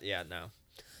 Yeah, no.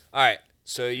 All right.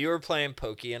 So you were playing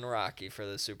Pokey and Rocky for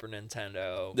the Super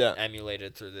Nintendo,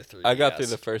 emulated through the 3DS. I got through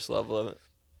the first level of it.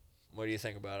 What do you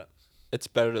think about it? It's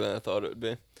better than I thought it would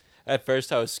be. At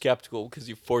first, I was skeptical because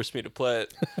you forced me to play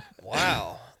it.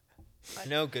 Wow. I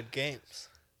know good games.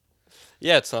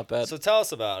 Yeah, it's not bad. So tell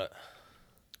us about it.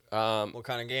 What What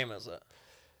kind of game is it?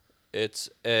 It's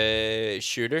a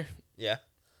shooter. Yeah.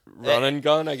 Run and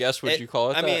gun, I guess, would you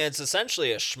call it I that? mean, it's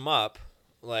essentially a shmup,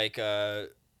 like a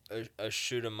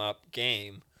shoot 'em up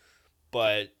game,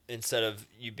 but instead of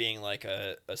you being like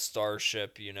a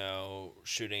starship,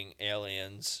 shooting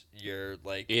aliens, you're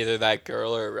like either that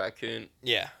girl or a raccoon.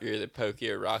 yeah, You're either Pokey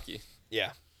or Rocky.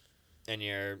 yeah, and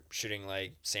you're shooting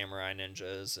like samurai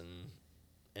ninjas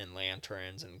and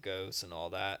lanterns and ghosts and all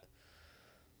that.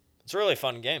 It's a really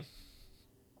fun game.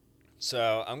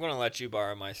 So I'm gonna let you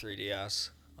borrow my 3DS.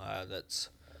 That's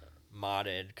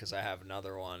modded because I have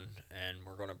another one, and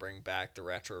we're going to bring back the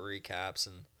retro recaps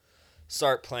and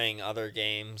start playing other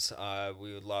games.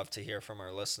 We would love to hear from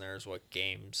our listeners what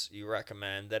games you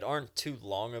recommend that aren't too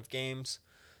long of games,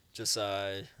 just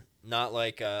not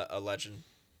like a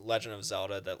Legend of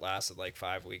Zelda that lasted like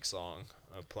 5 weeks long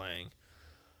of playing.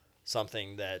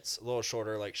 Something that's a little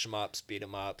shorter, like shmups, beat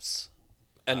 'em ups,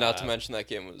 And not to mention that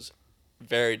game was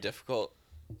very difficult.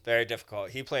 very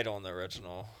difficult. He played on the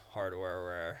original hardware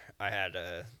where I had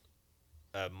a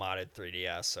modded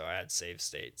 3DS, so I had save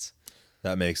states.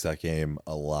 That makes that game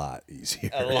a lot easier.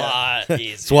 A lot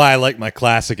easier. That's why I like my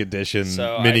classic edition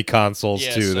So mini consoles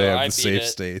yeah, too. so They have I the beat save it.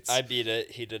 states. I beat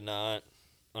it. He did not,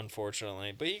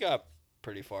 unfortunately. But he got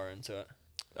pretty far into it.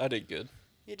 I did good.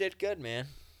 You did good, man.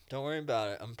 Don't worry about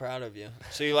it. I'm proud of you.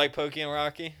 So you like Pokey and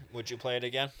Rocky? Would you play it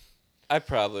again? I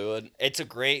probably would. It's a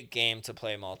great game to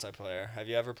play multiplayer. Have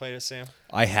you ever played it, Sam?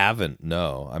 I haven't.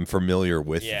 No, I'm familiar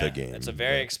with Yeah. the game. It's a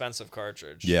very expensive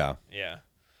cartridge. Yeah. Yeah.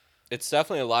 It's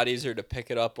definitely a lot easier to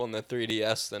pick it up on the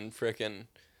 3DS than frickin',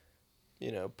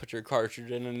 put your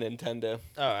cartridge in a Nintendo.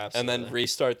 Oh, absolutely. And then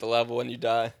restart the level when you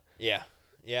die. Yeah.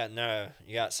 Yeah, no,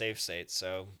 you got save states,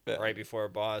 so Yeah. right before a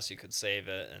boss, you could save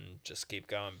it and just keep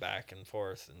going back and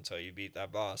forth until you beat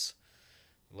that boss.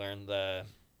 Learn the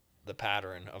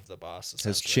pattern of the boss, Has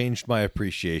essentially. changed my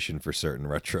appreciation for certain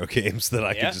retro games that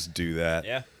I Yeah. could just do that.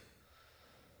 Yeah.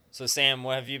 So, Sam,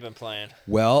 what have you been playing?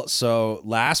 Well, so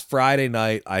last Friday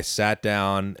night, I sat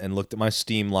down and looked at my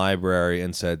Steam library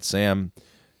and said, Sam,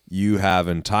 you have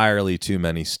entirely too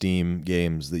many Steam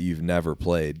games that you've never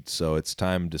played. So it's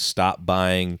time to stop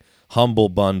buying Humble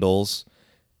Bundles,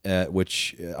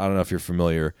 which I don't know if you're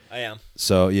familiar. I am.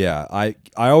 So, yeah, I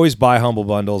always buy Humble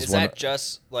Bundles. Is that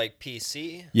just like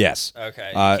PC? Yes. Okay.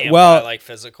 You can't well, buy like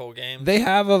physical games? They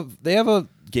have a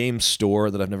game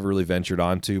store that I've never really ventured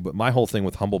onto, but my whole thing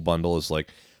with Humble Bundle is like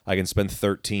I can spend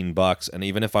 $13, and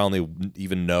even if I only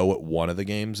even know what one of the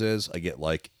games is, I get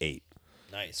like 8.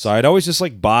 Nice. So I'd always just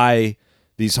like buy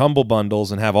these Humble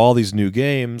Bundles and have all these new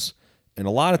games, and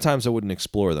a lot of times I wouldn't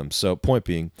explore them. So point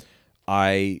being,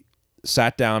 I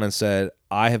sat down and said,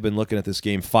 I have been looking at this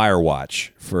game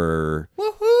Firewatch for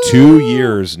 2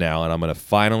 years now, and I'm going to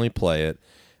finally play it.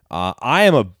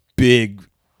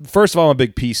 First of all, I'm a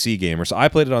big PC gamer, so I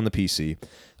played it on the PC.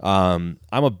 I'm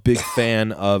a big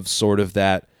fan of sort of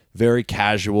that very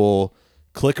casual,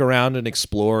 click around and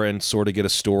explore and sort of get a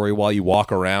story while you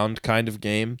walk around kind of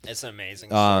game. It's an amazing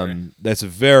story. That's a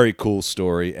very cool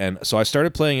story. And so I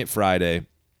started playing it Friday,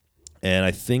 and I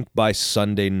think by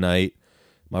Sunday night,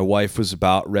 my wife was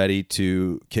about ready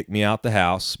to kick me out the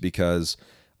house because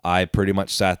I pretty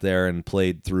much sat there and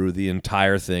played through the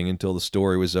entire thing until the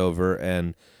story was over,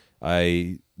 and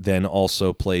I then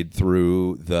also played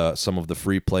through some of the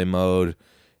free play mode.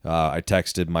 I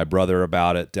texted my brother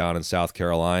about it down in South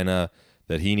Carolina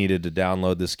that he needed to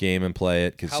download this game and play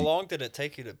it. How long did it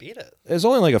take you to beat it? It was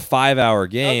only like a 5-hour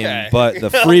game, Okay. but the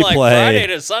free like play. Friday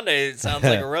to Sunday it sounds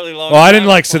like a really long Well, I time didn't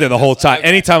like sit there the whole time. Okay.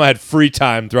 Anytime I had free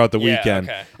time throughout the Yeah, weekend,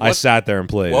 okay. I sat there and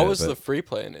played. What it, was but- the free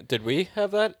play in it? Did we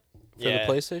have that for Yeah.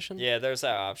 the PlayStation? Yeah, there's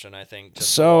that option, I think, just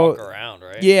So, to walk around,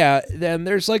 right? Yeah, then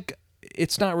there's like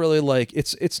it's not really like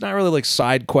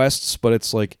side quests, but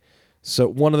it's like so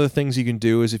one of the things you can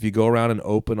do is if you go around and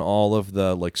open all of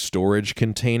the like storage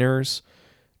containers,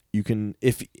 you can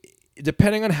if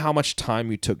depending on how much time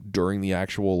you took during the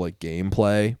actual like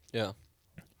gameplay, Yeah.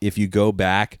 if you go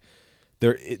back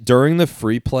there during the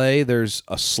free play, there's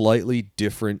a slightly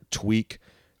different tweak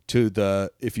to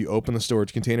if you open the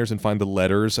storage containers and find the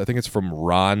letters, I think it's from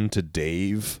Ron to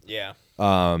Dave. Yeah.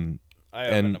 I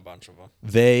opened a bunch of them.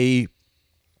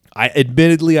 I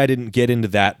admittedly I didn't get into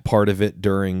that part of it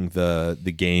during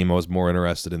the game. I was more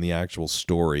interested in the actual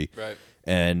story. Right.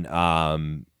 And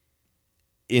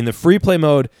in the free play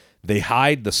mode, they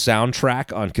hide the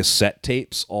soundtrack on cassette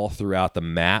tapes all throughout the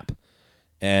map,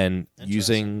 and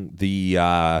using the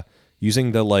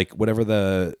like whatever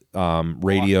the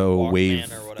radio Walkman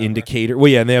wave or whatever. indicator. Well,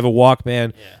 yeah, and they have a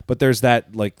Walkman, Yeah. but there's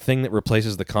that like thing that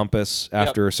replaces the compass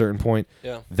after a certain point.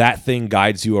 Yeah. That thing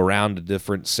guides you around to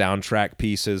different soundtrack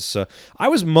pieces. So I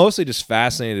was mostly just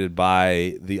fascinated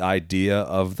by the idea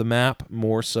of the map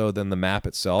more so than the map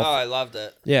itself. Oh, I loved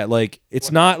it. Yeah, like it's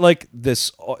not like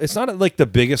this. It's not like the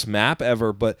biggest map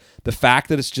ever, but the fact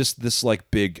that it's just this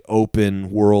like big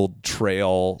open world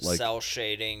trail, like Cell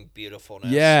shading,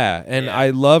 beautifulness. yeah, and Yeah.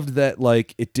 I loved that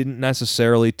like it didn't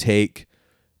necessarily take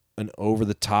an over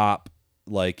the top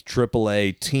like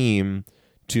AAA team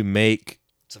to make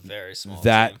It's a very small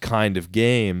that team. kind of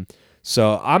game.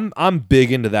 So I'm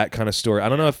big into that kind of story. I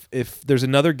don't know if there's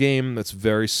another game that's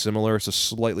very similar. It's a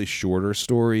slightly shorter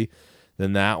story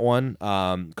than that one,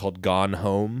 called Gone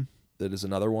Home. That is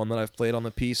another one that I've played on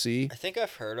the PC. I think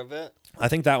I've heard of it. I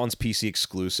think that one's PC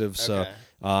exclusive. So Okay.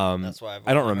 That's why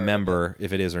I don't only heard of remember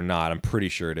if it is or not. I'm pretty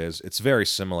sure it is. It's very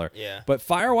similar. Yeah. But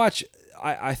Firewatch,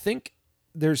 I think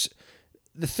there's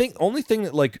only thing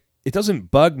that like it doesn't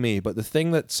bug me, but the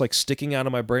thing that's like sticking out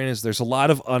of my brain is there's a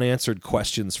lot of unanswered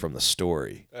questions from the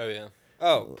story. Oh yeah.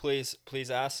 Oh, please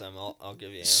ask them. I'll give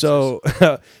you answers. So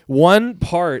one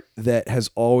part that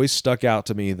has always stuck out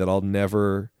to me that I'll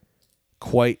never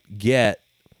quite get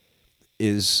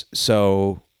is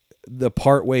so the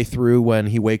part way through when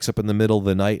he wakes up in the middle of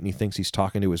the night and he thinks he's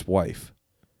talking to his wife.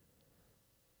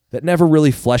 That never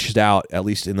really fleshed out, at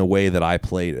least in the way that I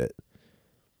played it.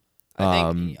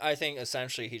 I think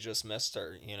essentially he just missed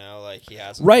her, like he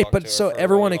hasn't Right, talked but to her so for a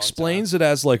everyone really long explains time. it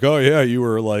as like, oh yeah, you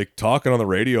were like talking on the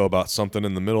radio about something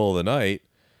in the middle of the night,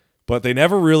 but they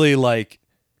never really like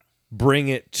bring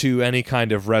it to any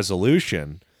kind of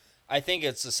resolution. I think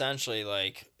it's essentially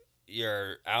like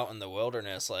you're out in the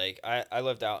wilderness. Like I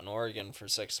lived out in Oregon for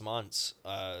 6 months,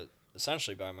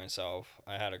 essentially by myself.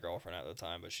 I had a girlfriend at the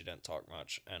time, but she didn't talk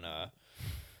much. And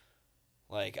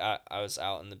like I was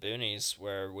out in the boonies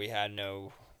where we had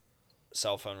no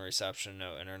cell phone reception,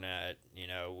 no internet.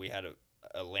 We had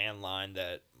a landline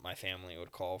that my family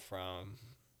would call from,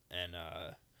 and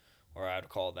or I'd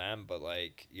call them. But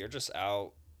like you're just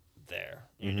out there,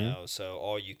 you know. So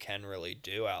all you can really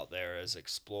do out there is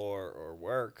explore or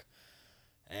work,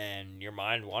 and your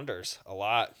mind wanders a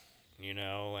lot,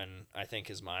 And I think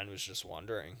his mind was just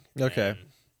wandering. Okay. And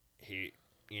he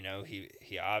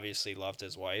obviously loved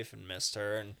his wife and missed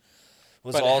her, and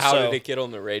was But also how did it get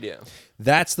on the radio?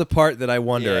 That's the part that I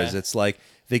wonder Yeah. is it's like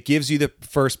that gives you the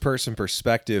first person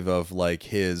perspective of like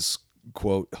his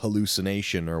quote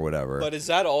hallucination or whatever. But is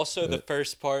that also the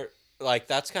first part? Like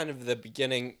that's kind of the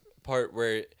beginning part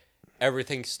where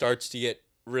everything starts to get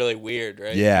really weird,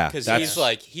 right? Yeah, because that's- he's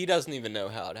like he doesn't even know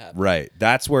how it happened. Right.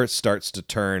 That's where it starts to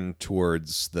turn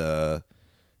towards the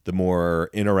more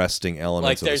interesting Like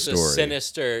elements there's of a the story.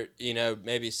 sinister,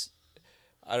 maybe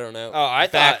I don't know. Oh, I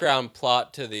thought- background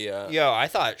plot to the. I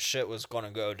thought shit was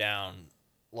gonna go down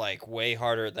like way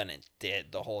harder than it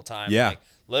did the whole time. Yeah. Like,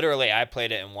 literally, I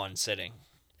played it in one sitting,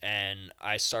 and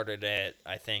I started it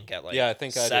I think at like Yeah, I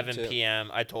think I did 7 too. p.m.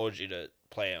 I told you to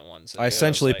play it in one sitting. I It was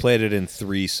essentially like- played it in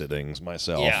 3 sittings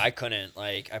myself. Yeah, I couldn't.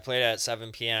 Like, I played it at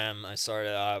 7 p.m. I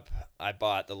started up. I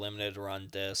bought the limited run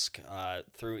disc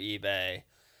through eBay,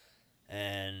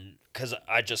 and because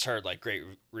I just heard like great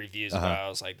reviews about it, I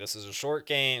was like, this is a short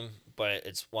game, but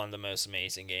it's one of the most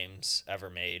amazing games ever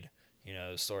made.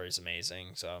 The story's amazing,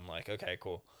 so I'm like, okay,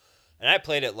 cool. And I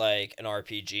played it like an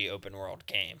RPG open world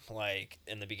game. Like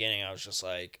in the beginning, I was just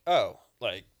like, oh,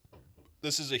 like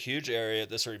this is a huge area.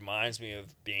 This reminds me of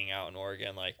being out in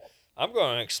Oregon. Like I'm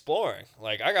going exploring.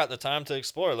 Like I got the time to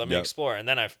explore. Let me Yep. explore. And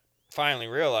then I finally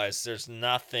realized there's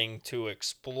nothing to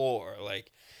explore.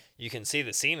 Like you can see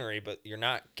the scenery, but you're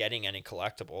not getting any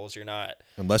collectibles. You're not.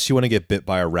 Unless you want to get bit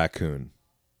by a raccoon.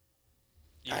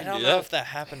 You I can don't do know that. if that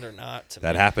happened or not to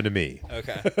That me. happened to me.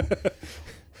 Okay.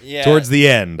 Yeah. Towards the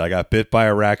end, I got bit by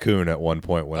a raccoon at one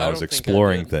point when I I was don't think I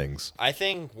exploring did. things. I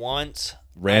think once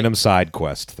Random side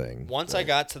quest thing. Once I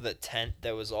got to the tent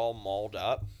that was all mauled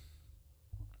up,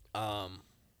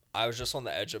 I was just on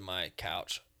the edge of my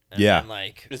couch. And Yeah. then,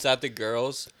 like, Is that the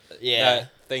girls? yeah.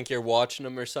 That think you're watching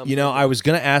them or something? You know, I was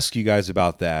going to ask you guys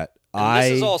about that. And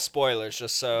this is all spoilers,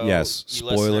 just so yes, you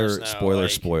listeners know, spoiler,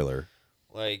 like, spoiler.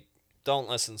 Like, don't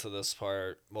listen to this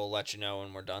part. We'll let you know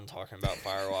when we're done talking about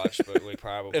Firewatch, but we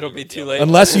probably It'll be would too able- late.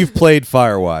 Unless you've played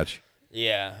Firewatch.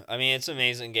 Yeah, I mean, it's an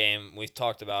amazing game. We've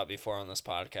talked about it before on this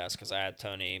podcast because I had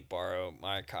Tony borrow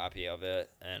my copy of it,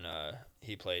 and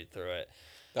he played through it.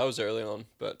 That was early on,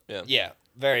 but yeah. Yeah,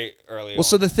 very early Well, on.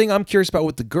 so the thing I'm curious about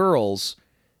with the girls,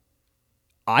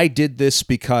 I did this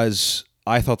because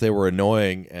I thought they were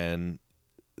annoying, and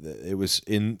it was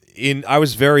I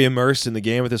was very immersed in the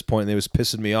game at this point, and it was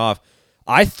pissing me off.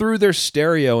 I threw their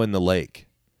stereo in the lake,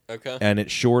 Okay. and it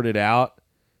shorted out,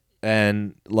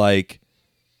 and like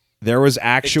there was It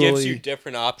actually gives you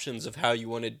different options of how you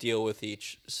want to deal with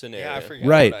each scenario. Yeah, I forget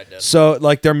right. what I did. So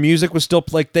like their music was still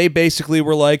like they basically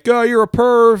were like, "Oh, you're a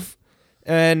perv,"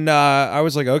 and I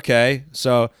was like, "Okay."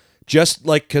 So just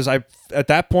like because at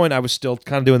that point I was still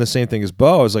kind of doing the same thing as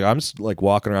Bo. I was like, I'm just like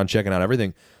walking around checking out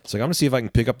everything. It's like I'm gonna see if I can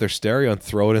pick up their stereo and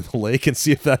throw it in the lake and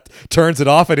see if that turns it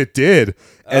off, and it did.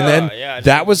 And then yeah, I didn't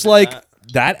that was do like. that.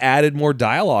 That added more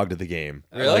dialogue to the game.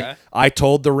 Really? Okay. I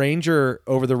told the ranger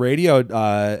over the radio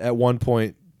at one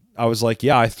point. I was like,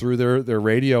 "Yeah, I threw their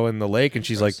radio in the lake," and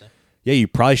she's like, Interesting. "Yeah, you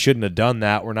probably shouldn't have done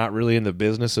that. We're not really in the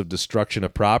business of destruction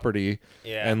of property."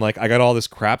 Yeah. And like, I got all this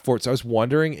crap for it. So I was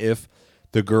wondering if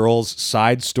the girl's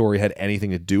side story had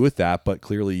anything to do with that. But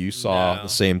clearly, you saw No. the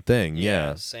same thing.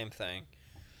 Yeah. Same thing.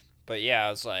 But yeah, I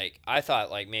was like, I thought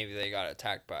like maybe they got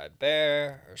attacked by a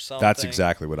bear or something. That's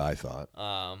exactly what I thought.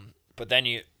 But then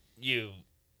you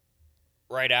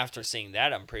right after seeing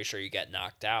that, I'm pretty sure you get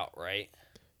knocked out, right?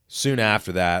 Soon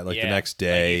after that, like Yeah. the next Like,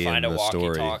 day you find in a the story.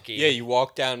 walkie-talkie. Yeah, you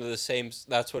walk down to the same.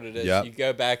 That's what it is. Yep. You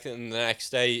go back, and the next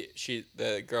day,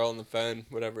 the girl on the phone,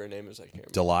 whatever her name is, I can't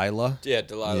remember. Delilah. Yeah,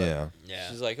 Delilah. Yeah. Yeah.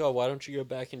 She's like, "Oh, why don't you go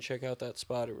back and check out that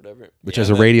spot or whatever?" Which, Yeah, as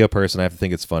a that- radio person, I have to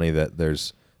think it's funny that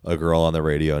there's a girl on the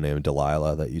radio named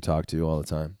Delilah that you talk to all the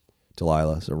time.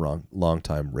 Delilah is a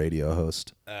long-time radio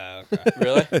host. Okay.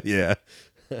 Really? Yeah.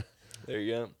 There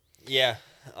you go. Yeah.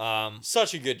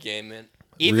 Such a good game, man.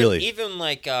 Really? Even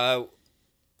like I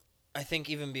think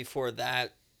even before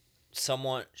that,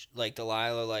 someone like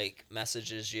Delilah like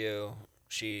messages you.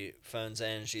 She phones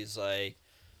in. She's like,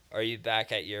 "Are you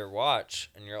back at your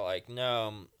watch?" And you're like,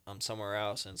 "No, I'm somewhere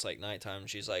else." And it's like nighttime.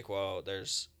 She's like, "Well,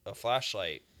 there's a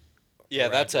flashlight." Yeah,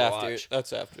 Around that's your after. watch.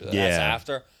 That's after that. Yeah. That's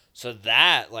after. So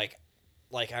that like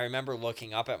I remember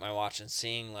looking up at my watch and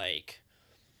seeing like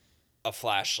a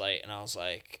flashlight, and I was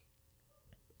like,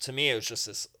 to me it was just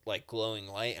this like glowing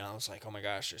light, and I was like, oh my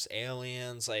gosh, there's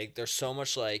aliens, like there's so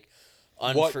much like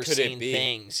What could it unforeseen be?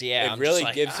 things. Yeah, It I'm really just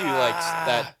like, gives you like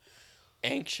that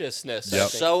anxiousness. I Yep.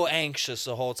 think. so anxious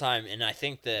the whole time, and I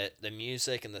think that the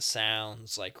music and the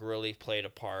sounds like really played a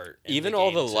part. In Even the all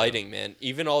game, the too. lighting, man.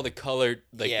 Even all the color,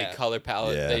 like Yeah. the color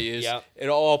palette Yeah. they use. Yep. It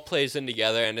all plays in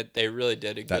together, and they really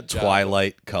did a That good job.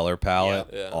 Twilight color palette.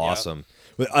 Yeah. Yeah. Awesome.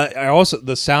 But I also,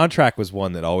 the soundtrack was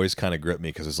one that always kind of gripped me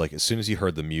because it's like as soon as you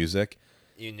heard the music,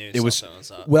 You knew it was something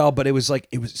was up. well, but it was like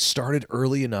it was started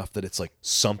early enough that it's like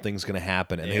something's gonna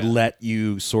happen, and they Yeah. let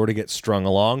you sort of get strung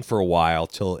along for a while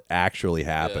till it actually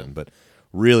happened. But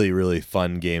really, really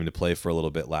fun game to play for a little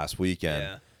bit last weekend.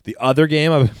 Yeah. The other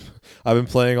game I've been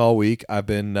playing all week, I've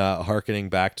been hearkening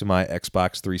back to my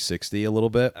Xbox 360 a little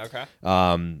bit. Okay.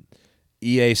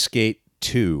 EA Skate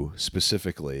 2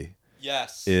 specifically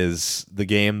Yes. is the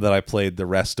game that I played the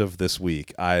rest of this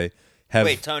week. I have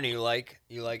Wait, Tony, you like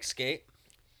Skate?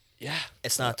 Yeah.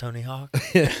 It's not Tony Hawk.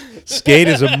 Skate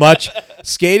is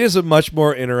a much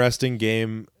more interesting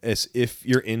game as if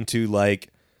you're into like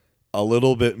a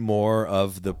little bit more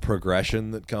of the progression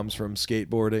that comes from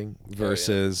skateboarding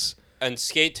versus And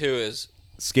Skate 2 is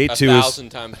Skate 1,000 2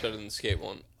 is times better than Skate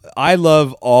 1. I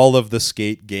love all of the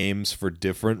Skate games for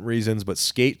different reasons, but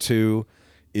Skate 2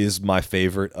 is my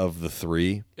favorite of the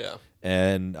three. Yeah.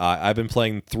 And I've been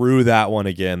playing through that one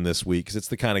again this week because it's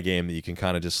the kind of game that you can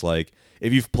kind of just like,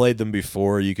 if you've played them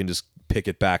before, you can just pick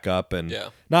it back up and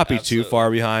not be too absolutely. far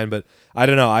behind. But I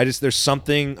don't know. There's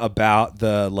something about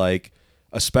the like,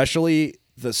 especially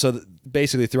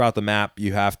basically throughout the map,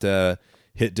 you have to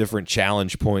hit different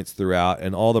challenge points throughout,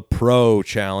 and all the pro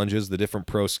challenges, the different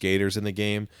pro skaters in the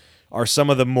game, are some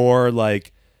of the more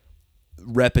like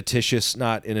repetitious,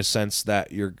 not in a sense that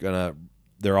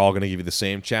they're all gonna give you the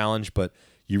same challenge, but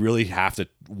you really have to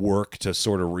work to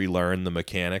sort of relearn the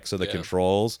mechanics of the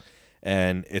controls.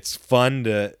 And it's fun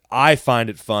I find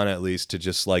it fun at least to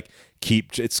just like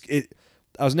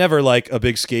I was never like a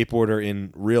big skateboarder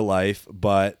in real life,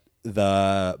 but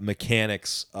the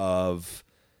mechanics of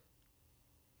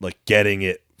like getting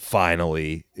it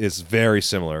finally is very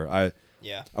similar. I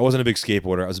wasn't a big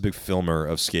skateboarder. I was a big filmer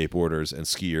of skateboarders and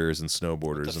skiers and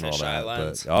snowboarders With the and all fisheye that.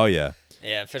 lens. But oh yeah.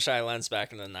 Yeah, fisheye lens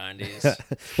back in the 90s.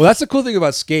 Well, that's the cool thing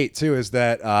about Skate too, is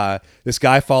that this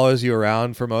guy follows you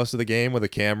around for most of the game with a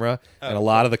camera, and a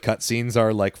lot of the cutscenes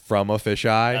are like from a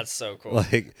fisheye. That's so cool.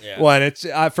 Like, Yeah. well, and it's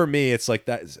for me, it's like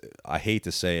that. I hate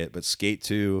to say it, but Skate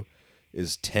 2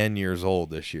 is 10 years old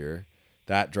this year.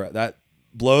 That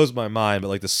blows my mind. But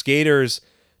like the skaters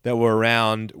that were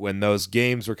around when those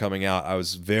games were coming out, I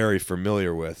was very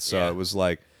familiar with. So it was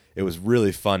like it was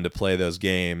really fun to play those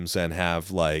games and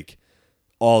have like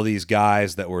all these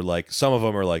guys that were like, some of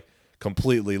them are like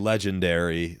completely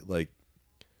legendary, like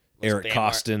Eric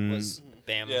Costin. Was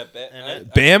Bam in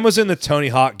it? Bam was in the Tony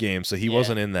Hawk game, so he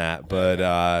wasn't in that.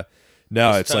 But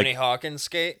no, Was it's Tony like Hawkins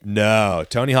skate? no.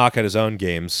 Tony Hawk had his own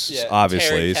games,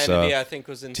 obviously. Terry Kennedy, I think,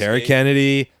 was in Terry Skate.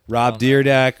 Kennedy, Rob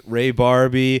Dyrdek, Ray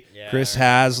Barbie, Yeah, Chris I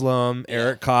Haslam,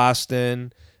 Eric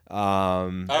Costin. Oh,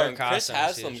 and Eric Chris Costin was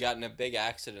Haslam huge. got in a big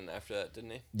accident after that, didn't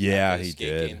he? Yeah, After the he Skate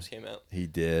did. games came out. He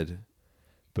did,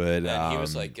 but And he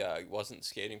was like, wasn't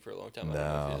skating for a long time. I don't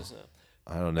know if he is now.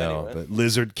 I don't know. Anyway. But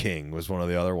Lizard King was one of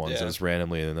the other ones Yeah. that was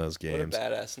randomly in those What a games.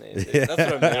 badass name. Dude. That's what I'm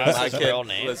doing. That's My his kid, real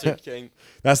name. Lizard King.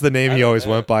 That's the name I he don't always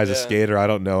know. went by as a Yeah. skater. I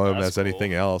don't know him That's as cool.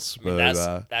 anything else. I mean,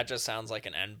 But that just sounds like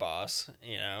an end boss,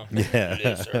 you know? Yeah.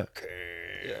 Lizard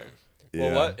King. Yeah.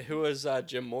 yeah. Well, who was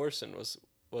Jim Morrison?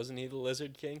 Wasn't he the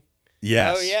Lizard King?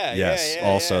 Yes. Oh, yeah, yes. yeah,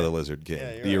 also yeah. the Lizard King,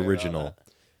 Yeah, you're the right about original. that.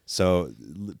 So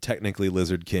technically,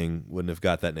 Lizard King wouldn't have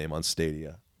got that name on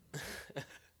Stadia.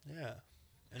 Yeah.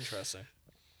 Interesting.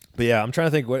 But yeah, I'm trying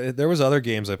to think. There was other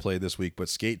games I played this week, but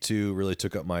Skate 2 really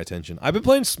took up my attention. I've been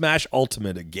playing Smash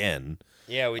Ultimate again.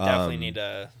 Yeah, we definitely need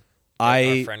to get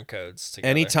I- our friend codes together.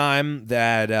 Anytime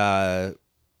that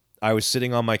I was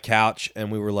sitting on my couch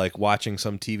and we were like watching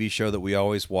some TV show that we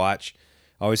always watch,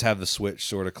 I always have the Switch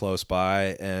sort of close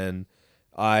by, and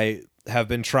I have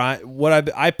been trying.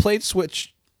 I played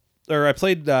Smash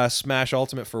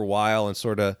Ultimate for a while and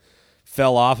sort of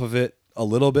fell off of it a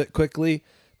little bit quickly.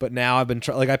 But now I've been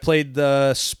I played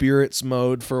the Spirits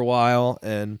mode for a while,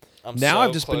 and I'm now so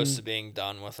I've just close been to being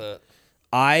done with it.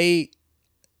 I'm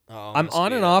almost on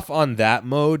beat and it. off on that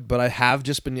mode, but I have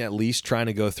just been at least trying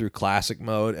to go through classic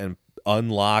mode and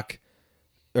unlock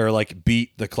or like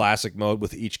beat the classic mode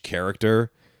with each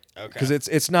character. Okay. Because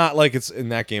it's not like it's in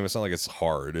that game. It's not like it's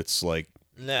hard. It's like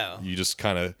No. you just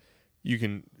kind of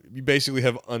you basically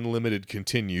have unlimited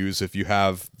continues if you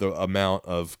have the amount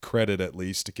of credit at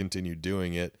least to continue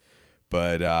doing it.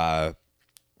 But I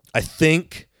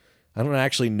don't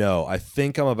actually know. I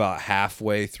think I'm about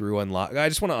halfway through unlock. I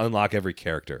just want to unlock every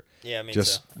character. Yeah, me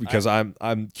Just too. because I'm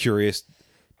curious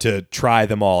to try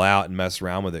them all out and mess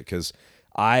around with it, because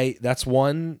that's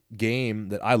one game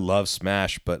that I love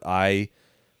Smash, but I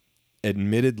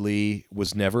admittedly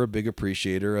was never a big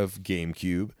appreciator of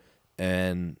GameCube,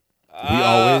 and we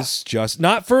always just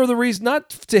not for the reason, not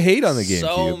to hate on the GameCube.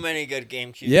 So many good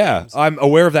GameCube Yeah, games. I'm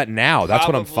aware of that now. That's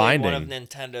what I'm Probably finding. One of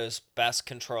Nintendo's best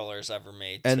controllers ever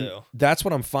made, And too. that's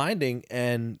what I'm finding.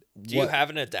 And Do you have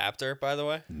an adapter, by the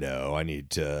way? No, I need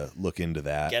to look into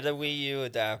that. Get a Wii U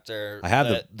adapter. I have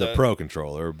the Pro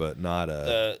controller, but not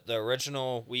a. The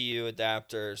original Wii U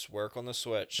adapters work on the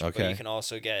Switch, but Okay. you can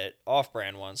also get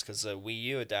off-brand ones because the Wii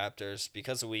U adapters,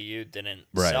 because the Wii U didn't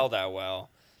Right. sell that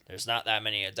well, there's not that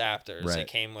many adapters. Right. It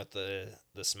came with the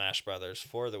Smash Brothers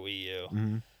for the Wii U,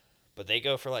 Mhm. but they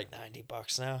go for like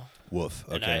 $90 now. Woof.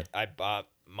 And Okay. I bought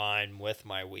mine with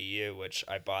my Wii U, which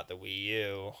I bought the Wii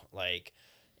U like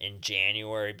in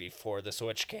January before the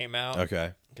Switch came out.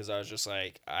 Okay. Because I was just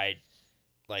like,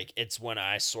 it's when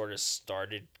I sort of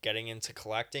started getting into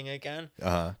collecting again.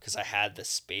 Because I had the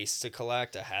space to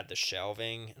collect, I had the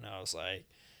shelving, and I was like,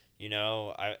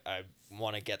 I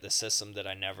want to get the system that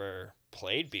I never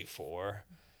played before.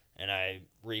 And I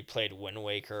replayed Wind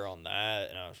Waker on that,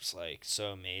 and I was just like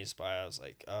so amazed by it. I was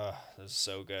like, oh, this is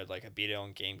so good. Like I beat it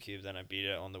on GameCube, then I beat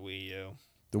it on the Wii U.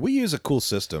 The Wii U is a cool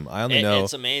system. I only know.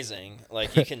 It's amazing.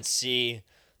 Like you can see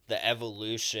the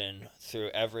evolution through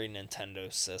every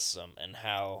Nintendo system and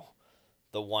how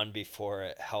the one before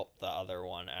it helped the other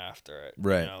one after it.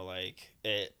 Right. You know, like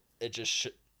it just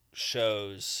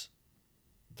shows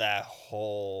that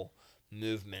whole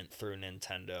movement through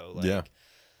Nintendo. Like, Yeah.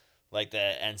 Like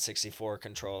the N64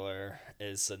 controller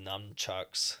is the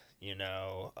nunchucks,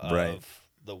 of Right.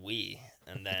 the Wii,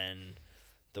 and then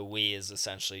the Wii is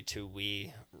essentially two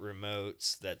Wii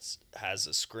remotes that has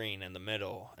a screen in the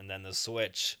middle, and then the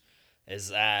Switch is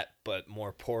that, but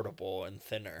more portable and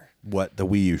thinner. What the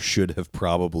Wii U should have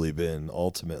probably been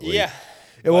ultimately. Yeah.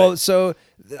 Well, so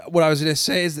what I was going to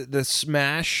say is that the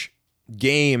Smash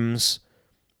games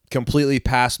completely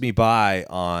passed me by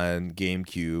on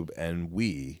GameCube and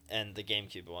Wii. And the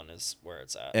GameCube one is where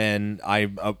it's at. And I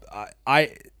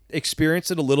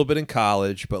experienced it a little bit in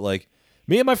college, but like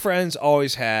me and my friends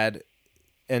always had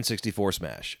N64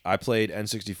 Smash. I played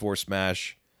N64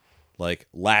 Smash like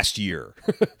last year.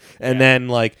 And then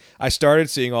like I started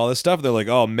seeing all this stuff. They're like,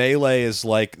 oh, Melee is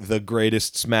like the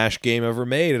greatest Smash game ever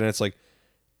made. And it's like,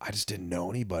 I just didn't know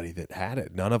anybody that had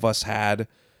it. None of us had.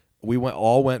 We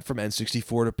all went from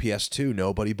N64 to PS2.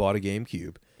 Nobody bought a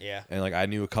GameCube. Yeah. And like I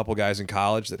knew a couple guys in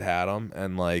college that had them,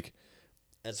 and like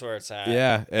That's where it's at.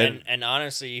 Yeah, And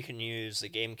honestly, you can use the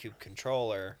GameCube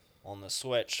controller on the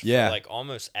Switch for like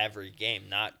almost every game,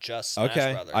 not just Smash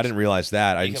Brothers. I didn't realize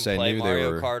that. I You just can play knew Mario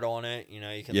they were. Kart on it. You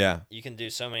know, you can do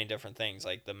so many different things.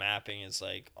 Like the mapping is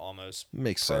like almost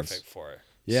Makes perfect sense. for it.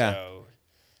 Yeah. So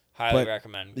highly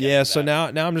recommend. Yeah, so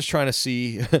that. now I'm just trying to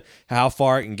see how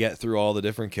far I can get through all the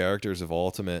different characters of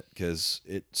Ultimate because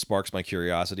it sparks my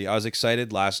curiosity. I was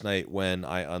excited last night when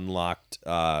I unlocked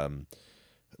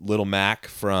Little Mac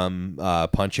from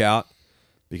Punch Out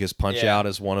because Punch Out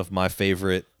is one of my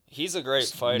favorite. He's a great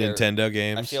fighter. Nintendo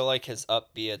games. I feel like his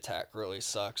up B attack really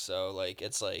sucks. So like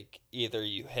it's like either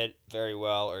you hit very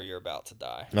well or you're about to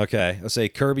die. Okay, let's say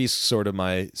Kirby's sort of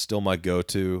still my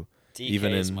go-to. DK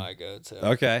even is in my go-to.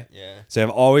 Okay. Yeah. So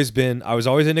I was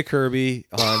always into Kirby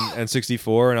on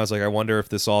N64, and I was like, I wonder if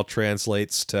this all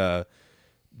translates to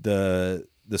the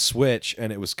Switch,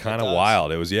 and it was kind of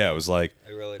wild. It was like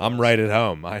It really I'm does. right at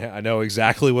home. I know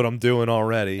exactly what I'm doing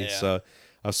already. Yeah. So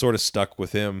I was sort of stuck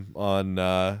with him on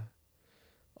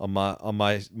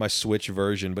my Switch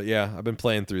version. But yeah, I've been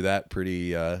playing through that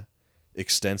pretty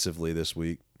extensively this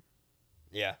week.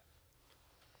 Yeah.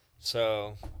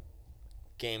 So,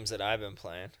 games that I've been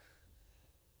playing.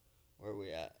 Where are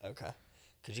we at? Okay.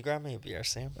 Could you grab me a beer,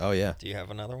 Sam? Oh yeah, Do you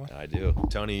have another one? I do.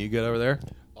 Tony, you good over there?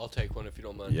 I'll take one if you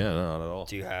don't mind. Yeah, no, not at all.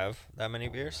 Do you have that many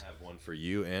beers? I have one for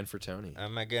you and for Tony. Oh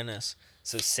my goodness.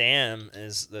 So Sam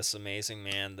is this amazing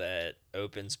man that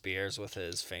opens beers with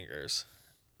his fingers.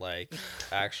 Like,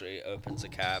 actually opens a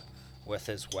cap with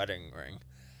his wedding ring.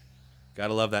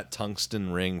 Gotta love that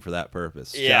tungsten ring for that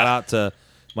purpose. Yeah. Shout out to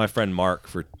my friend Mark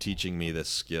for teaching me this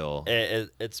skill.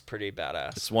 It's pretty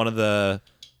badass. It's one of the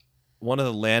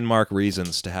landmark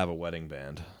reasons to have a wedding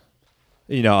band.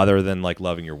 You know, other than like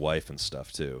loving your wife and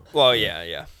stuff too. Well,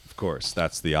 yeah. Of course,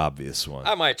 that's the obvious one.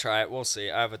 I might try it. We'll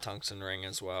see. I have a tungsten ring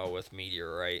as well with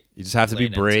meteorite. You just have to be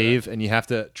laid into brave, and you have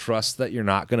to trust that you're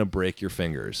not gonna break your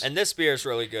fingers. And this beer is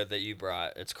really good that you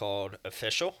brought. It's called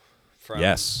Official from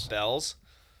Yes. Bell's.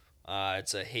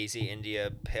 It's a hazy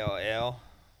India Pale Ale.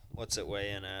 What's it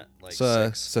weigh in at? Like it's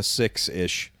a 6? it's a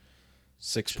 6-ish,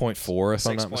 6.4 if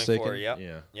I'm not 6.4, mistaken. yep.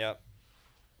 Yeah. Yep.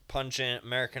 Pungent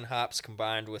American hops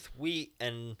combined with wheat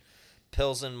and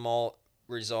Pilsen malt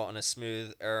result in a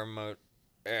smooth aromatic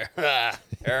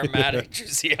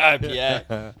juicy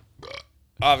IPA.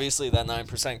 Obviously, that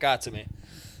 9% got to me.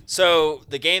 So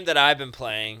the game that I've been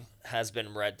playing has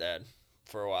been Red Dead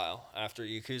for a while. After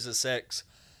Yakuza 6,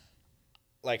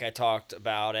 like I talked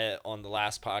about it on the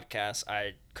last podcast,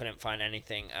 I couldn't find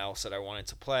anything else that I wanted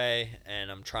to play,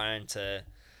 and I'm trying to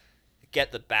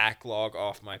get the backlog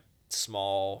off my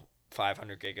small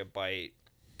 500 gigabyte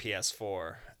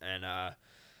PS4. And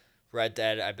Red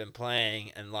Dead, I've been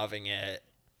playing and loving it.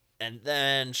 And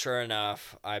then, sure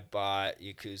enough, I bought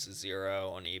Yakuza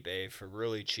 0 on eBay for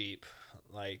really cheap.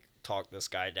 Like, talked this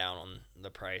guy down on the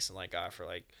price and like got it for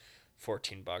like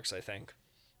 $14, I think.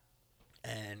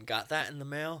 And got that in the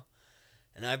mail.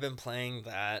 And I've been playing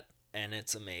that, and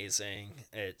it's amazing.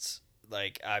 It's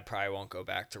like, I probably won't go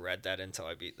back to Red Dead until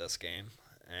I beat this game.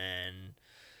 And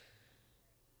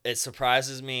it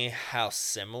surprises me how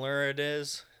similar it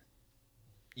is,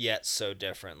 yet so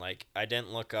different. Like, I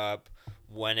didn't look up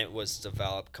when it was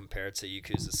developed compared to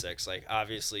Yakuza 6. Like,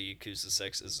 obviously, Yakuza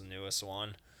 6 is the newest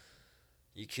one.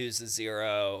 Yakuza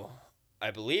 0,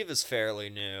 I believe, is fairly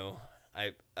new.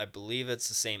 I believe it's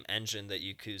the same engine that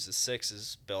Yakuza 6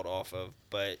 is built off of,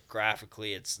 but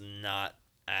graphically it's not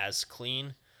as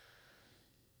clean.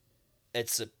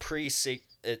 It's a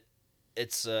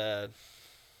it's a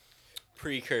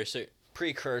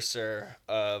precursor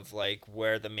of like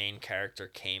where the main character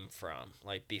came from.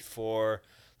 Like before,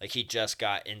 like he just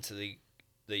got into the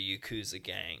Yakuza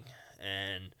gang,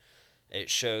 and it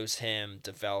shows him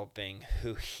developing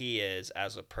who he is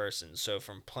as a person. So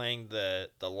from playing the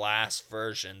last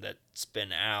version that's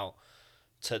been out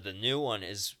to the new one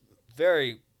is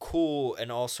very cool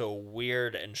and also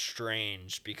weird and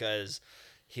strange because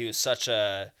he was such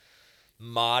a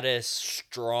modest,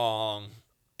 strong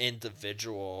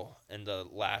individual in the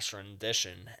last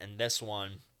rendition. And this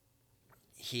one,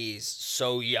 he's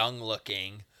so young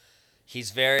looking.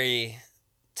 He's very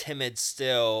timid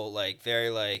still, like very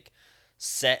like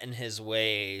set in his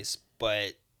ways,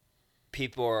 but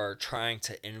people are trying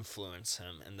to influence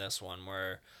him in this one,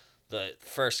 where the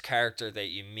first character that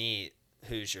you meet,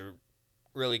 who's your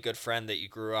really good friend that you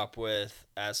grew up with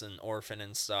as an orphan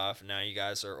and stuff, now you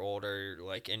guys are older,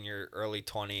 like in your early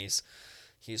 20s,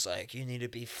 he's like, you need to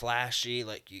be flashy,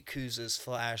 like Yakuza's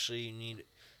flashy,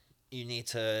 you need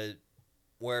to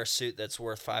wear a suit that's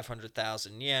worth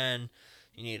 500,000 yen,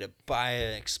 you need to buy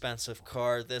an expensive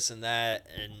car, this and that,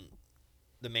 and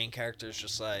the main character is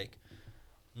just like,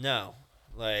 no,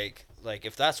 like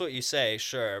if that's what you say,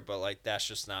 sure, but like that's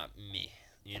just not me,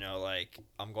 like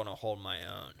I'm gonna hold my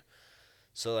own.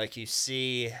 So like you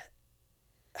see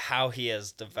how he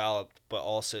has developed, but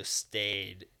also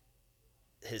stayed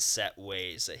his set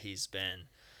ways that he's been.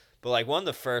 But like one of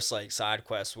the first like side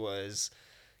quests was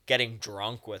getting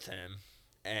drunk with him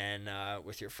and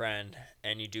with your friend,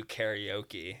 and you do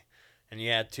karaoke, and you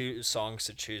had 2 songs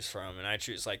to choose from, and I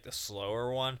choose like the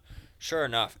slower one. Sure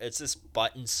enough, it's this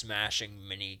button smashing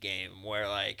mini game where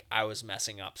like I was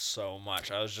messing up so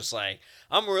much. I was just like,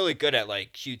 I'm really good at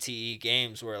like QTE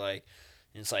games where like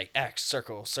it's like X,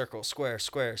 circle, circle, square,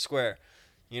 square, square.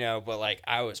 But like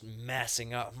I was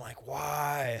messing up. I'm like,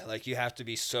 why? Like you have to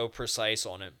be so precise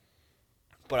on it.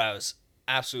 But I was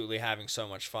absolutely having so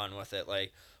much fun with it.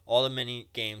 Like all the mini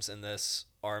games in this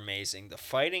are amazing. The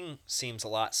fighting seems a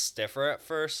lot stiffer at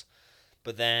first,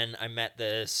 but then I met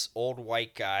this old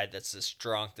white guy that's this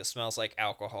drunk that smells like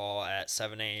alcohol at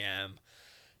 7 a.m.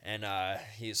 And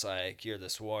he's like, you're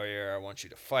this warrior, I want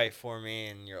you to fight for me.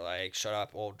 And you're like, shut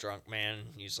up, old drunk man.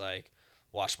 He's like,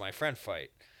 watch my friend fight.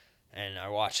 And I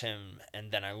watch him,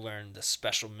 and then I learned the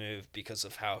special move because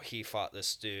of how he fought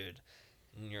this dude.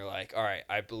 And you're like, all right,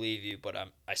 I believe you, but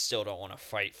I still don't want to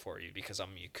fight for you because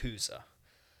I'm Yakuza.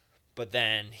 But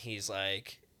then he's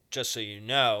like, just so you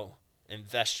know,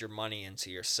 invest your money into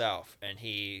yourself. And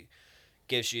he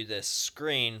gives you this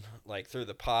screen, like through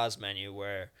the pause menu,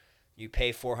 where you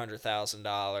pay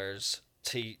 $400,000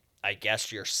 to, I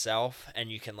guess, yourself,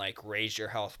 and you can like raise your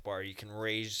health bar, you can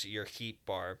raise your heat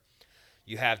bar.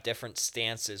 You have different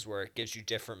stances where it gives you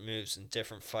different moves and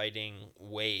different fighting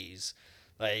ways.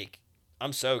 Like,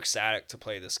 I'm so ecstatic to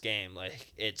play this game.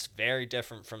 Like, it's very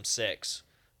different from 6,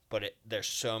 but there's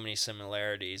so many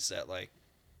similarities that, like,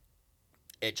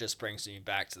 it just brings me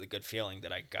back to the good feeling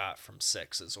that I got from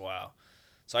 6 as well.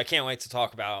 So I can't wait to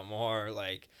talk about it more.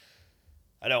 Like,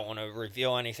 I don't want to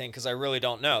reveal anything because I really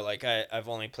don't know. Like, I've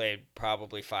only played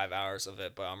probably 5 hours of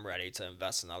it, but I'm ready to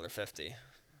invest another 50.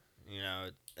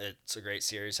 It's a great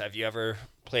series. Have you ever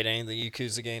played any of the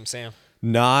Yakuza games, Sam?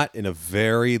 Not in a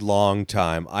very long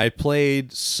time. I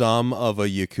played some of a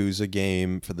Yakuza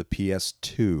game for the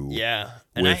PS2. Yeah.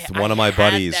 With one of my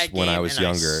buddies when I was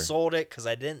younger. I sold it because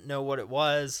I didn't know what it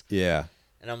was. Yeah.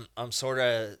 And I'm sort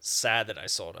of sad that I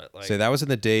sold it. Like, so that was in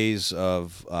the days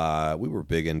of we were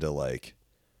big into like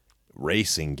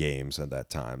racing games at that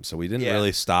time. So we didn't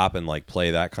really stop and like play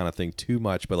that kind of thing too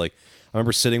much. But like I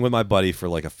remember sitting with my buddy for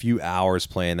like a few hours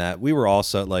playing that. We were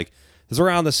also like, it was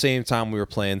around the same time we were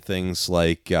playing things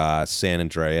like San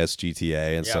Andreas,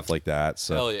 GTA, and stuff like that.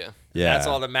 So hell yeah. Yeah, that's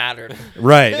all that mattered.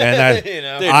 Right, and you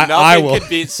know, Dude, I nothing will- could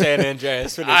beat San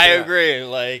Andreas. I agree.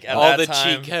 Like at all that the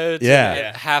time, cheat codes, Yeah.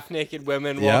 and half-naked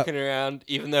women Yep. walking around,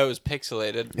 even though it was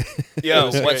pixelated. Yo,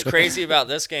 was what's great. crazy about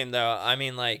this game though? I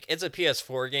mean, like it's a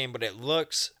PS4 game, but it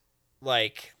looks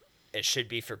like it should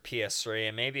be for PS3,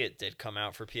 and maybe it did come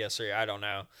out for PS3. I don't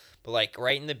know, but like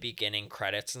right in the beginning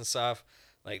credits and stuff.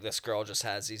 Like, this girl just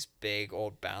has these big,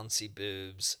 old, bouncy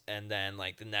boobs, and then,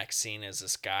 like, the next scene is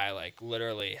this guy, like,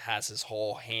 literally has his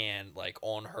whole hand, like,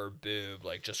 on her boob,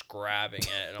 like, just grabbing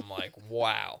it, and I'm like,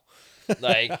 wow.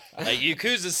 Like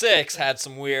Yakuza 6 had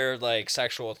some weird, like,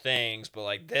 sexual things, but,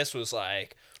 like, this was,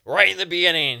 like, right in the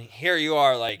beginning, here you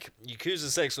are, like, Yakuza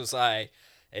 6 was, like,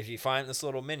 if you find this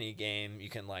little mini game, you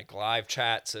can, like, live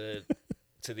chat to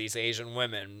these Asian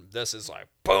women. This is like,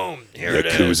 boom, here it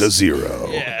is. Yakuza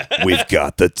 0. Yeah. We've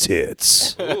got the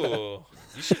tits. Ooh,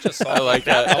 you should just I like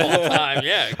that. the whole time.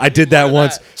 Yeah, I did that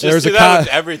once. Just There was do a that with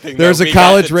everything. There's though. a We got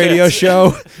college the radio tits.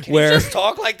 show Can where you just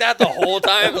talk like that the whole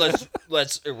time?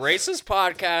 Let's erase this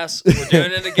podcast. We're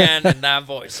doing it again in that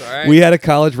voice. All right. we had a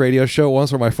college radio show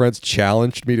once where my friends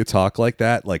challenged me to talk like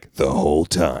that, like the whole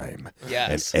time.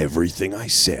 Yes. And everything I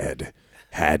said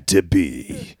had to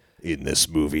be in this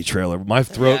movie trailer. My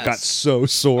throat Yes. got so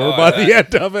sore Oh, by I the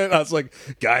end of it. I was like,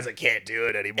 guys, I can't do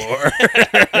it anymore.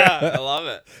 I love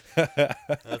it.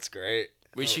 That's great.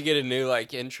 We should get a new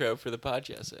like intro for the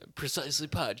podcast. Precisely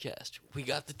podcast. We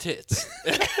got the tits.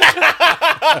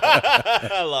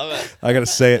 I love it. I got to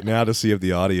say it now to see if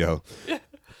the audio.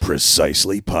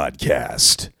 Precisely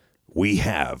podcast. We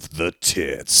have the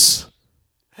tits.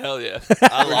 Hell yeah.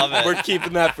 I love it. We're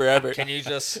keeping that forever. Can you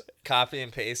just copy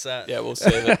and paste that? Yeah, we'll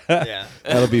save it. Yeah.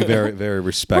 That'll be very, very We're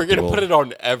respectable. gonna put it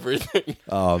on everything.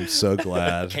 Oh, I'm so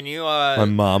glad. Can you My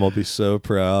mom will be so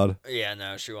proud. Yeah,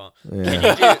 no, she won't.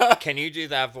 Yeah. Can you do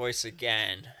that voice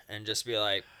again and just be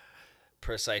like,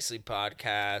 Precisely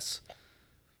Podcast,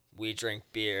 we drink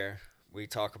beer, we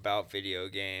talk about video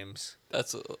games.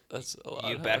 That's a lot.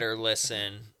 You better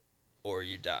listen or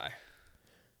you die.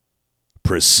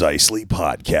 Precisely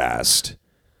Podcast.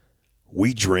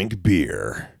 We drink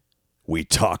beer. We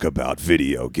talk about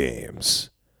video games.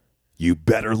 You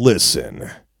better listen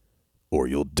or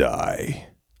you'll die.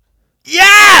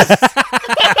 Yes!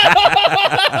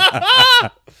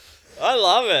 I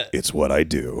love it. It's what I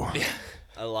do.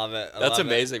 I love it. That's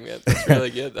amazing, man. That's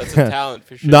really good. That's a talent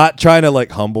for sure. Not trying to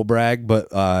like humble brag,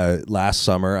 but last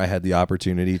summer I had the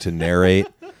opportunity to narrate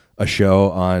a show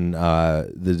on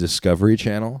the Discovery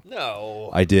Channel. No.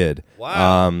 I did.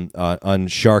 Wow. On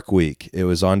Shark Week. It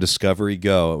was on Discovery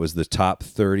Go. It was the top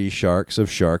 30 sharks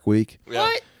of Shark Week. Yeah.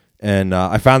 What? And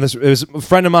I found this. It was a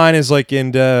friend of mine is like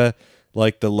into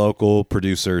like the local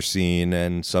producer scene,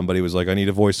 and somebody was like, "I need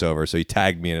a voiceover," so he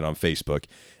tagged me in it on Facebook,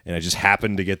 and I just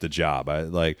happened to get the job.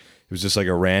 It was just like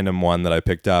a random one that I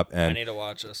picked up, I and need to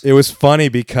watch this. it was funny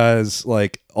because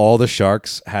like all the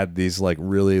sharks had these like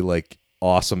really like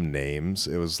awesome names.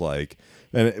 It was like,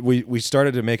 and we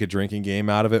started to make a drinking game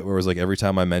out of it, where it was like every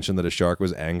time I mentioned that a shark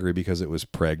was angry because it was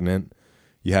pregnant,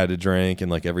 you had to drink,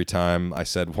 and like every time I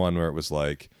said one where it was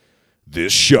like,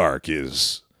 "This shark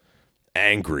is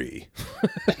angry."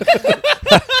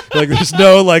 Like there's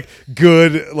no like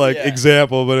good like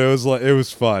example, but it was like it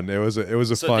was fun. It was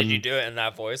a So fun. did you do it in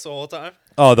that voice the whole time?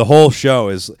 Oh, the whole show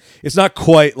it's not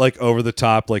quite like over the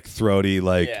top like throaty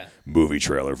like movie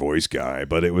trailer voice guy,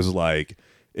 but it was like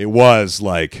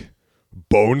Bonesaw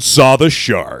the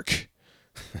shark.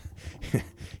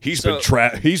 He's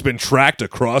been tracked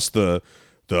across the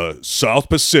South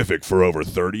Pacific for over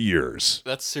 30 years.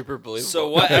 That's super believable. So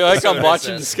what I feel like episode I'm is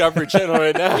watching this? Discovery Channel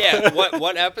right now. Yeah.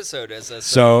 What episode is this?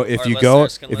 So our if you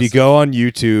listeners can listen? go on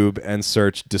YouTube and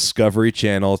search Discovery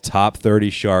Channel top 30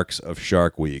 sharks of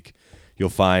Shark Week, you'll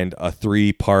find a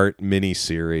 3-part mini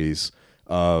series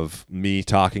of me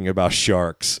talking about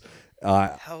sharks.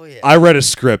 Hell yeah. I read a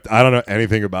script. I don't know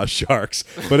anything about sharks,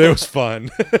 but it was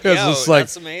fun. It was just like,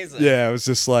 that's amazing. yeah, it was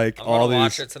just like I'm all gonna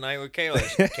watch these. it tonight with Kayla.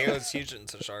 Kayla's huge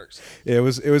into sharks. It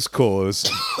was cool.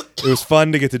 It was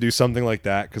fun to get to do something like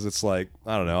that because it's like,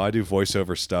 I don't know. I do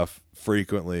voiceover stuff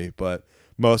frequently, but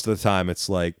most of the time it's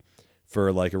like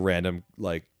for like a random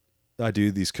like I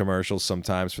do these commercials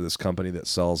sometimes for this company that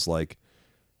sells like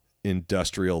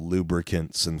industrial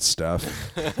lubricants and stuff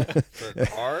For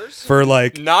cars? for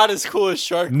like Not as cool as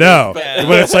Shark Week, no, but-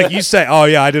 but it's like you say, oh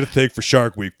yeah, I did a thing for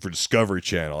Shark Week for Discovery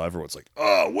Channel. Everyone's like,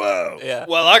 oh whoa, Yeah.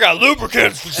 Well, I got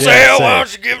lubricants for sale. same. Why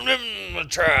don't you give them a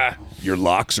try? your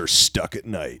locks are stuck at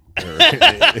night or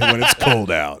when it's cold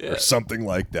out or something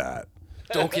like that.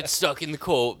 Don't get stuck in the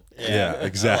cold. Yeah,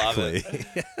 exactly.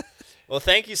 Well,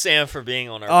 thank you, Sam, for being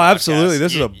on our Oh, podcast. absolutely.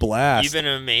 This is a blast. You've been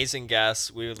an amazing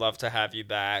guest. We would love to have you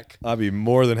back. I'd be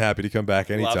more than happy to come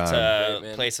back anytime. Love to Great,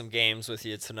 man. play some games with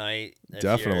you tonight.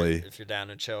 Definitely. If you're down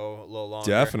to chill a little longer.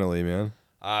 Definitely, man.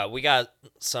 We got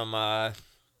some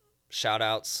shout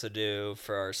outs to do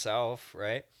for ourselves,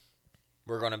 right?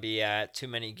 We're going to be at Too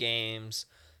Many Games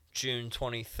June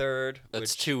 23rd.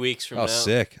 That's 2 weeks from Oh, now.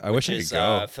 sick. I wish I could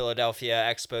go. Philadelphia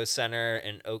Expo Center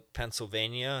in Oak,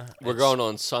 Pennsylvania. We're going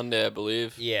on Sunday, I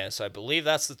believe. Yeah, so I believe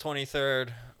that's the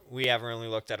 23rd. We haven't really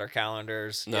looked at our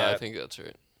calendars No, yet, I think that's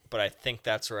right. but I think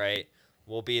that's right.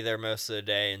 We'll be there most of the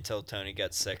day until Tony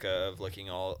gets sick of looking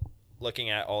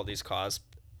at all these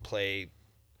cosplay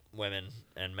women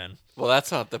and men. Well,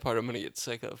 that's not the part I'm going to get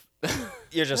sick of.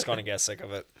 You're just going to get sick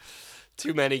of it.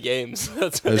 Too many games.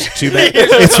 That's There's too many.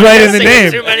 It's right in the Sick of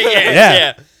name. Too many games. Yeah.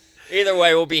 Yeah. Either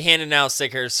way, we'll be handing out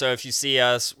stickers. So if you see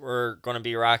us, we're going to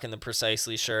be rocking the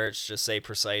Precisely shirts. Just say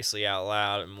Precisely out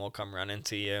loud, and we'll come run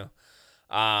into you.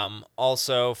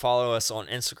 Also, follow us on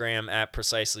Instagram at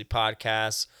Precisely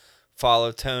Podcast.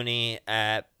 Follow Tony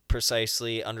at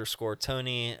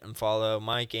Precisely_Tony, and follow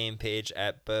my game page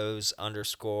at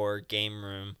Bose_Game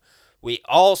Room. We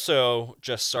also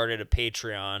just started a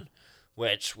Patreon,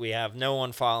 which we have no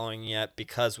one following yet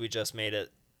because we just made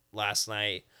it last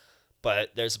night.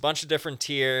 But there's a bunch of different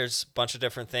tiers, bunch of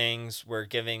different things we're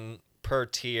giving per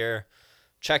tier.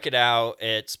 Check it out.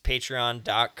 It's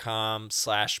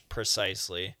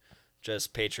patreon.com/precisely.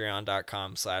 just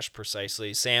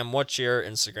patreon.com/precisely. Sam, what's your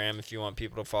Instagram if you want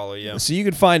people to follow you? So you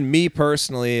can find me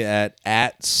personally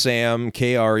at Sam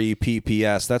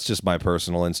KREPPS. That's just my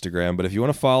personal Instagram. But if you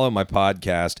want to follow my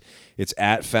podcast, it's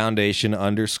at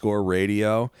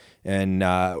Foundation_radio. And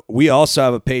we also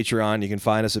have a Patreon. You can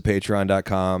find us at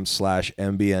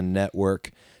patreon.com/MBN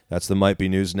Network. That's the Might Be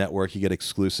News Network. You get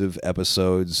exclusive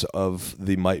episodes of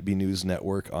the Might Be News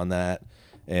Network on that.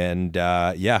 And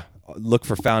look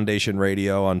for Foundation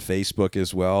Radio on Facebook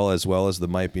as well as the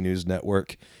Might Be News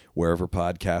Network. Wherever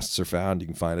podcasts are found, you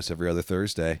can find us every other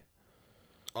Thursday.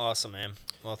 Awesome, man.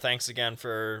 Well, thanks again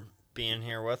for being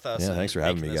here with us. Yeah, thanks for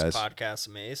having me, guys. This podcast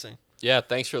amazing. Yeah,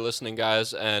 thanks for listening,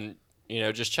 guys. And,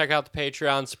 just check out the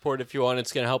Patreon, support if you want.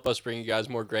 It's going to help us bring you guys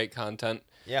more great content.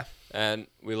 Yeah. And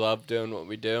we love doing what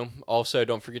we do. Also,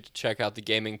 don't forget to check out the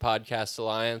Gaming Podcast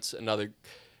Alliance, another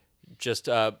just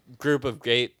group of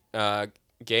great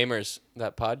gamers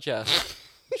that podcast.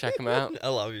 Check them out. I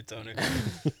love you, Tony.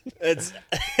 It's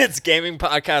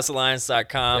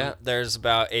gamingpodcastalliance.com. Yeah. There's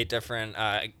about 8 different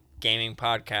gaming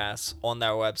podcasts on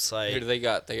their website. Who do they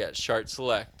got? They got Shart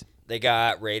Select. They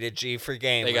got Rated G for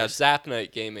Gamers. They got Zap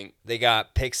Night Gaming. They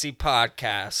got Pixie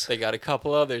Podcasts. They got a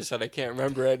couple others that I can't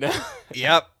remember right now.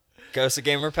 Yep. Ghost of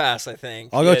Gamer Pass, I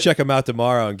think. I'll go check them out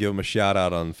tomorrow and give them a shout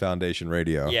out on Foundation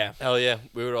Radio. Yeah. Hell yeah.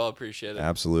 We would all appreciate it.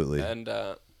 Absolutely. And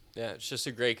it's just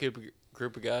a great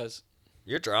group of guys.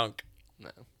 You're drunk.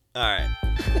 No. All right.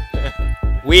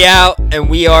 We out, and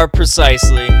we are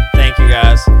Precisely. Thank you,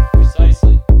 guys.